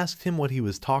 She asked him what he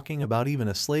was talking about. Even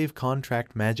a slave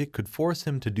contract magic could force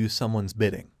him to do someone's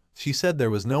bidding. She said there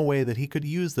was no way that he could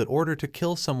use that order to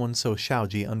kill someone, so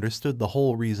Xiaoji understood the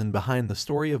whole reason behind the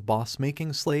story of boss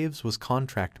making slaves was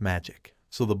contract magic.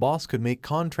 So the boss could make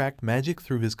contract magic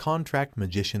through his contract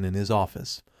magician in his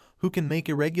office, who can make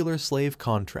irregular slave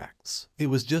contracts. It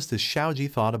was just as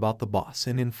Xiaoji thought about the boss,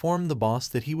 and informed the boss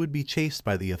that he would be chased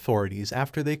by the authorities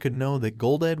after they could know that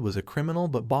Golded was a criminal,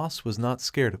 but boss was not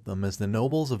scared of them as the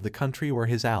nobles of the country were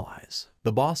his allies.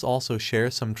 The boss also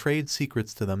shared some trade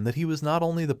secrets to them, that he was not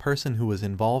only the person who was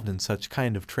involved in such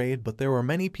kind of trade, but there were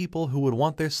many people who would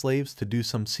want their slaves to do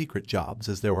some secret jobs,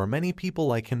 as there were many people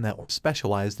like him that were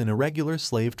specialized in irregular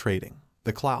slave trading.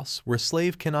 The Klaus, where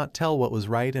slave cannot tell what was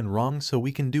right and wrong, so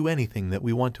we can do anything that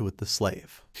we want to with the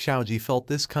slave. Xiaoji felt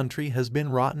this country has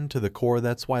been rotten to the core.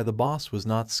 That's why the boss was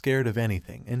not scared of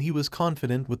anything, and he was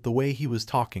confident with the way he was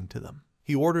talking to them.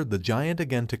 He ordered the giant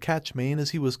again to catch Main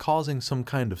as he was causing some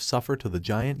kind of suffer to the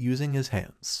giant using his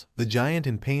hands. The giant,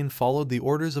 in pain, followed the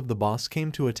orders of the boss,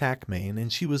 came to attack Main,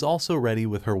 and she was also ready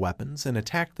with her weapons and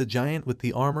attacked the giant with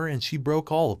the armor, and she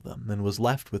broke all of them and was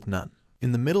left with none.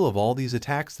 In the middle of all these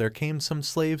attacks, there came some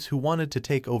slaves who wanted to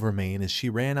take over Main. As she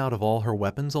ran out of all her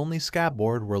weapons, only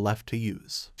scabboard were left to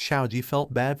use. Xiaoji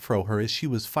felt bad for her as she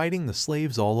was fighting the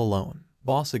slaves all alone.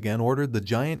 Boss again ordered the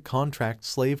giant contract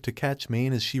slave to catch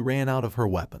Main as she ran out of her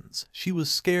weapons. She was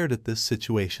scared at this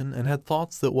situation and had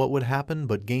thoughts that what would happen,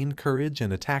 but gained courage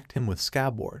and attacked him with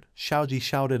scabboard. Xiaoji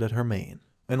shouted at her Main,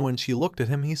 and when she looked at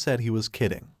him, he said he was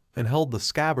kidding, and held the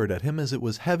scabbard at him as it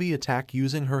was heavy attack,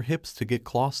 using her hips to get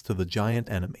close to the giant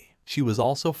enemy. She was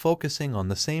also focusing on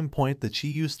the same point that she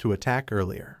used to attack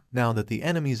earlier. Now that the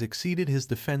enemies exceeded his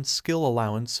defense skill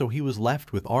allowance, so he was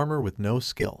left with armor with no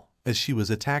skill. As she was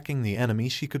attacking the enemy,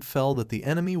 she could feel that the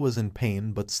enemy was in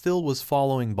pain but still was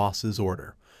following boss's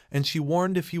order, and she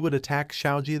warned if he would attack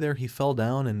Xiaoji there, he fell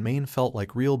down, and Main felt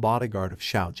like real bodyguard of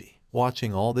Xiaoji.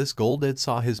 Watching all this, Golded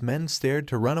saw his men stared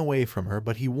to run away from her,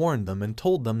 but he warned them and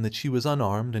told them that she was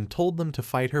unarmed and told them to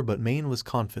fight her, but Main was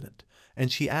confident,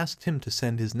 and she asked him to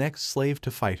send his next slave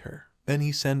to fight her. Then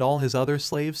he sent all his other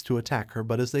slaves to attack her,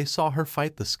 but as they saw her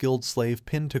fight the skilled slave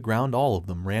pinned to ground, all of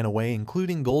them ran away,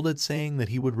 including Golded, saying that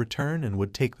he would return and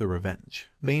would take the revenge.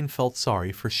 Main felt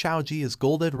sorry for Xiaoji as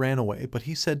Golded ran away, but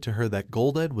he said to her that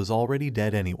Golded was already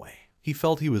dead anyway. He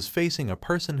felt he was facing a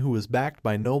person who was backed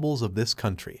by nobles of this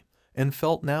country, and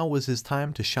felt now was his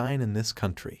time to shine in this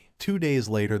country. 2 days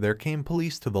later, there came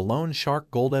police to the Lone Shark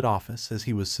Golded office as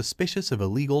he was suspicious of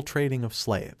illegal trading of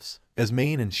slaves. As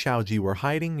Main and Xiaoji were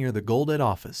hiding near the Golded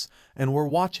office and were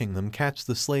watching them catch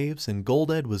the slaves, and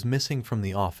Golded was missing from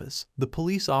the office, the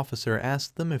police officer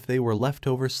asked them if they were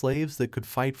leftover slaves that could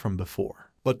fight from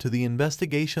before. But to the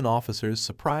investigation officer's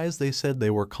surprise, they said they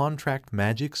were contract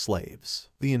magic slaves.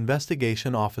 The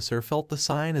investigation officer felt the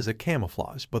sign as a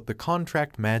camouflage, but the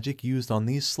contract magic used on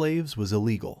these slaves was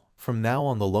illegal. From now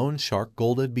on, the loan shark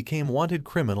Golded became wanted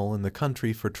criminal in the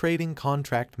country for trading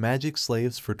contract magic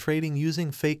slaves for trading using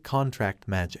fake contract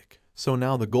magic. So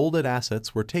now the Golded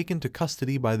assets were taken to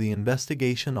custody by the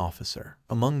investigation officer.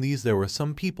 Among these there were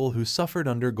some people who suffered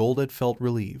under Golded felt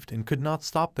relieved and could not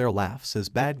stop their laughs as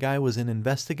bad guy was in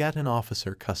investigation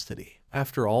officer custody.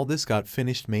 After all this got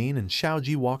finished, Main and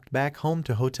Xiaoji walked back home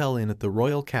to Hotel Inn at the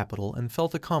royal capital and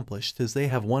felt accomplished as they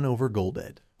have won over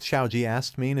Golded. Xiaoji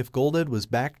asked Main if Golded was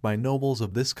backed by nobles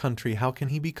of this country, how can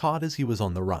he be caught as he was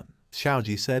on the run?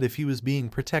 Xiaoji said if he was being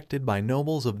protected by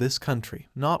nobles of this country,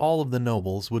 not all of the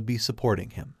nobles would be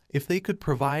supporting him. If they could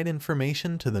provide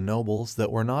information to the nobles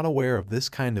that were not aware of this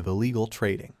kind of illegal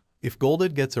trading. If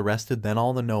Golded gets arrested, then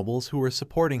all the nobles who were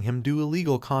supporting him do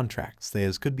illegal contracts,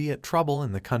 they could be at trouble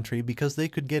in the country because they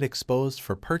could get exposed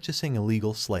for purchasing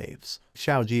illegal slaves.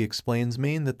 Xiaoji explains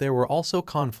Main that there were also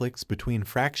conflicts between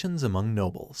fractions among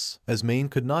nobles, as Main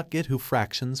could not get who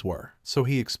fractions were. So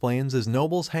he explains as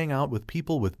nobles hang out with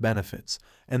people with benefits,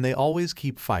 and they always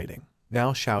keep fighting.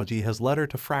 Now Xiaoji has letter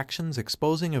to fractions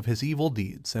exposing of his evil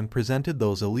deeds and presented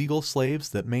those illegal slaves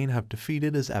that Main have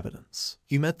defeated as evidence.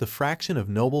 He met the fraction of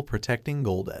noble protecting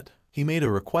Golded. He made a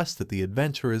request at the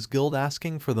Adventurers Guild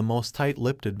asking for the most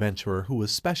tight-lipped adventurer who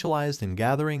was specialized in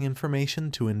gathering information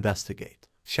to investigate.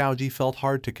 Xiaoji felt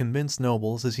hard to convince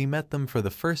nobles as he met them for the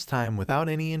first time without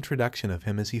any introduction of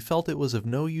him, as he felt it was of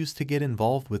no use to get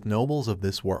involved with nobles of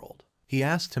this world. He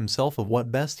asked himself of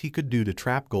what best he could do to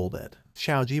trap Golded.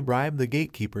 Xiaoji bribed the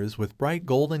gatekeepers with bright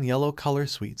gold and yellow color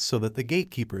sweets so that the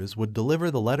gatekeepers would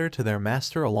deliver the letter to their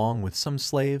master along with some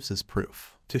slaves as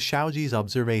proof. To Xiaoji's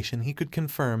observation, he could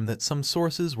confirm that some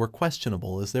sources were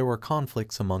questionable as there were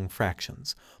conflicts among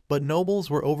fractions, but nobles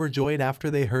were overjoyed after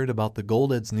they heard about the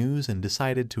Golded's news and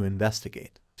decided to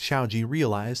investigate. Xiaoji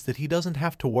realized that he doesn't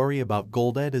have to worry about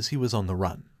Golded as he was on the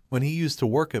run. When he used to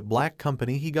work at Black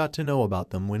Company, he got to know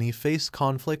about them when he faced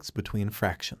conflicts between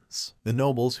fractions. The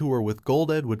nobles who were with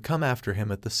Golded would come after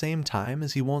him at the same time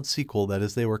as he won't sequel that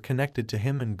as they were connected to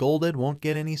him, and Golded won't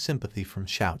get any sympathy from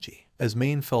Xiaoji. As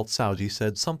Main felt Xiaoji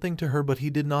said something to her but he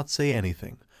did not say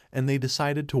anything, and they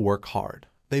decided to work hard.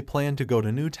 They planned to go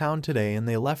to Newtown today and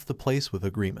they left the place with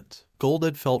agreement.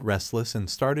 Golded felt restless and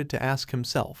started to ask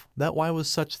himself that why was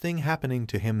such thing happening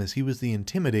to him, as he was the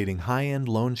intimidating high-end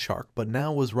loan shark but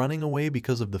now was running away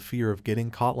because of the fear of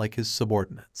getting caught like his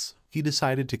subordinates. He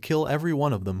decided to kill every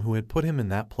one of them who had put him in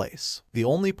that place. The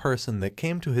only person that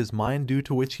came to his mind due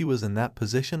to which he was in that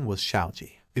position was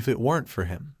Xiaoji. If it weren't for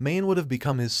him, Main would have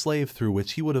become his slave through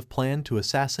which he would have planned to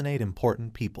assassinate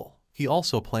important people. He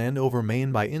also planned over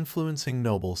Main by influencing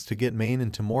nobles to get Main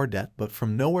into more debt, but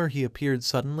from nowhere he appeared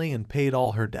suddenly and paid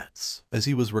all her debts. As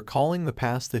he was recalling the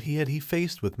past that he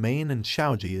faced with Main and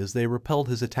Xiaoji as they repelled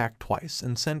his attack twice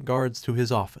and sent guards to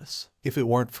his office. If it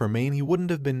weren't for Main, he wouldn't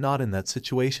have been not in that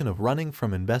situation of running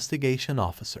from investigation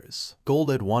officers.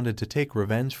 Golded wanted to take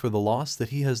revenge for the loss that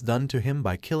he has done to him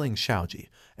by killing Xiaoji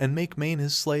and make Main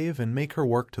his slave and make her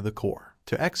work to the core.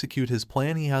 To execute his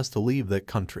plan, he has to leave that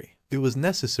country. It was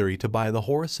necessary to buy the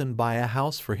horse and buy a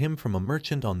house for him from a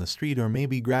merchant on the street, or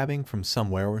maybe grabbing from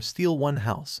somewhere or steal one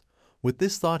house. With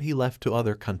this thought he left to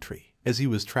other country. As he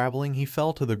was traveling he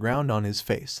fell to the ground on his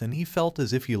face and he felt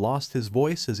as if he lost his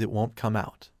voice as it won't come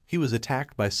out. He was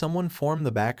attacked by someone from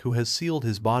the back who has sealed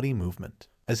his body movement,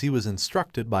 as he was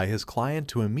instructed by his client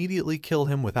to immediately kill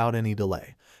him without any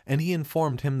delay, and he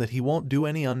informed him that he won't do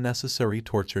any unnecessary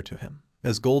torture to him.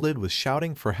 As Golded was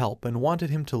shouting for help and wanted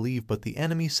him to leave, but the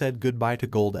enemy said goodbye to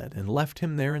Golded and left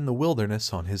him there in the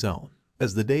wilderness on his own.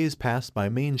 As the days passed by,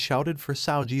 Main shouted for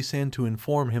Xiaoji-san to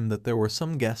inform him that there were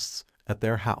some guests at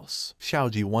their house.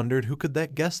 Xiaoji wondered who could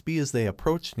that guest be as they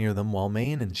approached near them while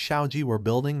Main and Xiaoji were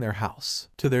building their house.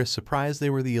 To their surprise, they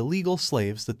were the illegal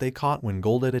slaves that they caught when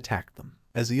Golded attacked them.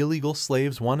 As the illegal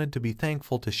slaves wanted to be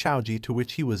thankful to Xiaoji, to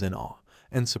which he was in awe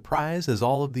and surprise as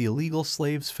all of the illegal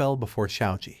slaves fell before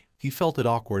Xiaoji. He felt it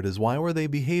awkward as why were they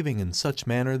behaving in such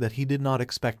manner that he did not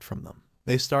expect from them.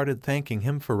 They started thanking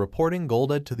him for reporting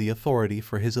Golded to the authority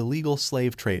for his illegal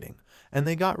slave trading, and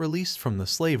they got released from the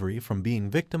slavery from being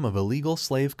victim of illegal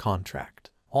slave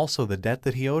contract. Also, the debt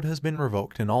that he owed has been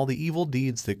revoked and all the evil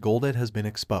deeds that Golded has been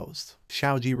exposed.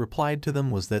 Xiaoji replied to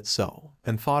them was that so,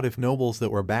 and thought if nobles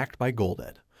that were backed by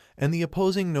Golded and the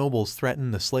opposing nobles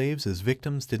threatened the slaves as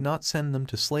victims, did not send them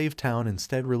to Slave Town,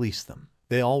 instead released them.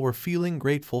 They all were feeling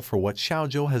grateful for what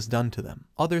Xiaoji has done to them.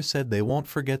 Others said they won't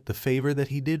forget the favor that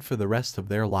he did for the rest of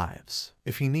their lives.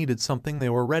 If he needed something, they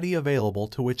were ready available,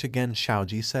 to which again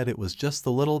Xiaoji said it was just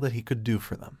the little that he could do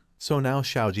for them. So now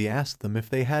Xiaoji asked them if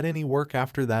they had any work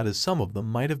after that, as some of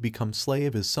them might have become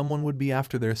slave, as someone would be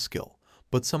after their skill,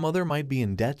 but some other might be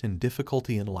in debt and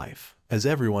difficulty in life. as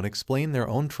everyone explained their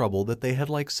own trouble that they had,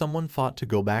 like someone thought to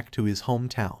go back to his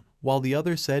hometown, while the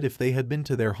other said if they had been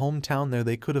to their hometown there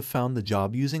they could have found the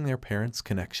job using their parents'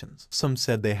 connections. Some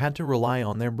said they had to rely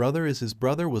on their brother as his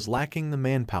brother was lacking the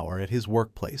manpower at his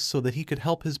workplace so that he could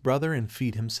help his brother and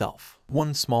feed himself.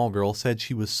 One small girl said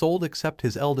she was sold except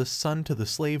his eldest son to the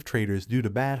slave traders due to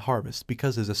bad harvest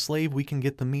because as a slave we can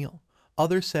get the meal.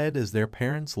 Others said as their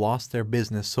parents lost their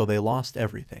business so they lost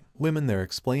everything. Women there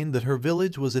explained that her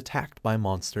village was attacked by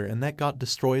monster and that got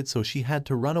destroyed so she had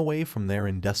to run away from there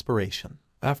in desperation.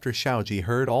 After Xiaoji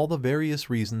heard all the various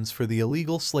reasons for the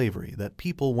illegal slavery that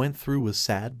people went through was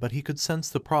sad, but he could sense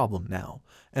the problem now,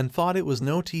 and thought it was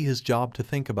not his job to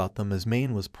think about them as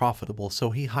Main was profitable, so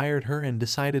he hired her and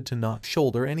decided to not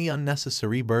shoulder any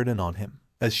unnecessary burden on him.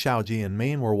 As Xiaoji and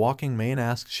Main were walking, Main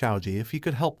asked Xiaoji if he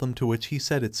could help them, to which he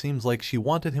said it seems like she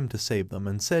wanted him to save them,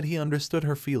 and said he understood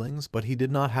her feelings but he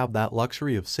did not have that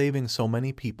luxury of saving so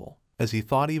many people, as he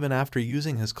thought even after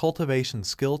using his cultivation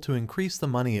skill to increase the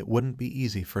money it wouldn't be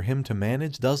easy for him to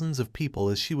manage dozens of people,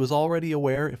 as she was already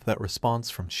aware of that response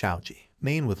from Xiaoji.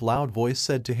 Main with loud voice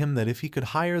said to him that if he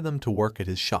could hire them to work at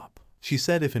his shop. She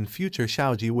said if in future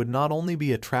Xiaoji would not only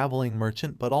be a traveling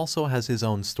merchant but also has his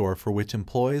own store for which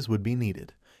employees would be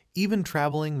needed. Even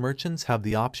traveling merchants have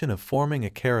the option of forming a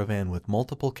caravan with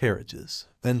multiple carriages.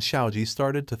 Then Xiaoji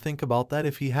started to think about that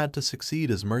if he had to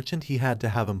succeed as merchant he had to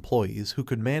have employees who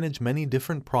could manage many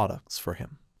different products for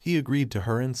him. He agreed to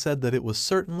her and said that it was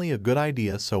certainly a good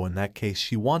idea, so in that case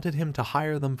she wanted him to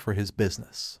hire them for his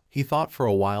business. He thought for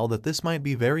a while that this might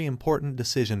be a very important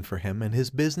decision for him and his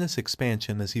business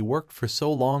expansion as he worked for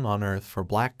so long on Earth for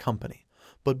Black Company.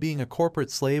 But being a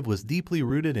corporate slave was deeply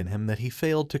rooted in him that he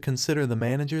failed to consider the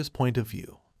manager's point of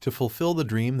view. To fulfill the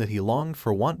dream that he longed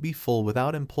for won't be full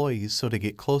without employees, so to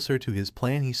get closer to his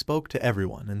plan he spoke to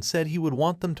everyone and said he would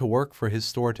want them to work for his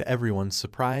store, to everyone's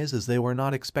surprise as they were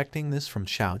not expecting this from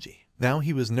Xiaoji. Now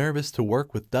he was nervous to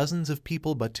work with dozens of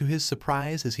people, but to his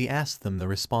surprise as he asked them the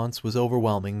response was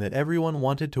overwhelming that everyone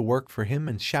wanted to work for him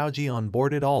and Xiaoji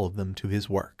onboarded all of them to his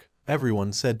work.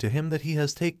 Everyone said to him that he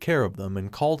has take care of them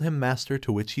and called him master,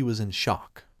 to which he was in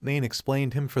shock. Main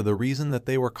explained him for the reason that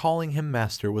they were calling him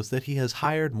master was that he has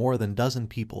hired more than dozen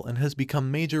people and has become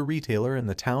major retailer in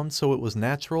the town, so it was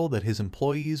natural that his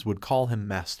employees would call him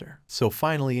master. So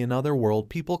finally in other world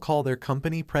people call their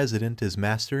company president as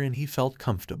master and he felt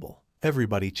comfortable.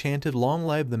 Everybody chanted long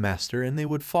live the master and they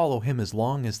would follow him as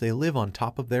long as they live on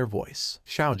top of their voice.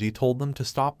 Xiaoji told them to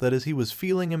stop that as he was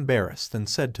feeling embarrassed and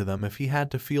said to them if he had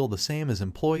to feel the same as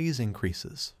employees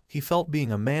increases. He felt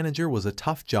being a manager was a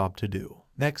tough job to do.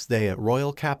 Next day at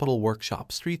Royal Capital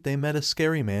Workshop Street they met a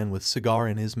scary man with cigar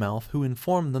in his mouth who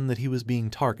informed them that he was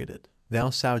being targeted. Now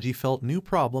Xiaoji felt new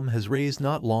problem has raised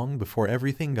not long before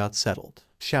everything got settled.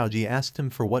 Xiaoji asked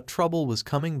him for what trouble was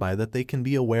coming by that they can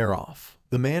be aware of.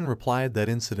 The man replied that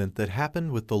incident that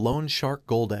happened with the loan shark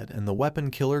Goldet and the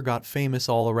weapon killer got famous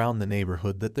all around the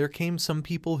neighborhood, that there came some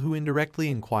people who indirectly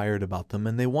inquired about them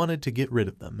and they wanted to get rid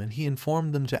of them, and he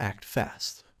informed them to act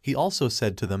fast. He also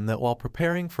said to them that while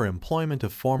preparing for employment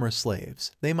of former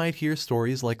slaves, they might hear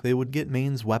stories like they would get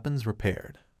Main's weapons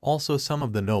repaired. Also some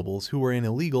of the nobles who were in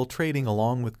illegal trading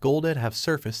along with Goldet have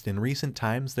surfaced in recent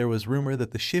times. There was rumor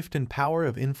that the shift in power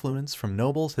of influence from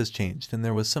nobles has changed and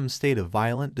there was some state of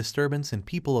violent disturbance in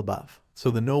people above. So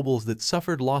the nobles that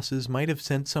suffered losses might have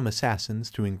sent some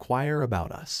assassins to inquire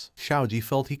about us. Xiaoji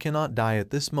felt he cannot die at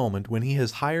this moment when he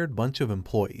has hired bunch of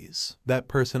employees. That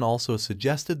person also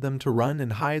suggested them to run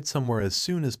and hide somewhere as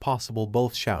soon as possible.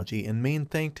 Both Xiaoji and Main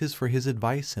thanked his for his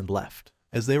advice and left.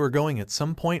 As they were going at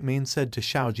some point Main said to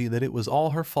Xiaoji that it was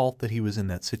all her fault that he was in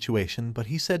that situation, but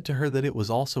he said to her that it was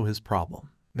also his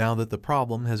problem. Now that the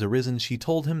problem has arisen, she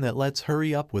told him that let's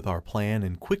hurry up with our plan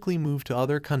and quickly move to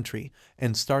other country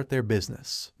and start their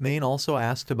business. Main also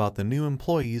asked about the new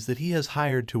employees that he has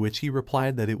hired, to which he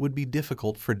replied that it would be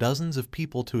difficult for dozens of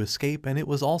people to escape and it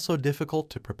was also difficult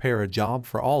to prepare a job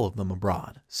for all of them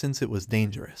abroad, since it was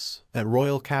dangerous. At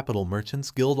Royal Capital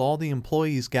Merchants Guild all the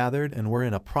employees gathered and were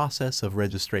in a process of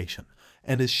registration.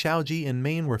 And as Xiaoji and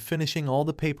Main were finishing all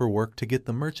the paperwork to get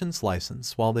the merchant's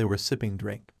license while they were sipping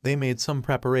drink, they made some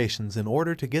preparations in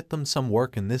order to get them some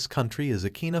work in this country as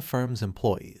Akina firm's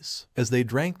employees. As they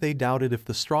drank they doubted if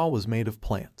the straw was made of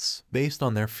plants. Based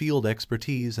on their field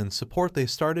expertise and support they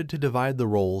started to divide the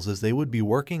roles, as they would be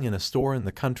working in a store in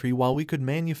the country while we could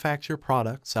manufacture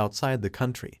products outside the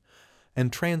country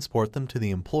and transport them to the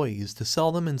employees to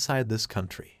sell them inside this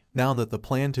country. Now that the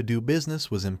plan to do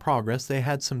business was in progress, they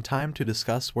had some time to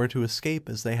discuss where to escape,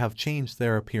 as they have changed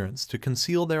their appearance to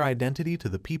conceal their identity to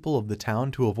the people of the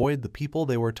town to avoid the people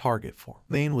they were target for.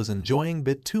 Main was enjoying a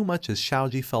bit too much as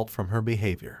Xiaoji felt from her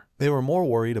behavior. They were more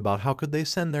worried about how could they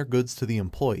send their goods to the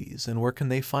employees and where can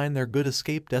they find their good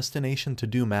escape destination to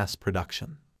do mass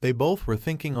production. They both were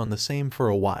thinking on the same for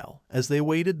a while. As they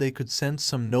waited, they could sense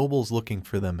some nobles looking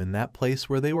for them in that place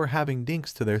where they were having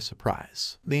dinks. To their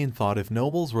surprise, Main thought if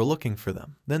nobles were looking for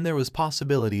them, then there was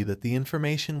possibility that the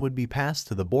information would be passed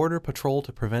to the border patrol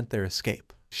to prevent their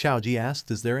escape. Xiaoji asked,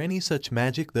 is there any such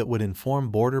magic that would inform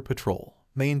border patrol?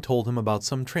 Main told him about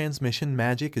some transmission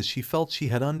magic, as she felt she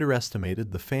had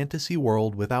underestimated the fantasy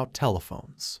world without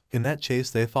telephones. In that chase,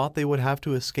 they thought they would have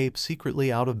to escape secretly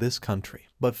out of this country,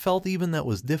 but felt even that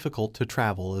was difficult to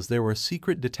travel, as there were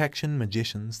secret detection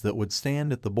magicians that would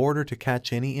stand at the border to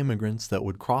catch any immigrants that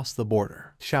would cross the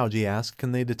border. Xiaoji asked,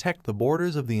 can they detect the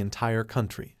borders of the entire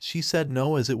country? She said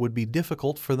no, as it would be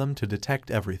difficult for them to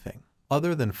detect everything.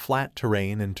 Other than flat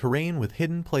terrain and terrain with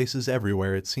hidden places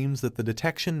everywhere, it seems that the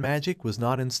detection magic was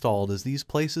not installed, as these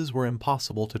places were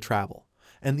impossible to travel,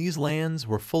 and these lands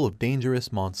were full of dangerous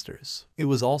monsters. It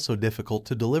was also difficult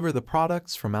to deliver the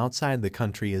products from outside the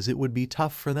country, as it would be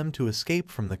tough for them to escape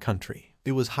from the country.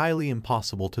 It was highly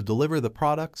impossible to deliver the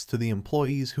products to the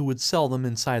employees who would sell them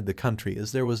inside the country,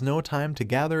 as there was no time to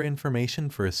gather information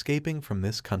for escaping from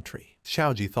this country.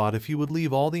 Xiaoji thought if he would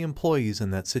leave all the employees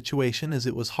in that situation, as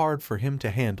it was hard for him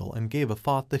to handle, and gave a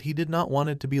thought that he did not want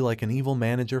it to be like an evil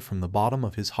manager from the bottom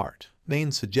of his heart.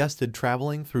 Main suggested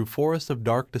traveling through Forest of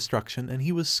Dark Destruction, and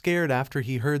he was scared after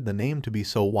he heard the name to be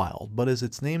so wild, but as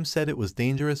its name said, it was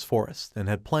dangerous forest and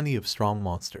had plenty of strong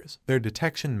monsters. Their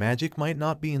detection magic might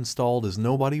not be installed, as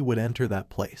nobody would enter that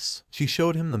place. She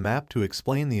showed him the map to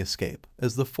explain the escape,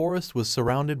 as the forest was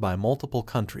surrounded by multiple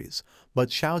countries, but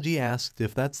Xiaoji asked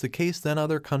if that's the case, then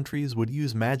other countries would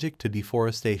use magic to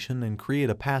deforestation and create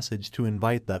a passage to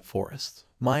invite that forest.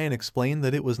 Mayan explained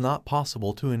that it was not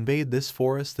possible to invade this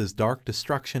forest, as dark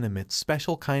destruction emits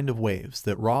special kind of waves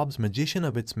that robs magician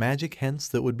of its magic, hence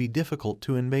that would be difficult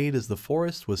to invade, as the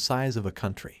forest was size of a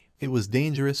country. It was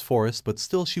dangerous forest, but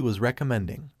still she was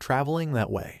recommending traveling that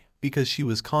way, because she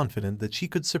was confident that she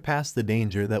could surpass the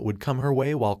danger that would come her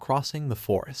way while crossing the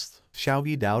forest.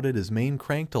 Xiaoji doubted, as Main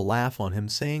cranked a laugh on him,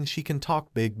 saying she can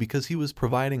talk big because he was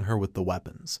providing her with the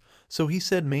weapons. So he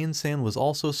said Main-san was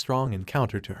also strong in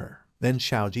counter to her. Then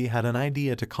Xiaoji had an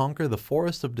idea to conquer the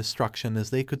Forest of Destruction, as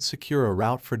they could secure a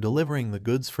route for delivering the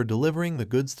goods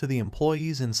to the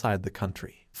employees inside the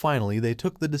country. Finally, they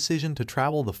took the decision to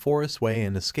travel the forest way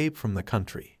and escape from the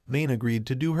country. Main agreed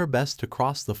to do her best to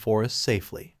cross the forest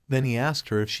safely. Then he asked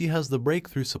her if she has the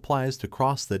breakthrough supplies to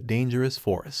cross that dangerous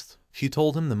forest. She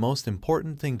told him the most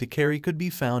important thing to carry could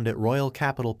be found at Royal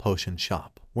Capital Potion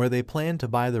Shop, where they planned to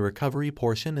buy the recovery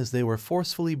portion, as they were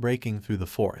forcefully breaking through the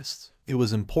forests. It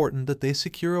was important that they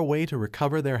secure a way to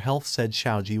recover their health, said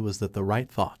Xiaoji. Was that the right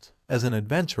thought? As an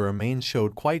adventurer, Main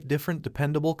showed quite different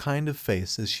dependable kind of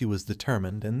face, as she was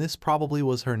determined, and this probably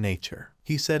was her nature.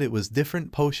 He said it was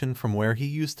different potion from where he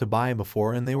used to buy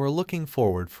before, and they were looking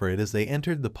forward for it. As they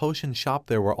entered the potion shop,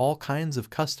 there were all kinds of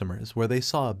customers, where they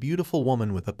saw a beautiful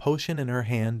woman with a potion in her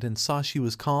hand and saw she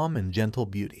was calm and gentle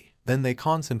beauty. Then they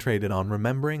concentrated on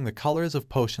remembering the colors of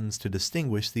potions to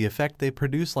distinguish the effect they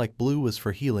produce, like blue was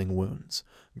for healing wounds,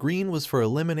 green was for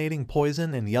eliminating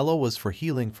poison, and yellow was for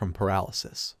healing from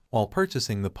paralysis. While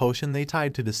purchasing the potion, they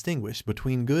tried to distinguish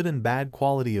between good and bad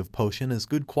quality of potion, as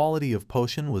good quality of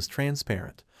potion was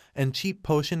transparent, and cheap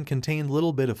potion contained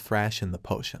little bit of thrash in the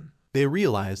potion. They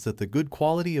realized that the good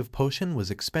quality of potion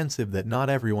was expensive, that not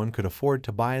everyone could afford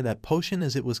to buy that potion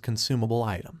as it was consumable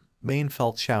item. Main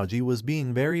felt Xiaoji was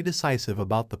being very decisive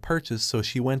about the purchase, so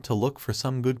she went to look for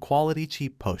some good quality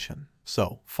cheap potion.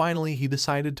 So, finally he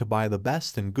decided to buy the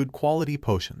best and good quality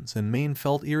potions, and Main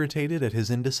felt irritated at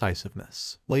his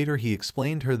indecisiveness. Later he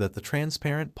explained her that the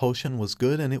transparent potion was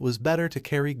good, and it was better to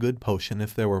carry good potion.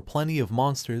 If there were plenty of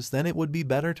monsters, then it would be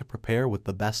better to prepare with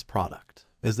the best product.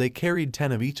 As they carried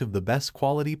 10 of each of the best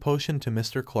quality potion to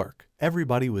Mr. Clerk,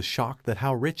 everybody was shocked at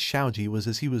how rich Xiaoji was,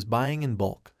 as he was buying in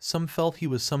bulk. Some felt he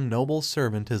was some noble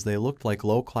servant, as they looked like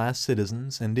low-class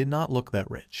citizens and did not look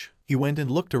that rich. He went and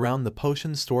looked around the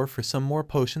potion store for some more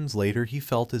potions. Later he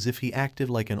felt as if he acted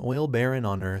like an oil baron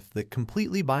on earth that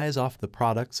completely buys off the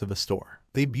products of a store.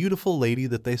 The beautiful lady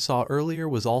that they saw earlier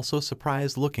was also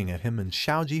surprised looking at him, and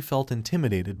Xiaoji felt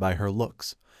intimidated by her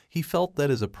looks. He felt that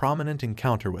as a prominent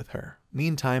encounter with her.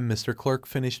 Meantime, Mr. Clerk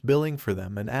finished billing for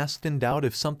them and asked in doubt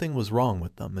if something was wrong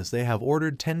with them, as they have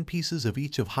ordered 10 pieces of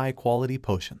each of high-quality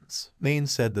potions. Main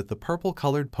said that the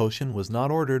purple-colored potion was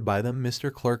not ordered by them.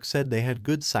 Mr. Clerk said they had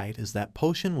good sight, as that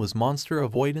potion was monster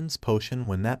avoidance potion.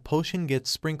 When that potion gets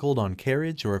sprinkled on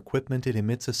carriage or equipment, it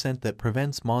emits a scent that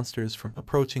prevents monsters from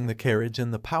approaching the carriage,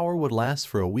 and the power would last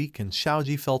for a week, and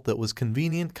Xiaoji felt that was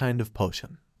convenient kind of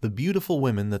potion. The beautiful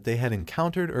women that they had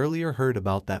encountered earlier heard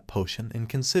about that potion and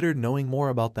considered knowing more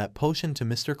about that potion, to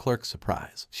Mr. Clerk's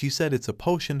surprise. She said it's a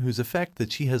potion whose effect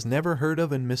that she has never heard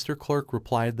of, and Mr. Clerk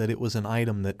replied that it was an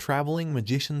item that traveling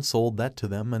magicians sold that to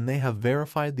them, and they have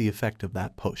verified the effect of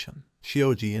that potion.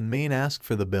 Xiaoji and Main asked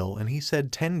for the bill, and he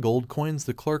said 10 gold coins.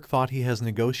 The clerk thought he has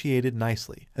negotiated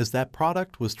nicely, as that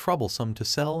product was troublesome to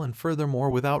sell, and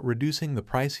furthermore without reducing the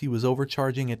price he was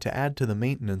overcharging it to add to the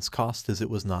maintenance cost, as it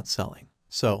was not selling.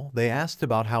 So, they asked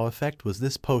about how effect was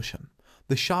this potion.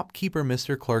 The shopkeeper,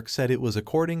 Mr. Clerk, said it was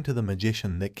according to the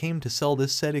magician that came to sell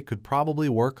this, said it could probably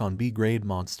work on B-grade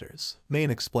monsters.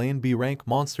 Main explained B-rank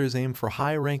monsters aim for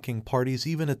high-ranking parties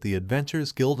even at the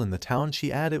Adventurers Guild in the town.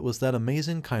 She added it was that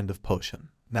amazing kind of potion.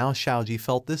 Now Xiaoji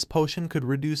felt this potion could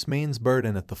reduce Main's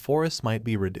burden at the forest might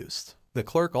be reduced. The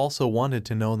clerk also wanted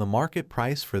to know the market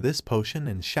price for this potion,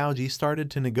 and Xiaoji started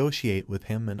to negotiate with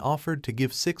him and offered to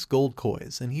give 6 gold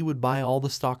coins and he would buy all the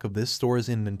stock of this store's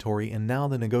inventory, and now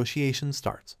the negotiation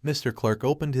starts. Mr. Clerk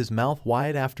opened his mouth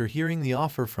wide after hearing the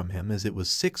offer from him, as it was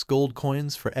 6 gold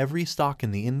coins for every stock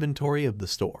in the inventory of the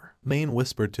store. Main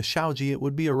whispered to Xiaoji it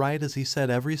would be alright, as he said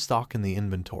every stock in the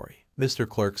inventory. Mr.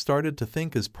 Clerk started to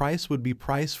think his price would be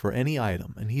price for any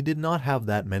item, and he did not have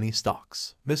that many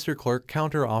stocks. Mr. Clerk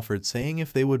counter-offered, saying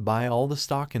if they would buy all the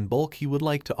stock in bulk he would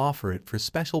like to offer it for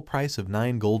special price of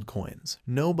 9 gold coins.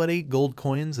 No, but 8 gold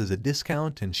coins as a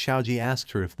discount, and Xiaoji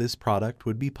asked her if this product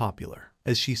would be popular.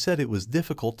 As she said it was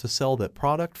difficult to sell that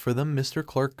product for them, Mr.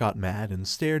 Clerk got mad and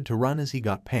stared to run as he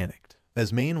got panicked.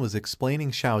 As Main was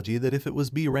explaining Xiaoji that if it was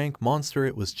B-rank monster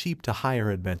it was cheap to hire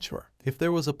adventurer. If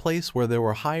there was a place where there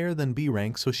were higher than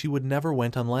B-rank, so she would never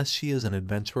went unless she as an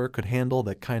adventurer could handle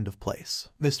that kind of place.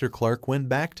 Mr. Clark went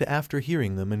back to after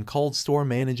hearing them and called store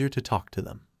manager to talk to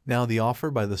them. Now the offer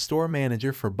by the store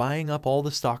manager for buying up all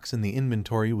the stocks in the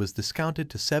inventory was discounted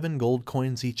to 7 gold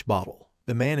coins each bottle.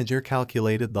 The manager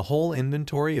calculated the whole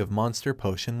inventory of monster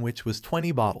potion, which was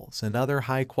 20 bottles, and other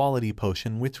high-quality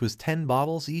potion, which was 10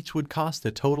 bottles each, would cost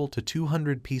a total to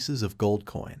 200 pieces of gold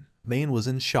coin. Main was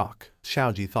in shock.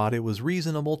 Xiaoji thought it was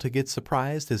reasonable to get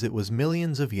surprised as it was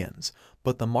millions of yens,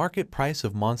 but the market price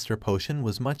of monster potion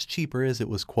was much cheaper as it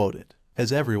was quoted.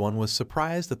 As everyone was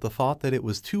surprised at the thought that it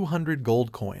was 200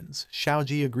 gold coins,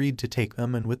 Xiaoji agreed to take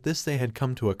them, and with this they had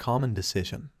come to a common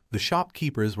decision. The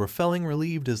shopkeepers were feeling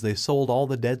relieved as they sold all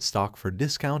the dead stock for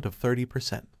discount of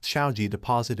 30%. Xiaoji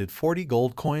deposited 40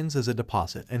 gold coins as a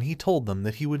deposit, and he told them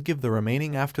that he would give the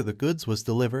remaining after the goods was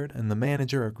delivered, and the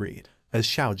manager agreed. As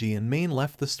Xiaoji and Main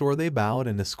left the store they bowed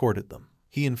and escorted them.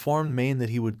 He informed Main that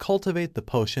he would cultivate the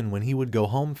potion when he would go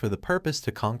home for the purpose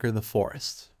to conquer the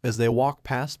forests. As they walked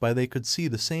past by they could see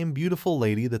the same beautiful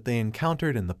lady that they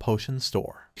encountered in the potion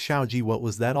store. Xiaoji, what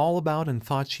was that all about, and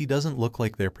thought she doesn't look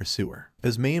like their pursuer.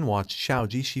 As Main watched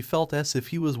Xiaoji, she felt as if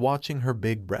he was watching her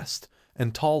big breast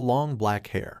and tall long black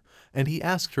hair, and he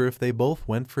asked her if they both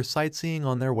went for sightseeing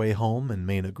on their way home, and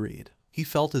Main agreed. He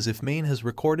felt as if Main has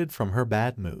recorded from her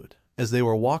bad mood. As they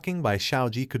were walking by,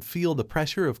 Xiaoji could feel the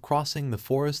pressure of crossing the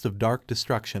forest of dark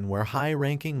destruction where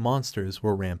high-ranking monsters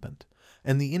were rampant.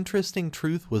 And the interesting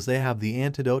truth was they have the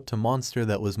antidote to monster,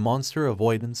 that was monster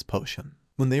avoidance potion.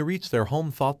 When they reached their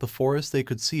home, thought the forest, they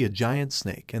could see a giant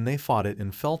snake, and they fought it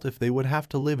and felt if they would have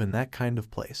to live in that kind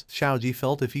of place. Xiaoji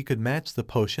felt if he could match the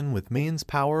potion with Main's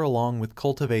power along with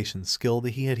cultivation skill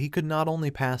that he could not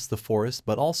only pass the forest,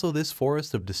 but also this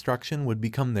forest of destruction would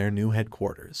become their new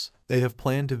headquarters. They have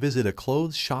planned to visit a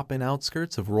clothes shop in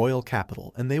outskirts of royal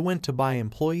capital, and they went to buy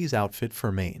employees' outfit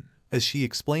for Main. As she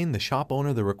explained the shop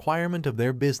owner the requirement of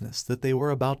their business, that they were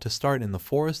about to start in the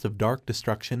forest of dark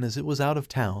destruction as it was out of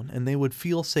town and they would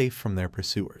feel safe from their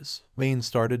pursuers. Main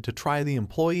started to try the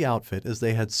employee outfit as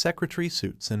they had secretary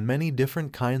suits and many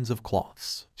different kinds of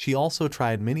cloths. She also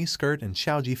tried mini skirt, and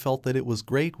Xiaoji felt that it was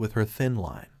great with her thin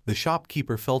line. The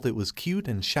shopkeeper felt it was cute,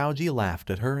 and Xiaoji laughed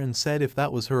at her and said if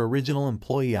that was her original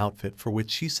employee outfit, for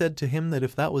which she said to him that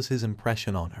if that was his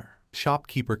impression on her.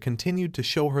 Shopkeeper continued to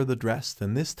show her the dress,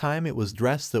 and this time it was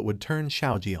dress that would turn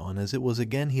Xiaoji on, as it was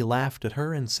again. He laughed at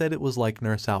her and said it was like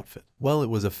nurse outfit. Well, it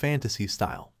was a fantasy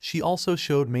style. She also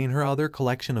showed Main her other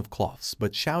collection of cloths,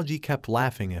 but Xiaoji kept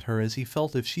laughing at her as he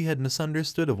felt if she had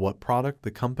misunderstood of what product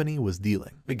the company was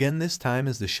dealing. Again this time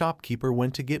as the shopkeeper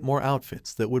went to get more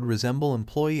outfits that would resemble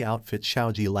employee outfits,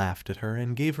 Xiaoji laughed at her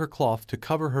and gave her cloth to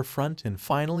cover her front, and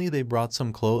finally they brought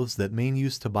some clothes that Main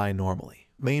used to buy normally.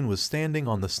 Main was standing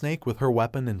on the snake with her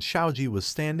weapon, and Xiaoji was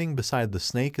standing beside the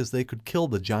snake as they could kill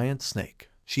the giant snake.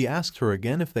 She asked her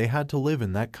again if they had to live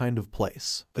in that kind of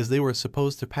place, as they were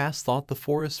supposed to pass thought the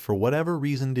forest for whatever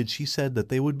reason did. She said that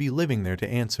they would be living there, to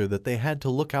answer that they had to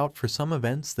look out for some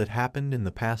events that happened in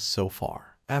the past so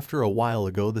far. After a while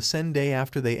ago, the same day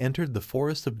after they entered the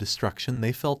forest of destruction,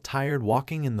 they felt tired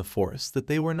walking in the forest that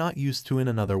they were not used to in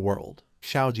another world.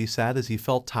 Xiaoji sat as he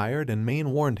felt tired, and Main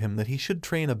warned him that he should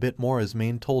train a bit more, as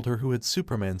Main told her who had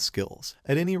Superman skills.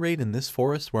 At any rate, in this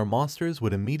forest where monsters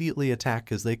would immediately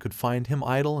attack as they could find him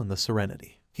idle in the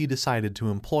serenity, he decided to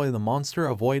employ the monster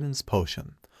avoidance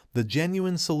potion, the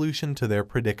genuine solution to their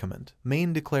predicament,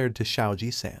 Main declared to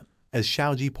Xiaoji-san. As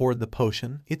Xiaoji poured the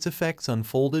potion, its effects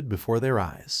unfolded before their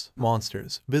eyes.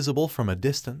 Monsters, visible from a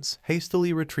distance,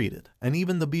 hastily retreated, and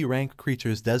even the B-rank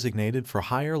creatures designated for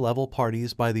higher-level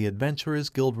parties by the Adventurers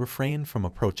Guild refrained from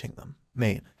approaching them.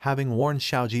 Main, having warned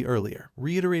Xiaoji earlier,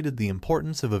 reiterated the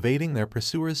importance of evading their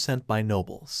pursuers sent by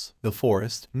nobles. The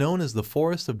forest, known as the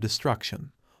Forest of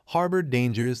Destruction, harbored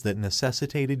dangers that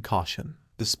necessitated caution.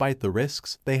 Despite the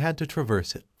risks, they had to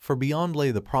traverse it, for beyond lay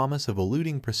the promise of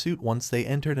eluding pursuit once they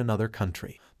entered another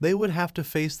country. They would have to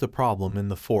face the problem in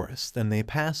the forest, and they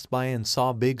passed by and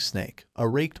saw Big Snake, a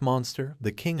raked monster,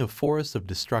 the king of Forest of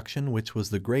Destruction, which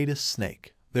was the greatest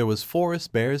snake. There was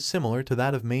forest bears similar to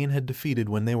that of Main had defeated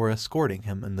when they were escorting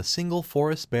him, and the single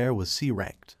forest bear was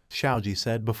C-ranked. Xiaoji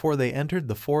said before they entered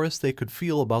the forest they could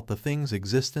feel about the thing's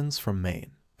existence from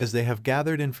Main, as they have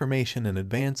gathered information in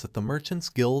advance at the Merchants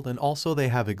Guild, and also they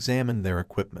have examined their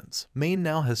equipments. Main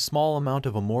now has small amount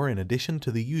of armor in addition to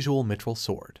the usual mithril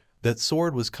sword. That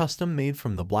sword was custom made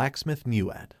from the blacksmith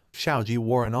Muad. Xiaoji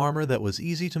wore an armor that was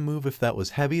easy to move. If that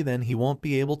was heavy, then he won't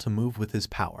be able to move with his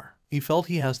power. He felt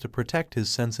he has to protect his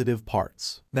sensitive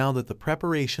parts. Now that the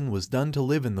preparation was done to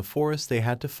live in the forest, they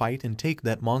had to fight and take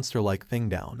that monster-like thing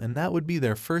down, and that would be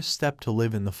their first step to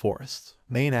live in the forest.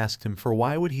 Main asked him for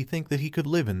why would he think that he could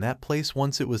live in that place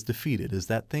once it was defeated, as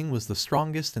that thing was the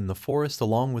strongest in the forest.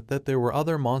 Along with that, there were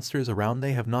other monsters around.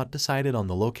 They have not decided on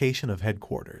the location of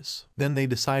headquarters. Then they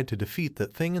decide to defeat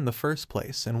that thing in the first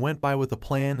place, and went by with a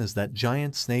plan. As that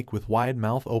giant snake with wide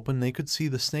mouth open, they could see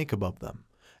the snake above them,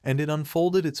 and it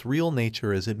unfolded its real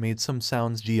nature as it made some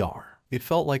sounds. It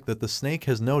felt like that the snake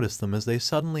has noticed them as they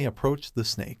suddenly approached the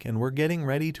snake and were getting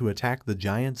ready to attack the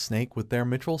giant snake with their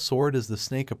mithril sword. As the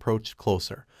snake approached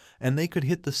closer, and they could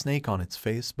hit the snake on its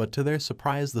face, but to their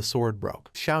surprise the sword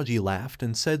broke. Xiaoji laughed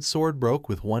and said sword broke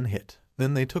with one hit.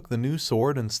 Then they took the new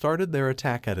sword and started their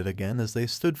attack at it again. As they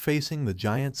stood facing the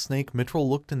giant snake, Mithril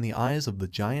looked in the eyes of the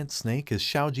giant snake as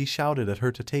Xiaoji shouted at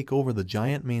her to take over. The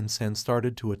giant Main-san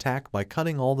started to attack by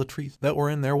cutting all the trees that were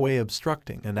in their way,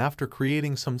 obstructing, and after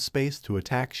creating some space to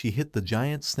attack, she hit the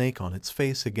giant snake on its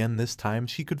face again. This time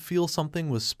she could feel something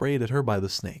was sprayed at her by the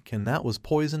snake, and that was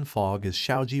poison fog. As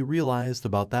Xiaoji realized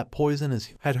about that poison, as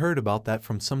he had heard about that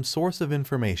from some source of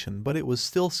information, but it was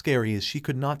still scary as she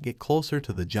could not get closer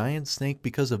to the giant snake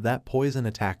because of that poison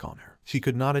attack on her. She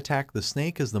could not attack the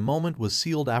snake as the moment was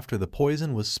sealed after the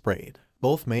poison was sprayed.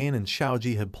 Both Main and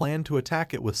Xiaoji had planned to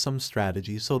attack it with some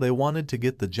strategy, so they wanted to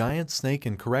get the giant snake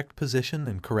in correct position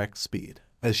and correct speed.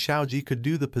 As Xiaoji could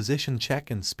do the position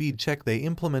check and speed check, they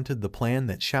implemented the plan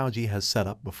that Xiaoji has set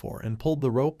up before and pulled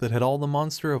the rope that had all the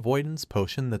monster avoidance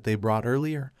potion that they brought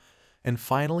earlier. And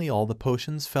finally all the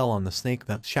potions fell on the snake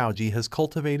that Xiaoji has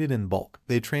cultivated in bulk.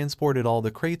 They transported all the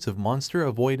crates of monster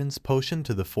avoidance potion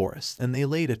to the forest, and they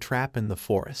laid a trap in the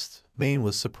forest. Main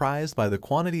was surprised by the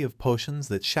quantity of potions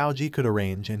that Xiaoji could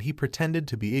arrange, and he pretended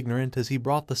to be ignorant as he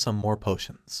brought some more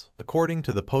potions. According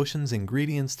to the potions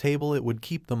ingredients table, it would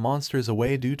keep the monsters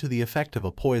away due to the effect of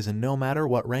a poison no matter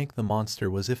what rank the monster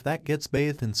was if that gets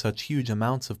bathed in such huge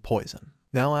amounts of poison.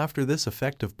 Now after this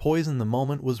effect of poison, the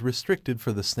moment was restricted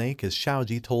for the snake as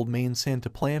Xiaoji told Main-san to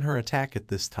plan her attack at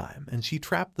this time, and she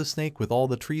trapped the snake with all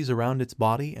the trees around its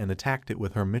body and attacked it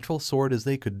with her mithril sword as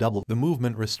they could double the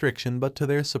movement restriction, but to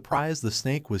their surprise the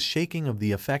snake was shaking of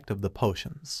the effect of the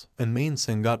potions. And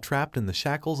Main-san got trapped in the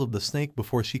shackles of the snake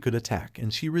before she could attack,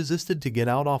 and she resisted to get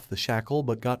out off the shackle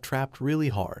but got trapped really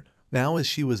hard. Now as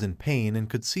she was in pain and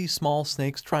could see small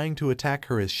snakes trying to attack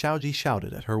her as Xiaoji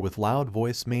shouted at her with loud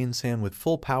voice, Main-san with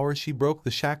full power she broke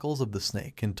the shackles of the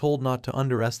snake and told not to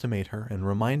underestimate her and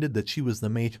reminded that she was the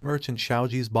merchant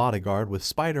Xiaoji's bodyguard with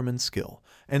Spider-Man skill,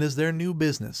 and as their new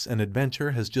business and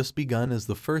adventure has just begun, as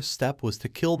the first step was to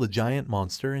kill the giant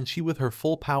monster, and she with her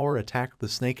full power attacked the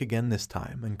snake again this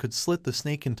time and could slit the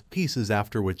snake into pieces,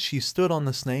 after which she stood on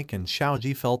the snake, and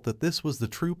Xiaoji felt that this was the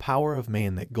true power of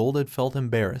Main, that Golded felt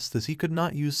embarrassed as he could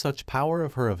not use such power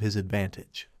of her of his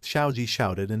advantage. Xiaoji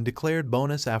shouted and declared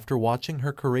bonus after watching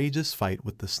her courageous fight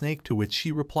with the snake, to which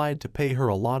she replied to pay her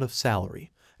a lot of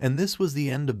salary. And this was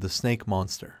the end of the snake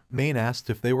monster. Main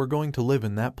asked if they were going to live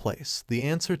in that place. The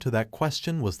answer to that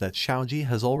question was that Xiaoji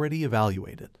has already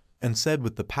evaluated, and said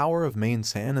with the power of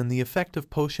Main-san and the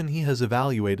effective potion he has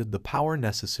evaluated the power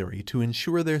necessary to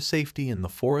ensure their safety in the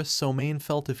forest, so Main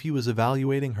felt if he was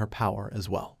evaluating her power as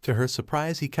well. To her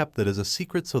surprise, he kept that as a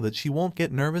secret so that she won't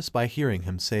get nervous by hearing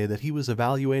him say that he was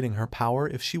evaluating her power.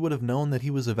 If she would have known that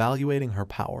he was evaluating her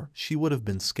power, she would have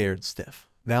been scared stiff.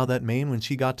 Now that Main, when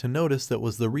she got to notice, that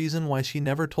was the reason why she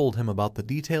never told him about the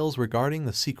details regarding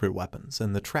the secret weapons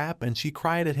and the trap, and she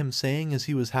cried at him saying as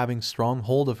he was having strong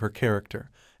hold of her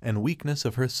character and weakness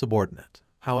of her subordinate.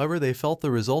 However, they felt the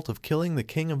result of killing the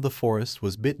king of the forest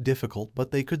was bit difficult,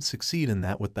 but they could succeed in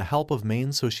that with the help of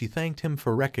Main, so she thanked him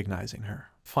for recognizing her.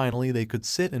 Finally, they could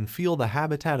sit and feel the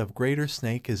habitat of Greater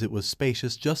Snake, as it was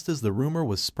spacious, just as the rumor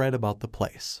was spread about the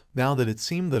place. Now that it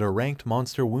seemed that a ranked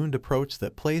monster wound approached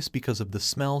that place because of the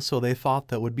smell, so they thought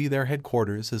that would be their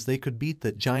headquarters, as they could beat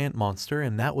that giant monster,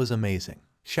 and that was amazing.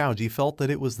 Xiaoji felt that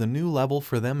it was the new level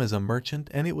for them as a merchant,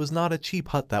 and it was not a cheap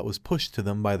hut that was pushed to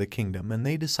them by the kingdom, and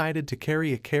they decided to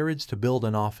carry a carriage to build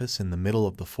an office in the middle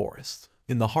of the forest.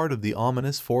 In the heart of the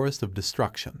ominous forest of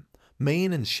destruction,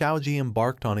 Main and Xiaoji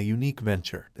embarked on a unique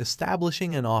venture,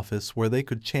 establishing an office where they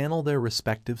could channel their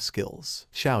respective skills.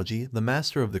 Xiaoji, the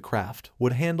master of the craft,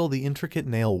 would handle the intricate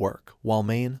nail work, while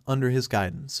Main, under his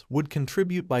guidance, would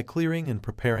contribute by clearing and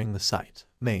preparing the site.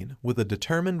 Main, with a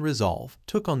determined resolve,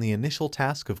 took on the initial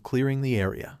task of clearing the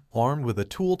area. Armed with a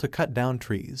tool to cut down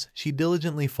trees, she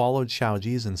diligently followed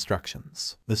Xiaoji's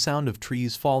instructions. The sound of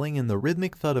trees falling and the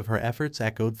rhythmic thud of her efforts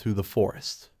echoed through the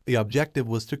forest. The objective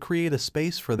was to create a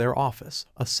space for their office,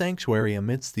 a sanctuary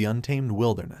amidst the untamed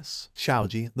wilderness.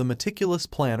 Xiaoji, the meticulous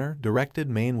planner, directed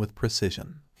Main with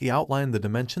precision. He outlined the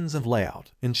dimensions and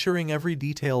layout, ensuring every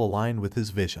detail aligned with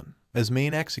his vision. As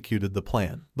Main executed the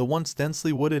plan, the once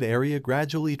densely wooded area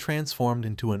gradually transformed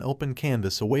into an open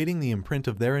canvas awaiting the imprint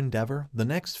of their endeavor. The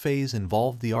next phase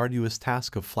involved the arduous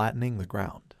task of flattening the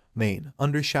ground. Main,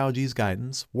 under Xiaoji's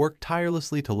guidance, worked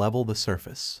tirelessly to level the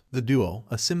surface. The duo,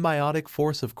 a symbiotic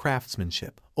force of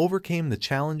craftsmanship, overcame the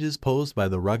challenges posed by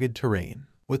the rugged terrain.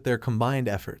 With their combined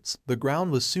efforts, the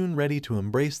ground was soon ready to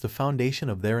embrace the foundation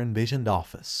of their envisioned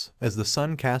office. As the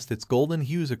sun cast its golden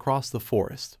hues across the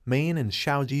forest, Main and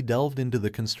Xiaoji delved into the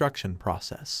construction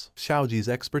process. Xiaoji's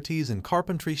expertise in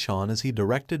carpentry shone as he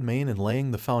directed Main in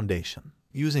laying the foundation.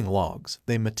 Using logs,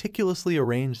 they meticulously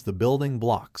arranged the building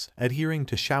blocks, adhering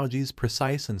to Xiaoji's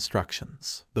precise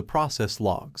instructions. The process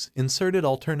logs, inserted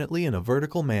alternately in a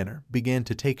vertical manner, began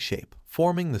to take shape,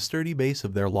 forming the sturdy base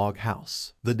of their log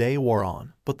house. The day wore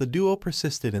on, but the duo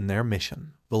persisted in their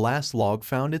mission. The last log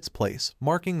found its place,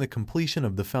 marking the completion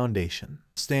of the foundation.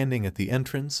 Standing at the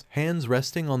entrance, hands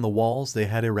resting on the walls they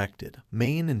had erected,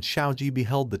 Main and Xiaoji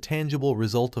beheld the tangible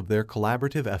result of their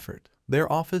collaborative effort. Their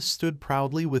office stood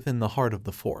proudly within the heart of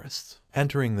the forest.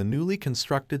 Entering the newly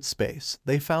constructed space,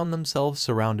 they found themselves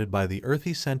surrounded by the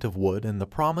earthy scent of wood and the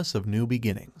promise of new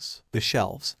beginnings. The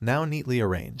shelves, now neatly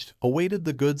arranged, awaited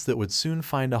the goods that would soon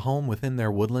find a home within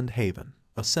their woodland haven.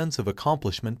 A sense of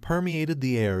accomplishment permeated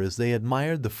the air as they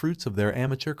admired the fruits of their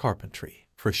amateur carpentry.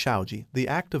 For Xiaoji, the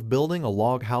act of building a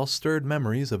log house stirred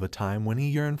memories of a time when he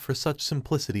yearned for such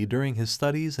simplicity during his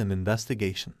studies and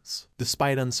investigations.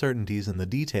 Despite uncertainties in the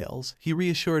details, he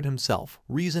reassured himself,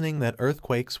 reasoning that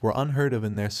earthquakes were unheard of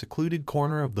in their secluded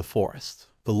corner of the forest.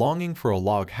 The longing for a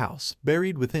log house,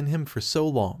 buried within him for so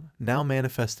long, now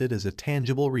manifested as a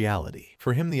tangible reality.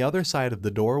 For him, the other side of the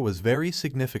door was very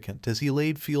significant as he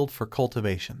laid field for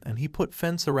cultivation, and he put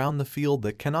fence around the field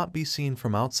that cannot be seen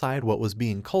from outside what was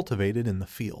being cultivated in the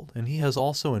field, and he has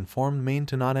also informed Main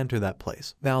to not enter that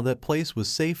place. Now that place was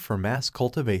safe for mass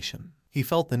cultivation. He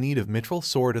felt the need of mithril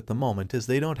sword at the moment as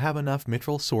they don't have enough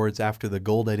mithril swords after the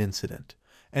Golded incident.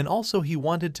 And also he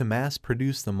wanted to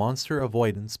mass-produce the monster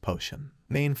avoidance potion.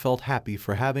 Main felt happy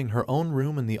for having her own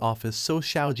room in the office, so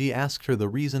Xiaoji asked her the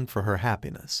reason for her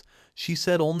happiness. She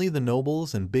said only the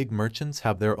nobles and big merchants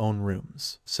have their own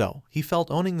rooms. So, he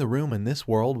felt owning the room in this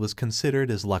world was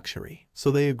considered as luxury. So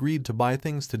they agreed to buy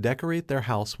things to decorate their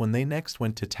house when they next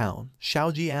went to town.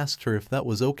 Xiaoji asked her if that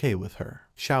was okay with her.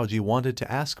 Xiaoji wanted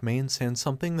to ask Main-san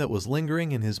something that was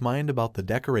lingering in his mind about the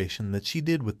decoration that she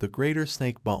did with the greater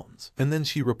snake bones. And then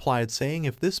she replied saying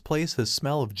if this place has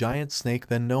smell of giant snake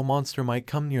then no monster might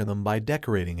come near them. By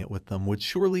decorating it with them would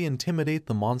surely intimidate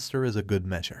the monster as a good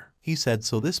measure. He said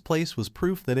so this place was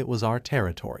proof that it was our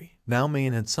territory. Now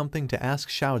Main had something to ask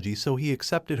Xiaoji, so he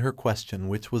accepted her question,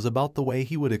 which was about the way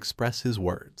he would express his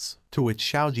words. To which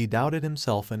Xiaoji doubted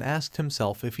himself and asked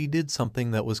himself if he did something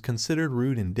that was considered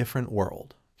rude in different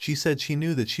world. She said she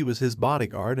knew that she was his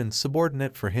bodyguard and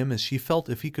subordinate for him, as she felt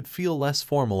if he could feel less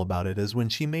formal about it, as when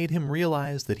she made him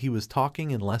realize that he was talking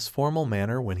in less formal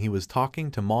manner when he was talking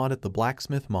to Maud at the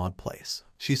blacksmith Maud place.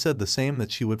 She said the same,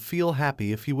 that she would feel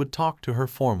happy if he would talk to her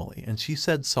formally, and she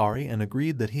said sorry and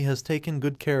agreed that he has taken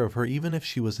good care of her even if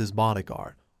she was his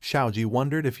bodyguard. Xiaoji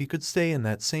wondered if he could stay in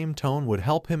that same tone would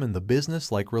help him in the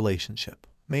business-like relationship.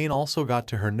 Main also got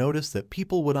to her notice that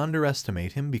people would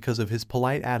underestimate him because of his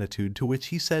polite attitude, to which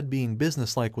he said being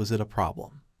businesslike was it a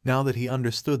problem. Now that he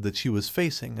understood that she was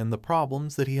facing and the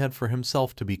problems that he had for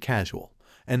himself to be casual,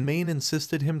 and Main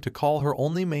insisted him to call her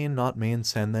only Main not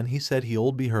Main-san, then he said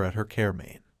he'll be her at her care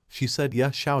Main. She said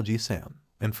yes Xiaoji-san.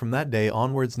 And from that day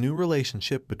onwards new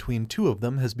relationship between two of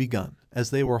them has begun,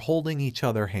 as they were holding each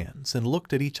other hands and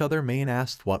looked at each other. Main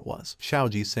asked what was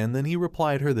Xiaoji-san, then he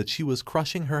replied her that she was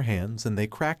crushing her hands, and they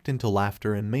cracked into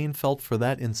laughter, and Main felt for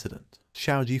that incident.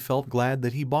 Xiaoji felt glad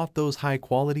that he bought those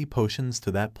high-quality potions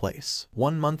to that place.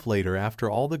 1 month later, after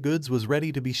all the goods was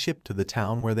ready to be shipped to the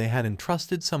town where they had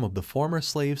entrusted some of the former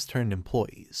slaves turned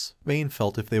employees, Main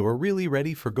felt if they were really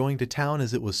ready for going to town,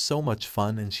 as it was so much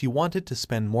fun and she wanted to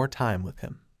spend more time with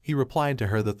him. He replied to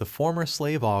her that the former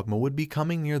slave Ogma would be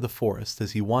coming near the forest,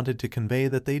 as he wanted to convey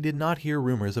that they did not hear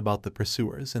rumors about the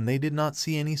pursuers and they did not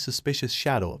see any suspicious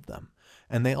shadow of them,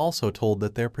 and they also told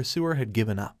that their pursuer had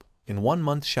given up. In 1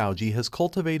 month Xiaoji has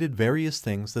cultivated various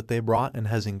things that they brought and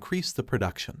has increased the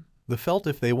production. They felt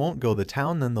if they won't go the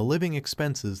town then the living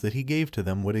expenses that he gave to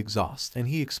them would exhaust, and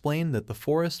he explained that the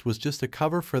forest was just a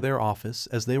cover for their office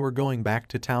as they were going back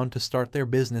to town to start their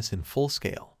business in full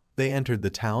scale. They entered the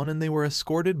town and they were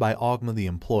escorted by Ogma the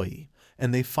employee,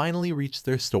 and they finally reached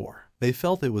their store. They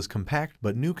felt it was compact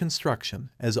but new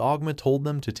construction, as Ogma told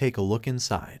them to take a look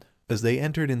inside. As they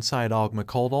entered inside, Ogma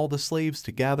called all the slaves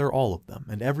to gather all of them,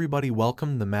 and everybody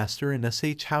welcomed the master, and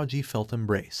Xiaoji felt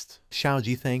embraced.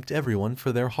 Xiaoji thanked everyone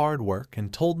for their hard work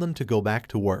and told them to go back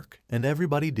to work, and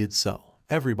everybody did so.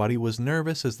 Everybody was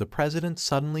nervous as the president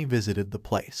suddenly visited the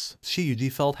place.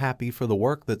 Xiaoji felt happy for the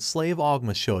work that slave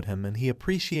Ogma showed him, and he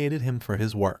appreciated him for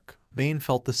his work. Main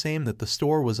felt the same, that the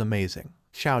store was amazing.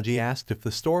 Xiaoji asked if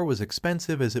the store was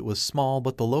expensive, as it was small,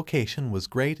 but the location was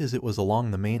great as it was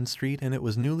along the main street and it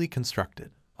was newly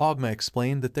constructed. Ogma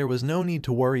explained that there was no need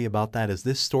to worry about that as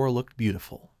this store looked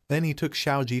beautiful. Then he took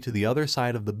Xiaoji to the other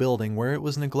side of the building where it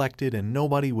was neglected and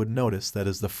nobody would notice that,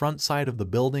 as the front side of the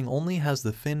building only has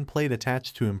the thin plate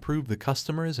attached to improve the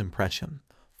customer's impression.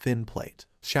 Thin plate.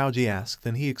 Xiaoji asked,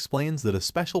 and he explains that a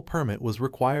special permit was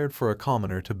required for a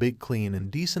commoner to big clean and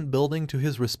decent building. To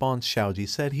his response, Xiaoji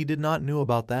said he did not know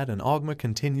about that, and Ogma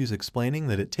continues explaining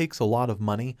that it takes a lot of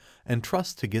money and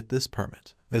trust to get this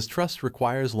permit, as trust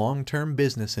requires long-term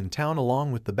business in town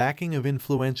along with the backing of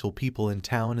influential people in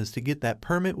town, as to get that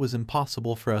permit was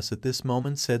impossible for us at this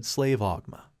moment, said slave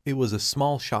Ogma. It was a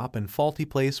small shop and faulty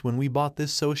place when we bought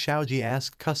this, so Xiaoji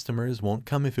asked customers won't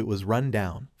come if it was run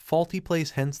down. Faulty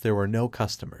place, hence there were no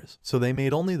customers. So they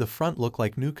made only the front look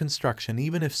like new construction.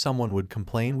 Even if someone would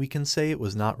complain, we can say it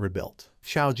was not rebuilt.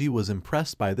 Xiaoji was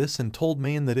impressed by this and told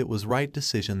Main that it was right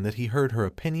decision, that he heard her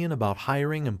opinion about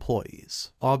hiring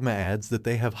employees. Ogma adds that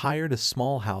they have hired a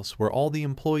small house where all the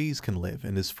employees can live,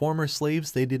 and as former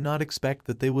slaves they did not expect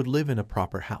that they would live in a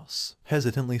proper house.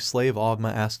 Hesitantly, slave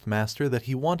Ogma asked master that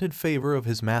he wanted favor of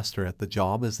his master at the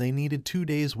job, as they needed 2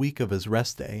 days week of his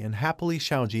rest day, and happily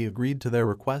Xiaoji agreed to their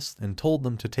request and told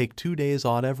them to take 2 days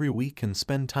odd every week and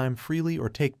spend time freely or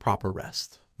take proper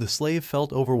rest. The slave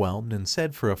felt overwhelmed and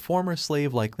said for a former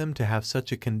slave like them to have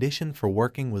such a condition for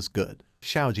working was good.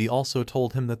 Xiaoji also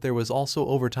told him that there was also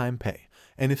overtime pay,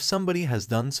 and if somebody has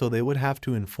done so they would have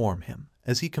to inform him,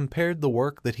 as he compared the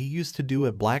work that he used to do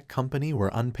at black company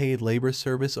where unpaid labor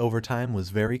service overtime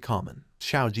was very common.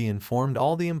 Xiaoji informed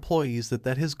all the employees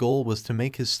that his goal was to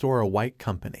make his store a white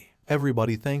company.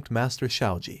 Everybody thanked Master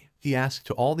Xiaoji. He asked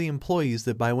to all the employees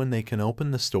that by when they can open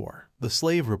the store. The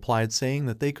slave replied saying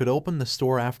that they could open the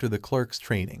store after the clerk's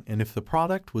training, and if the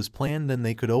product was planned then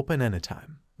they could open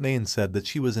anytime. Main said that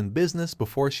she was in business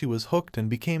before she was hooked and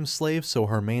became slave, so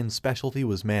her main specialty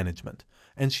was management,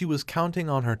 and she was counting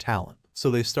on her talent. So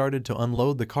they started to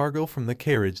unload the cargo from the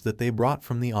carriage that they brought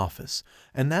from the office,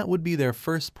 and that would be their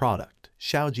first product.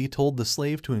 Xiaoji told the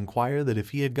slave to inquire that if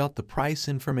he had got the price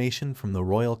information from the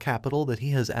royal capital that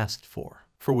he has asked for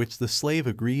which the slave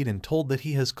agreed and told that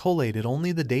he has collated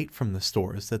only the date from the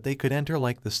stores that they could enter,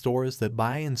 like the stores that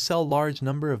buy and sell large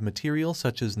number of material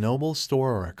such as noble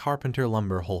store or a carpenter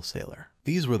lumber wholesaler.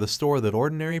 These were the store that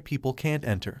ordinary people can't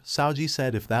enter. Xiaoji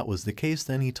said if that was the case,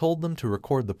 then he told them to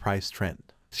record the price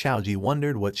trend. Xiaoji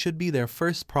wondered what should be their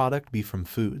first product be, from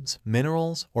foods,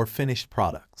 minerals, or finished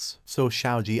products. So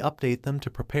Xiaoji updated them to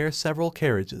prepare several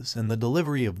carriages, and the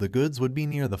delivery of the goods would be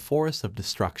near the Forest of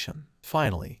Destruction.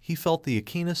 Finally, he felt the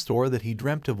Akina store that he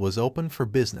dreamt of was open for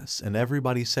business, and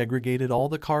everybody segregated all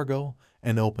the cargo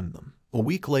and opened them. A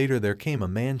week later there came a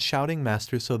man shouting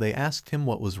 "Master," so they asked him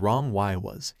what was wrong. Why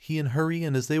was he in a hurry?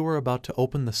 And as they were about to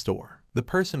open the store, the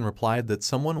person replied that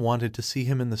someone wanted to see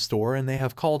him in the store and they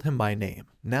have called him by name.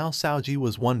 Now Xiaoji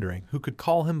was wondering who could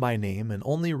call him by name and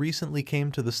only recently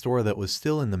came to the store that was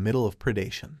still in the middle of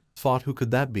predation. Thought who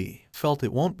could that be? Felt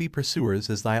it won't be pursuers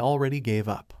as I already gave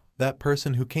up. That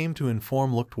person who came to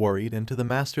inform looked worried, and to the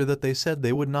master that they said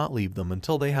they would not leave them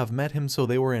until they have met him, so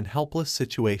they were in helpless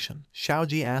situation.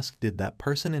 Xiaoji asked did that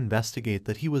person investigate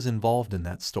that he was involved in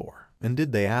that store, and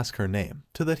did they ask her name?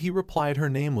 To that he replied her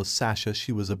name was Sasha,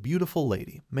 she was a beautiful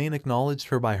lady. Main acknowledged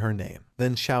her by her name.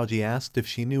 Then Xiaoji asked if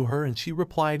she knew her and she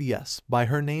replied yes, by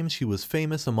her name she was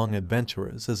famous among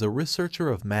adventurers as a researcher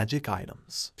of magic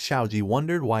items. Xiaoji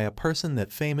wondered why a person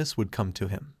that famous would come to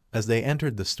him. As they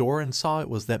entered the store and saw it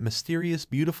was that mysterious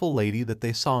beautiful lady that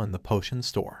they saw in the potion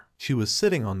store. She was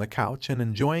sitting on the couch and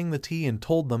enjoying the tea and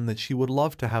told them that she would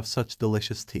love to have such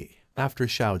delicious tea. After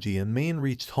Xiaoji and Main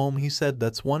reached home, he said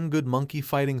that's one good monkey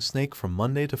fighting snake from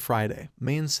Monday to Friday.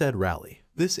 Main said rally.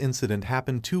 This incident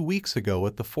happened 2 weeks ago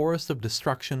at the Forest of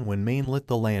Destruction when Main lit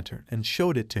the lantern and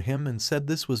showed it to him and said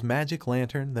this was magic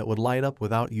lantern that would light up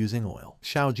without using oil.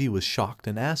 Xiaoji was shocked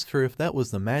and asked her if that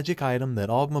was the magic item that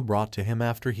Ogma brought to him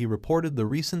after he reported the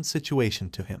recent situation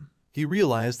to him. He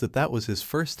realized that that was his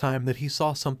first time that he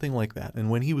saw something like that, and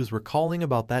when he was recalling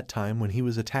about that time when he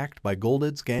was attacked by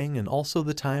Golded's gang and also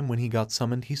the time when he got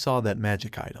summoned, he saw that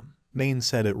magic item. Main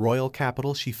said at Royal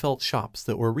Capital she felt shops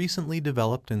that were recently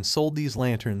developed and sold these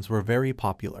lanterns were very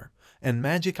popular, and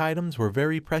magic items were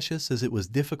very precious as it was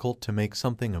difficult to make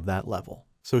something of that level.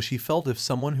 So she felt if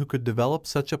someone who could develop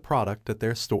such a product at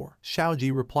their store.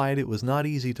 Xiaoji replied it was not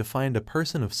easy to find a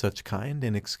person of such kind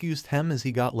and excused him as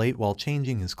he got late while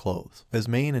changing his clothes. As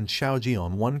Main and Xiaoji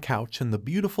on one couch and the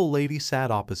beautiful lady sat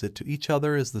opposite to each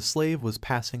other as the slave was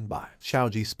passing by.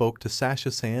 Xiaoji spoke to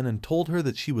Sasha-san and told her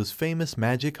that she was famous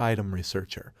magic item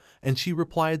researcher, and she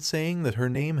replied saying that her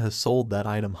name has sold that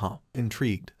item.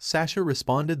 Intrigued, Sasha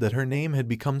responded that her name had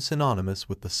become synonymous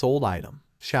with the sold item.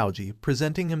 Xiaoji,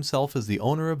 presenting himself as the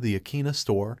owner of the Akina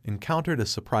store, encountered a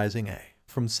surprising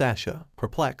from Sasha.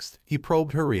 Perplexed, he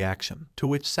probed her reaction, to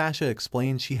which Sasha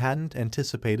explained she hadn't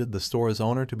anticipated the store's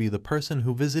owner to be the person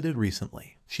who visited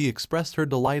recently. She expressed her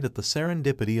delight at the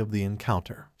serendipity of the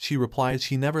encounter. She replied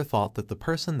she never thought that the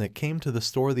person that came to the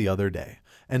store the other day,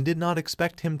 and did not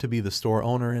expect him to be the store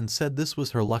owner, and said this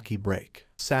was her lucky break.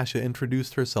 Sasha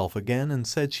introduced herself again and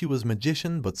said she was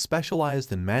magician but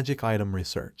specialized in magic item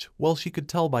research. Well, she could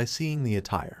tell by seeing the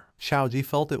attire. Xiaoji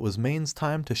felt it was Main's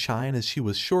time to shine as she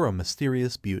was sure a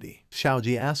mysterious beauty.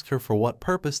 Xiaoji asked her for what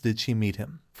purpose did she meet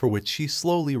him, for which she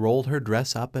slowly rolled her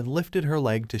dress up and lifted her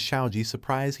leg. To Xiaoji's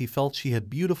surprise, he felt she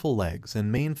had beautiful legs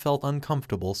and Main felt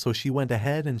uncomfortable, so she went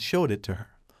ahead and showed it to her.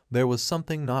 There was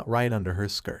something not right under her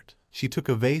skirt. She took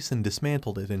a vase and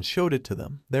dismantled it and showed it to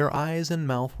them. Their eyes and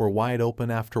mouth were wide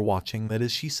open after watching that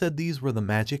as she said these were the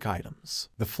magic items.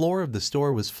 The floor of the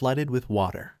store was flooded with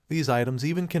water. These items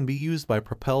even can be used by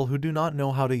Propel who do not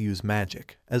know how to use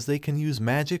magic, as they can use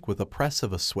magic with a press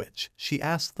of a switch. She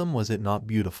asked them was it not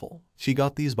beautiful. She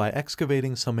got these by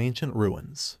excavating some ancient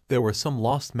ruins. There were some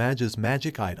lost Mage's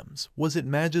magic items. Was it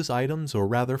Mage's items or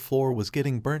rather floor was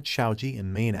getting burnt? Xiaoji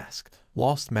and Main asked.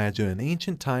 Lost Magi in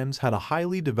ancient times had a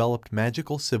highly developed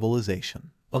magical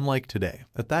civilization. Unlike today,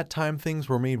 at that time things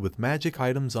were made with magic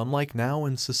items. Unlike now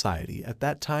in society, at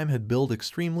that time had built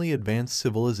extremely advanced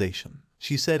civilization.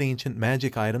 She said ancient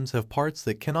magic items have parts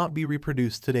that cannot be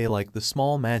reproduced today, like the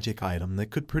small magic item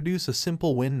that could produce a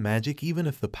simple wind magic even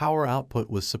if the power output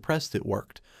was suppressed it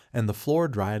worked, and the floor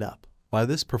dried up. By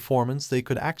this performance they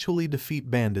could actually defeat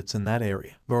bandits in that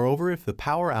area. Moreover, if the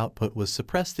power output was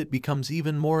suppressed it becomes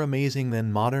even more amazing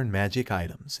than modern magic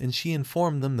items, and she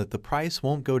informed them that the price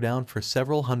won't go down for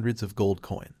several hundreds of gold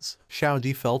coins.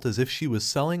 Xiaoji felt as if she was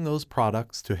selling those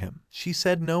products to him. She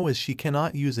said no, as she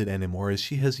cannot use it anymore as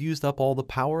she has used up all the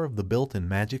power of the built-in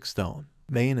magic stone.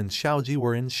 Main and Xiaoji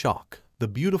were in shock. The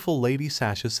beautiful lady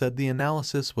Sasha said the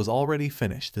analysis was already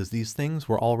finished as these things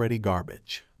were already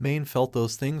garbage. Main felt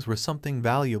those things were something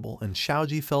valuable, and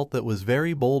Xiaoji felt that was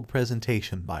very bold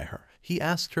presentation by her. He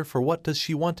asked her for what does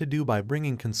she want to do by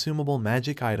bringing consumable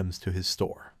magic items to his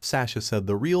store. Sasha said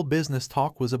the real business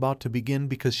talk was about to begin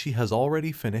because she has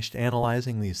already finished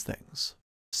analyzing these things.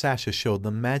 Sasha showed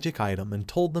them magic item and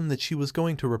told them that she was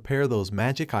going to repair those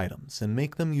magic items and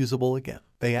make them usable again.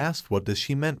 They asked what does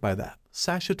she meant by that.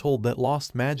 Sasha told that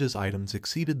lost Magia's items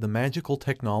exceeded the magical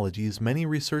technologies many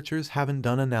researchers haven't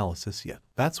done analysis yet.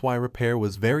 That's why repair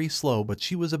was very slow, but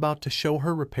she was about to show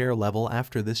her repair level.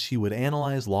 After this she would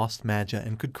analyze lost Magia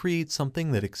and could create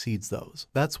something that exceeds those.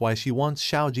 That's why she wants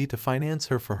Xiaoji to finance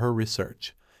her for her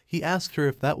research. He asked her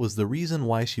if that was the reason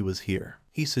why she was here.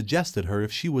 He suggested her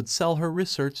if she would sell her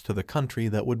research to the country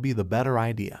that would be the better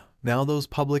idea. Now those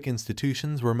public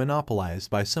institutions were monopolized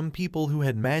by some people who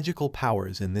had magical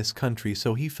powers in this country,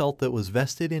 so he felt that was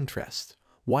vested interest.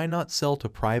 Why not sell to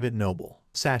private noble?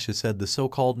 Sasha said the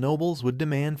so-called nobles would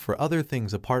demand for other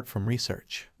things apart from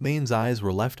research. Main's eyes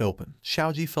were left open.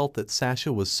 Xiaoji felt that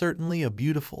Sasha was certainly a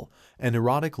beautiful and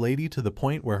erotic lady to the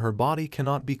point where her body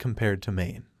cannot be compared to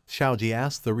Main. Xiaoji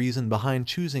asked the reason behind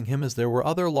choosing him, as there were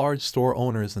other large store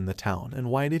owners in the town, and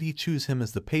why did he choose him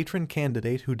as the patron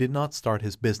candidate who did not start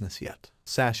his business yet.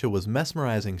 Sasha was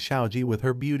mesmerizing Xiaoji with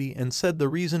her beauty and said the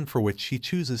reason for which she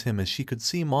chooses him is she could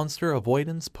see monster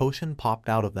avoidance potion popped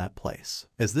out of that place,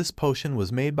 as this potion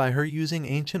was made by her using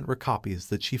ancient recopies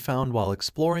that she found while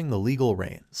exploring the legal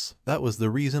reigns. That was the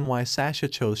reason why Sasha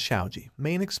chose Xiaoji.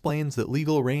 Main explains that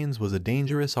legal reigns was a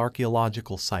dangerous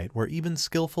archaeological site where even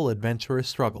skillful adventurers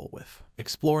struggle with.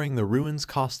 Exploring the ruins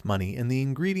cost money, and the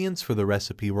ingredients for the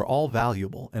recipe were all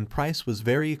valuable, and price was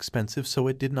very expensive, so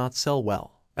it did not sell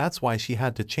well. That's why she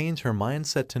had to change her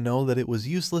mindset to know that it was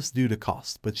useless due to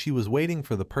cost, but she was waiting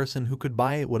for the person who could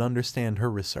buy it would understand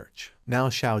her research. Now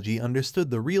Xiaoji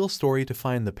understood the real story. To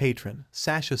find the patron,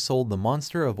 Sasha sold the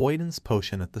monster avoidance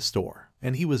potion at the store,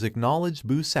 and he was acknowledged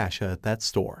Boo Sasha at that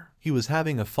store. He was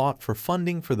having a thought for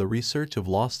funding for the research of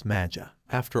lost Magia.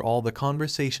 After all the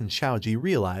conversation, Xiaoji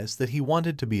realized that he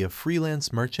wanted to be a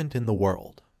freelance merchant in the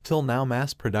world. Till now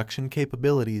mass production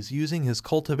capabilities. Using his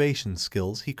cultivation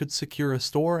skills he could secure a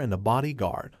store and a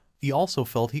bodyguard. He also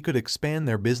felt he could expand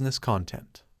their business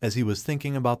content. As he was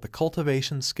thinking about the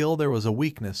cultivation skill, there was a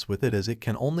weakness with it, as it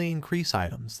can only increase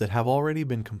items that have already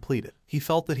been completed. He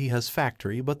felt that he has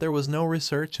factory, but there was no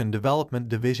research and development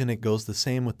division. It goes the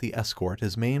same with the escort,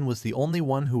 as Main was the only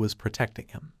one who was protecting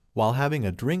him. While having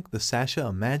a drink, the Sasha,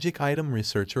 a magic item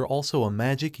researcher, also a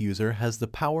magic user, has the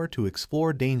power to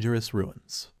explore dangerous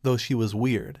ruins. Though she was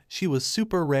weird, she was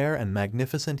super rare and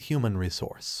magnificent human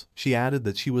resource. She added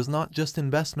that she was not just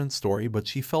investment story, but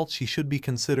she felt she should be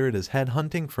considered as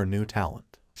headhunting for new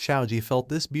talent. Xiaoji felt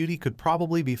this beauty could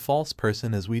probably be false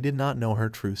person, as we did not know her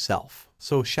true self.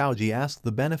 So Xiaoji asked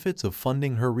the benefits of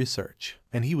funding her research,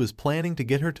 and he was planning to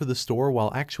get her to the store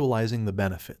while actualizing the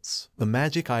benefits. The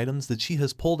magic items that she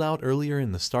has pulled out earlier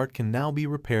in the start can now be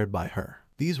repaired by her.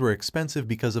 These were expensive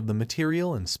because of the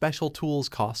material, and special tools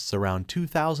costs around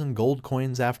 2,000 gold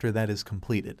coins after that is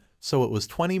completed. So it was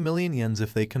 20 million yens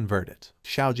if they convert it.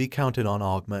 Xiaoji counted on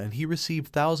Ogma, and he received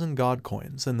 1,000 god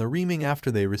coins, and the reaming after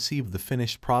they received the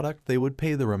finished product they would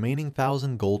pay the remaining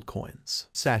 1,000 gold coins.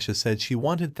 Sasha said she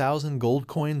wanted 1,000 gold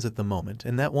coins at the moment,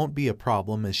 and that won't be a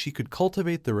problem as she could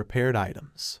cultivate the repaired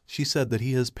items. She said that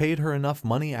he has paid her enough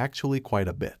money, actually quite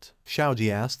a bit.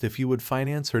 Xiaoji asked if he would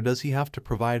finance her, does he have to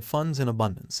provide funds in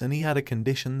abundance, and he had a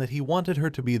condition that he wanted her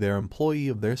to be their employee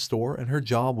of their store, and her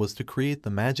job was to create the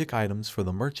magic items for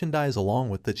the merchandise. Along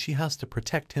with that, she has to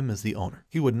protect him as the owner.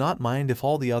 He would not mind if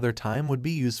all the other time would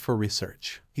be used for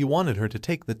research. He wanted her to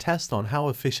take the test on how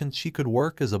efficient she could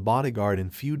work as a bodyguard in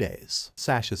few days.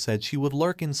 Sasha said she would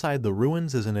lurk inside the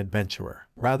ruins as an adventurer,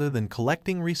 rather than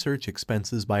collecting research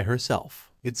expenses by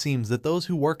herself. It seems that those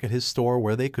who work at his store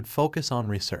where they could focus on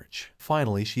research.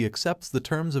 Finally, she accepts the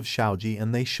terms of Xiaoji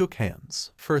and they shook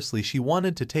hands. Firstly, she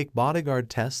wanted to take bodyguard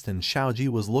test, and Xiaoji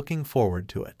was looking forward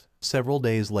to it. Several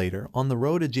days later, on the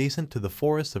road adjacent to the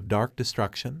Forest of Dark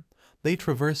Destruction, they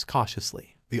traversed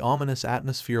cautiously. The ominous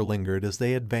atmosphere lingered as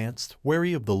they advanced,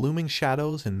 wary of the looming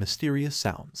shadows and mysterious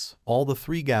sounds. All the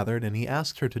three gathered and he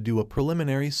asked her to do a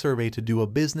preliminary survey to do a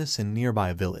business in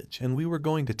nearby village, and we were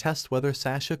going to test whether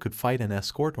Sasha could fight an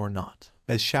escort or not.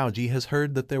 As Xiaoji has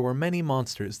heard that there were many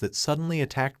monsters that suddenly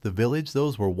attacked the village,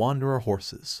 those were wanderer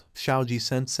horses. Xiaoji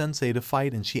sent Sensei to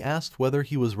fight and she asked whether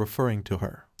he was referring to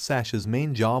her. Sasha's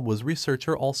main job was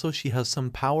researcher, also she has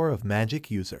some power of magic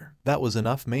user. That was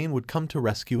enough, Main would come to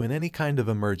rescue in any kind of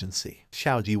emergency.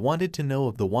 Xiaoji wanted to know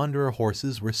if the wanderer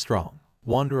horses were strong.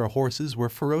 Wanderer horses were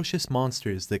ferocious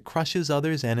monsters that crushes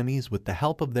others' enemies with the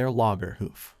help of their logger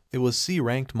hoof. It was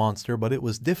C-ranked monster, but it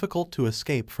was difficult to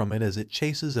escape from it as it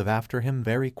chases after him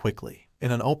very quickly.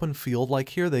 In an open field like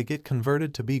here they get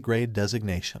converted to B-grade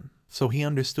designation. So he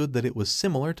understood that it was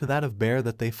similar to that of bear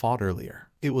that they fought earlier.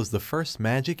 It was the first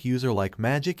magic user like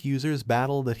magic users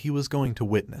battle that he was going to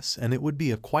witness, and it would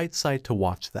be a quite sight to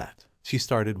watch that. She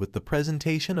started with the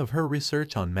presentation of her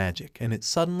research on magic, and it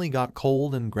suddenly got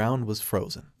cold and ground was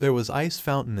frozen. There was ice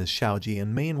fountain as Xiaoji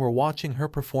and Main were watching her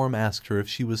perform, asked her if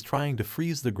she was trying to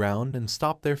freeze the ground and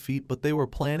stop their feet, but they were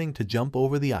planning to jump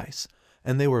over the ice,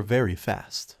 and they were very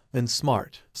fast and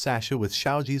smart. Sasha, with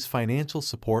Xiaoji's financial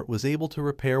support, was able to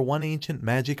repair one ancient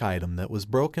magic item that was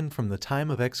broken from the time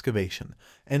of excavation,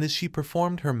 and as she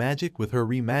performed her magic with her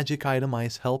re-magic item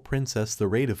Ice Hell Princess, the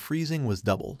rate of freezing was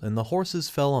doubled and the horses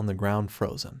fell on the ground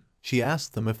frozen. She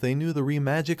asked them if they knew the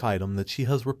re-magic item that she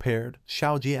has repaired.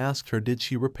 Xiaoji asked her did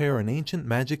she repair an ancient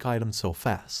magic item so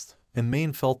fast, and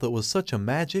Main felt that was such a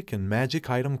magic and magic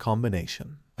item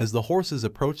combination. As the horses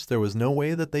approached, there was no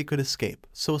way that they could escape,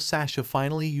 so Sasha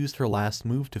finally used her last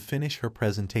move to finish her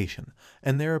presentation,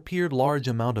 and there appeared large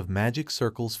amount of magic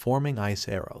circles forming ice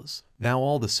arrows. Now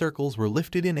all the circles were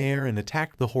lifted in air and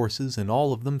attacked the horses, and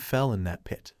all of them fell in that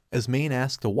pit. As Main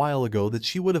asked a while ago that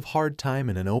she would have hard time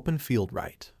in an open field,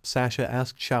 right? Sasha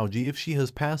asked Xiaoji if she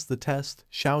has passed the test.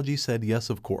 Xiaoji said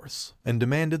yes of course, and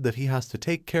demanded that he has to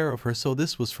take care of her, so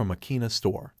this was from Akina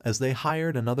store, as they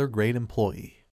hired another great employee.